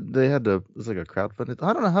 Yeah, they had to. It's like a crowdfunded.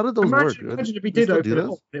 I don't know how did those Imagine, work. imagine if we They did still open do it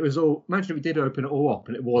those? up. It was all. Imagine if we did open it all up,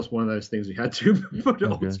 and it was one of those things we had to put it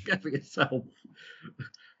all Okay. together yourself.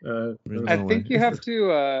 There's I no think way. you have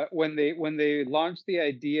to when they launch the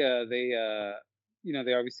idea, they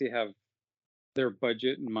they obviously have their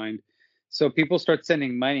budget in mind. So people start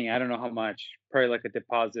sending money. I don't know how much. Probably like a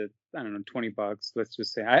deposit. I don't know, $20. Let's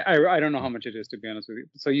just say. I don't know how much it is, to be honest with you.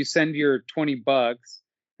 So you send your $20,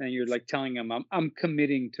 and you're like telling them I'm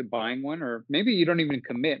committing to buying one, or maybe you don't even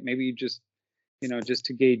commit. Maybe you just just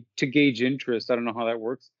to gauge interest. I don't know how that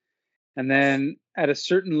works. And then at a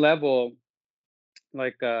certain level,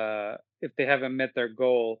 like if they haven't met their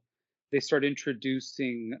goal, they start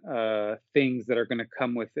introducing things that are going to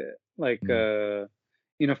come with it, like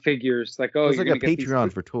figures, like It's you're like a gonna get these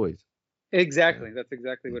Patreon for toys. Exactly, that's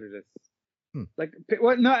exactly what it is. Hmm. Like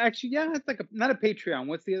what? No, actually, yeah, it's like not a Patreon.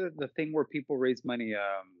 What's the thing where people raise money?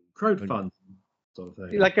 Crowdfund sort of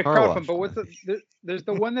thing. Like a Car crowdfund. wash. But what's there's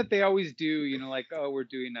the one that they always do. Like we're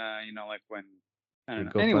doing like when I don't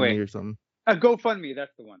know. GoFundMe Anyway, or something. a GoFundMe.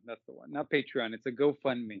 That's the one. Not Patreon. It's a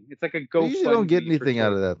GoFundMe. It's like a You GoFundMe. usually don't get for anything out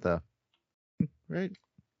toys. of that though, right?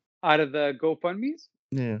 Out of the GoFundMes.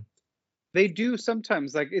 Yeah. They do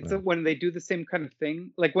sometimes, like it's when they do the same kind of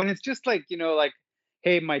thing, like when it's just like like,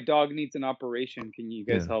 hey, my dog needs an operation, can you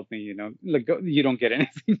guys Yeah. help me? Like you don't get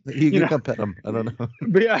anything. You can know? come pet them. I don't know.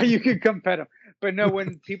 But yeah, you can come pet them. But no,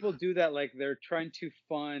 when people do that, like they're trying to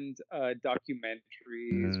fund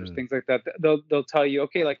documentaries or things like that, they'll tell you,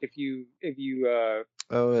 okay, like if you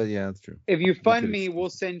Oh yeah, that's true. if you fund could me, excuse we'll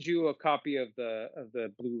send you a copy of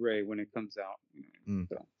the Blu-ray when it comes out. Mm.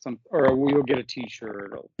 So or you'll get a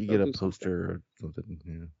T-shirt. You they'll get a do something. poster or something.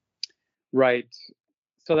 Yeah. Right.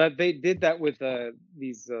 So that they did that with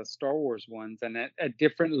these Star Wars ones, and at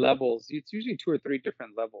different levels. It's usually 2 or 3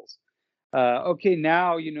 different levels. Okay,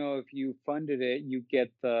 now if you funded it, you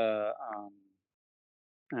get the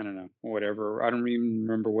I don't know, whatever. I don't even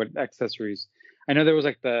remember what accessories. I know there was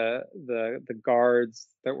like the guards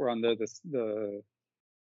that were on the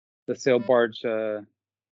sail barge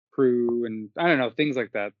crew, and I don't know, things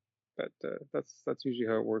like that. But that's usually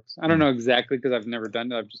how it works. I don't know exactly because I've never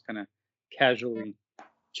done it. I've just kind of casually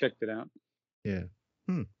checked it out. Yeah.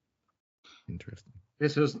 Interesting.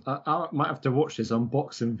 This was. I might have to watch this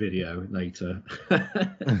unboxing video later.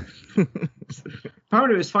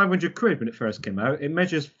 Apparently, it was 500 quid when it first came out. It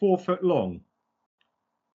measures 4 foot long.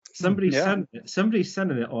 Somebody's selling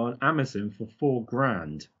it on Amazon for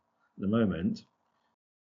 $4,000 at the moment.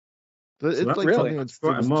 But it's that's like really- something that's that's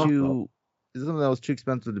quite a was markup. too. Is something that was too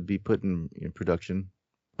expensive to be put in production,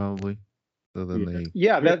 probably. So then they.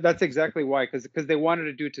 Yeah, that's exactly why, because they wanted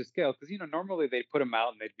to do it to scale. Because normally they put them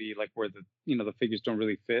out and they'd be like where the the figures don't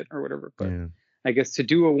really fit or whatever. But Yeah. I guess to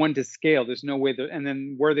do a one to scale, there's no way. And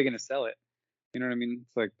then where are they going to sell it? You know what I mean?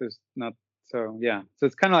 It's like there's not. So yeah. So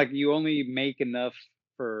it's kind of like you only make enough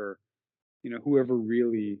for whoever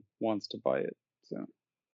really wants to buy it. So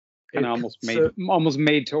kind of almost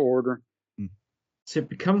made to order. So it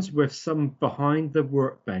becomes with some behind the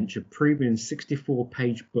workbench, a premium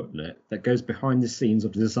 64-page booklet that goes behind the scenes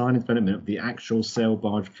of the design and development of the actual sail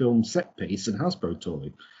barge film set piece and Hasbro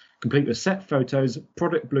toy, complete with set photos,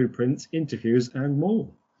 product blueprints, interviews, and more.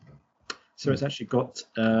 So it's actually got.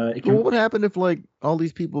 But what would happen if like all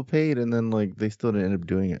these people paid and then like they still didn't end up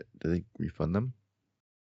doing it? Do they refund them?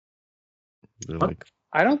 They're like,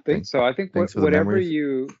 I don't think so. I think thanks for the whatever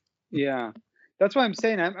memories. yeah. That's why I'm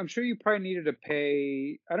saying I'm sure you probably needed to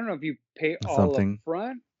pay. I don't know if you pay all Something. up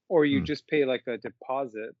front or you Hmm. just pay like a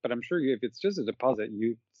deposit. But I'm sure if it's just a deposit,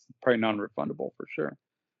 it's probably non-refundable for sure.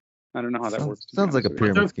 I don't know how that works. to be sounds like a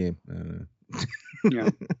honest with you. pyramid scheme. Yeah.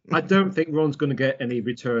 I don't think Ron's going to get any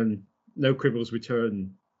return, no quibbles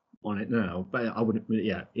return on it now. But I wouldn't.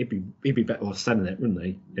 Yeah, he'd be better off selling it, wouldn't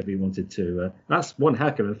he? If he wanted to. That's one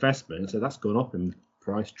heck of an investment. So that's gone up in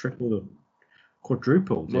price, tripled or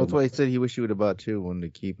quadrupled. Well, that's why he said he wished he would have bought 2, one to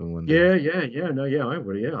keep and one. To... Yeah. I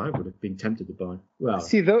would have been tempted to buy. Well,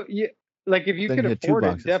 See though, like if you Then could you had 2 afford it,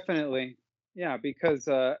 boxes. definitely. Yeah, because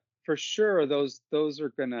for sure those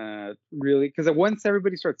are gonna really, because once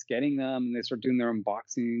everybody starts getting them and they start doing their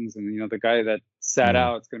unboxings, and the guy that sat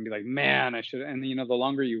out, it's gonna be like, man, I should. And the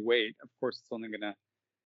longer you wait, of course, it's only gonna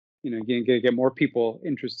get more people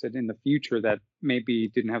interested in the future that maybe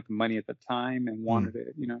didn't have the money at the time and wanted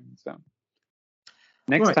it. So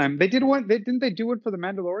next time they did one. Didn't they do one for the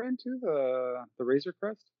Mandalorian too? The Razor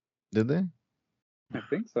Crest. Did they? I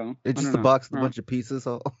think so. It's just a box with a bunch of pieces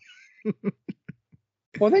all.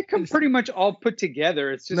 Well, they come pretty much all put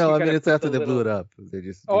together. It's just no, I mean it's after they blew it up. They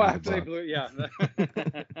just after they blew it, yeah.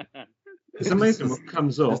 It's amazing what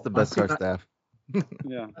comes up. Just the best car staff.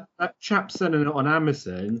 Yeah. That chap selling it on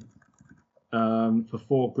Amazon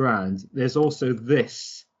for $4,000. There's also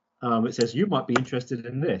this. It says you might be interested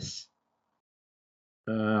in this.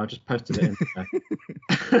 I just posted it in there.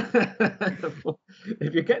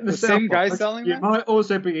 If you're getting the same guy selling you that? might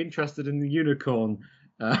also be interested in the unicorn.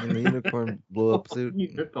 In the unicorn blow up suit.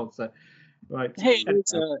 Unicorn set. Right. Hey,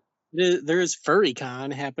 there is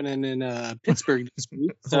FurryCon happening in Pittsburgh this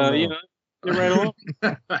week, so you're right along.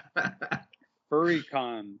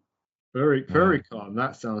 FurryCon. FurryCon.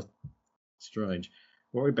 That sounds strange.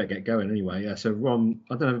 Well, we better get going anyway. Yeah. So Ron,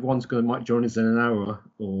 I don't know if Ron's might join us in an hour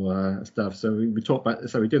or stuff. So we talk about.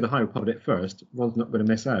 So we do the High Republic first. Ron's not going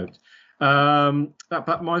to miss out.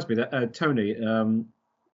 That reminds me that Tony.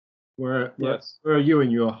 Where are you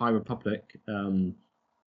in your High Republic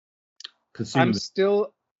consuming?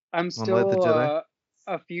 I'm still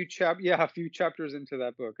a few chapters into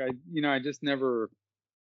that book. I just never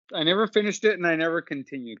finished it, and I never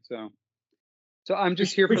continued. So I'm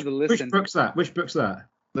just here for the listen. Which book's that?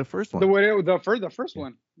 The first one. The first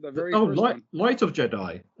one. The very first one. Light of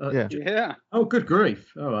Jedi. Yeah. Oh, good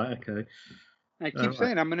grief! All right, okay. I keep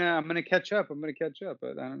saying I'm gonna catch up.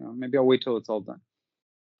 But I don't know. Maybe I'll wait till it's all done.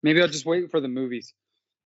 Maybe I'll just wait for the movies.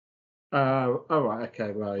 All right,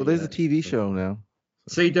 okay, right. Well, there's a TV show now.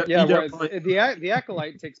 So the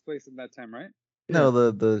Acolyte takes place in that time, right? No,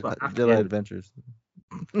 the Jedi Adventures.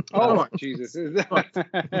 Oh, Jesus! Is that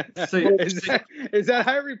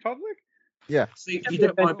High Republic? Yeah. See, you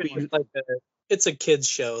don't mind being it's a kids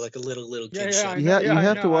show, like a little kids show. You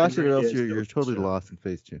have to watch it, or else you're totally lost in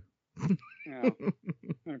phase 2.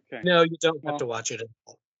 Okay. No, you don't have to watch it at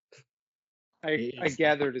all. I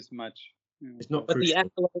gathered as much. It's not. But the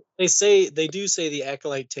Acolyte, they do say the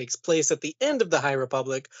Acolyte takes place at the end of the High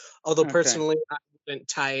Republic. Although personally, I wouldn't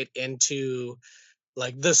tie it into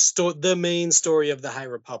like the main story of the High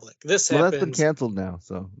Republic. This happens. That's been canceled now,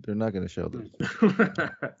 so they're not going to show this,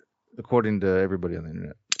 according to everybody on the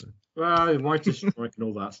internet. Well, writer's strike and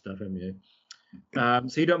all that stuff, haven't you?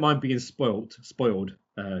 So you don't mind being spoiled,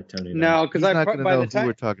 Tony? No, because I'm not going to know who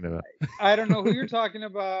we're talking about. I don't know who you're talking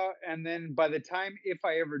about, and then by the time, if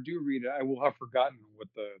I ever do read it, I will have forgotten what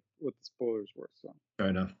the spoilers were. So fair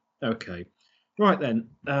enough. Okay, right then.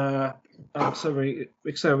 So we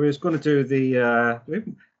was going to do the.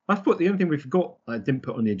 I've put the only thing we forgot I didn't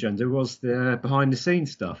put on the agenda was the behind the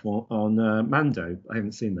scenes stuff on Mando. I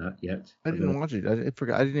haven't seen that yet. I didn't watch it. I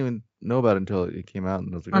forgot. I didn't even know about it until it came out,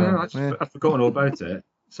 and I was like, I've forgotten all about it,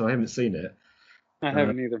 so I haven't seen it. I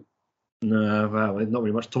haven't either. No, well, there's not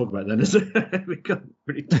really much to talk about then, is it? We can't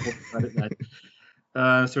really talk about it then.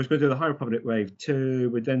 So we're going to do the High Republic Wave 2.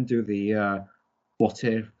 We then do the what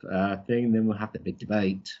if thing. Then we'll have the big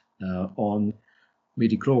debate on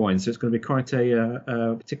midi-chlorine. So it's going to be quite a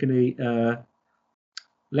particularly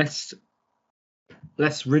less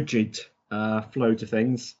rigid flow to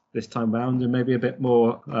things this time round, and maybe a bit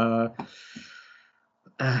more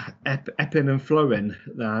epping and flowing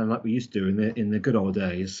like we used to in the good old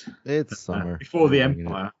days. It's summer before the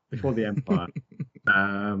Empire, and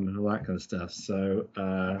all that kind of stuff. So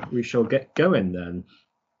we shall get going then.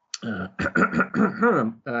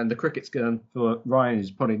 And the cricket's going for Ryan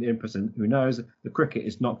is probably in person. Who knows? The cricket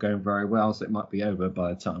is not going very well, so it might be over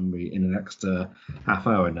by the time we in the next half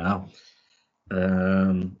hour now.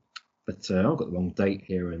 But I've got the wrong date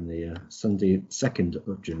here in the Sunday 2nd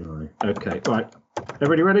of July. Okay, right.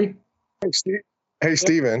 Everybody ready? Hey,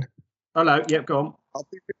 Stephen. Hello. Yep, go on.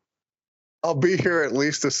 I'll be here at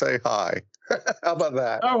least to say hi. How about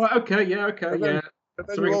that? Oh, okay. Yeah, okay. Then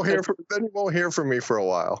you won't hear from me for a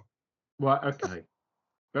while. Right. Okay.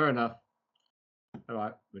 Fair enough. All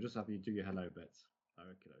right. We'll just have you do your hello bits.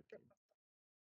 Okay.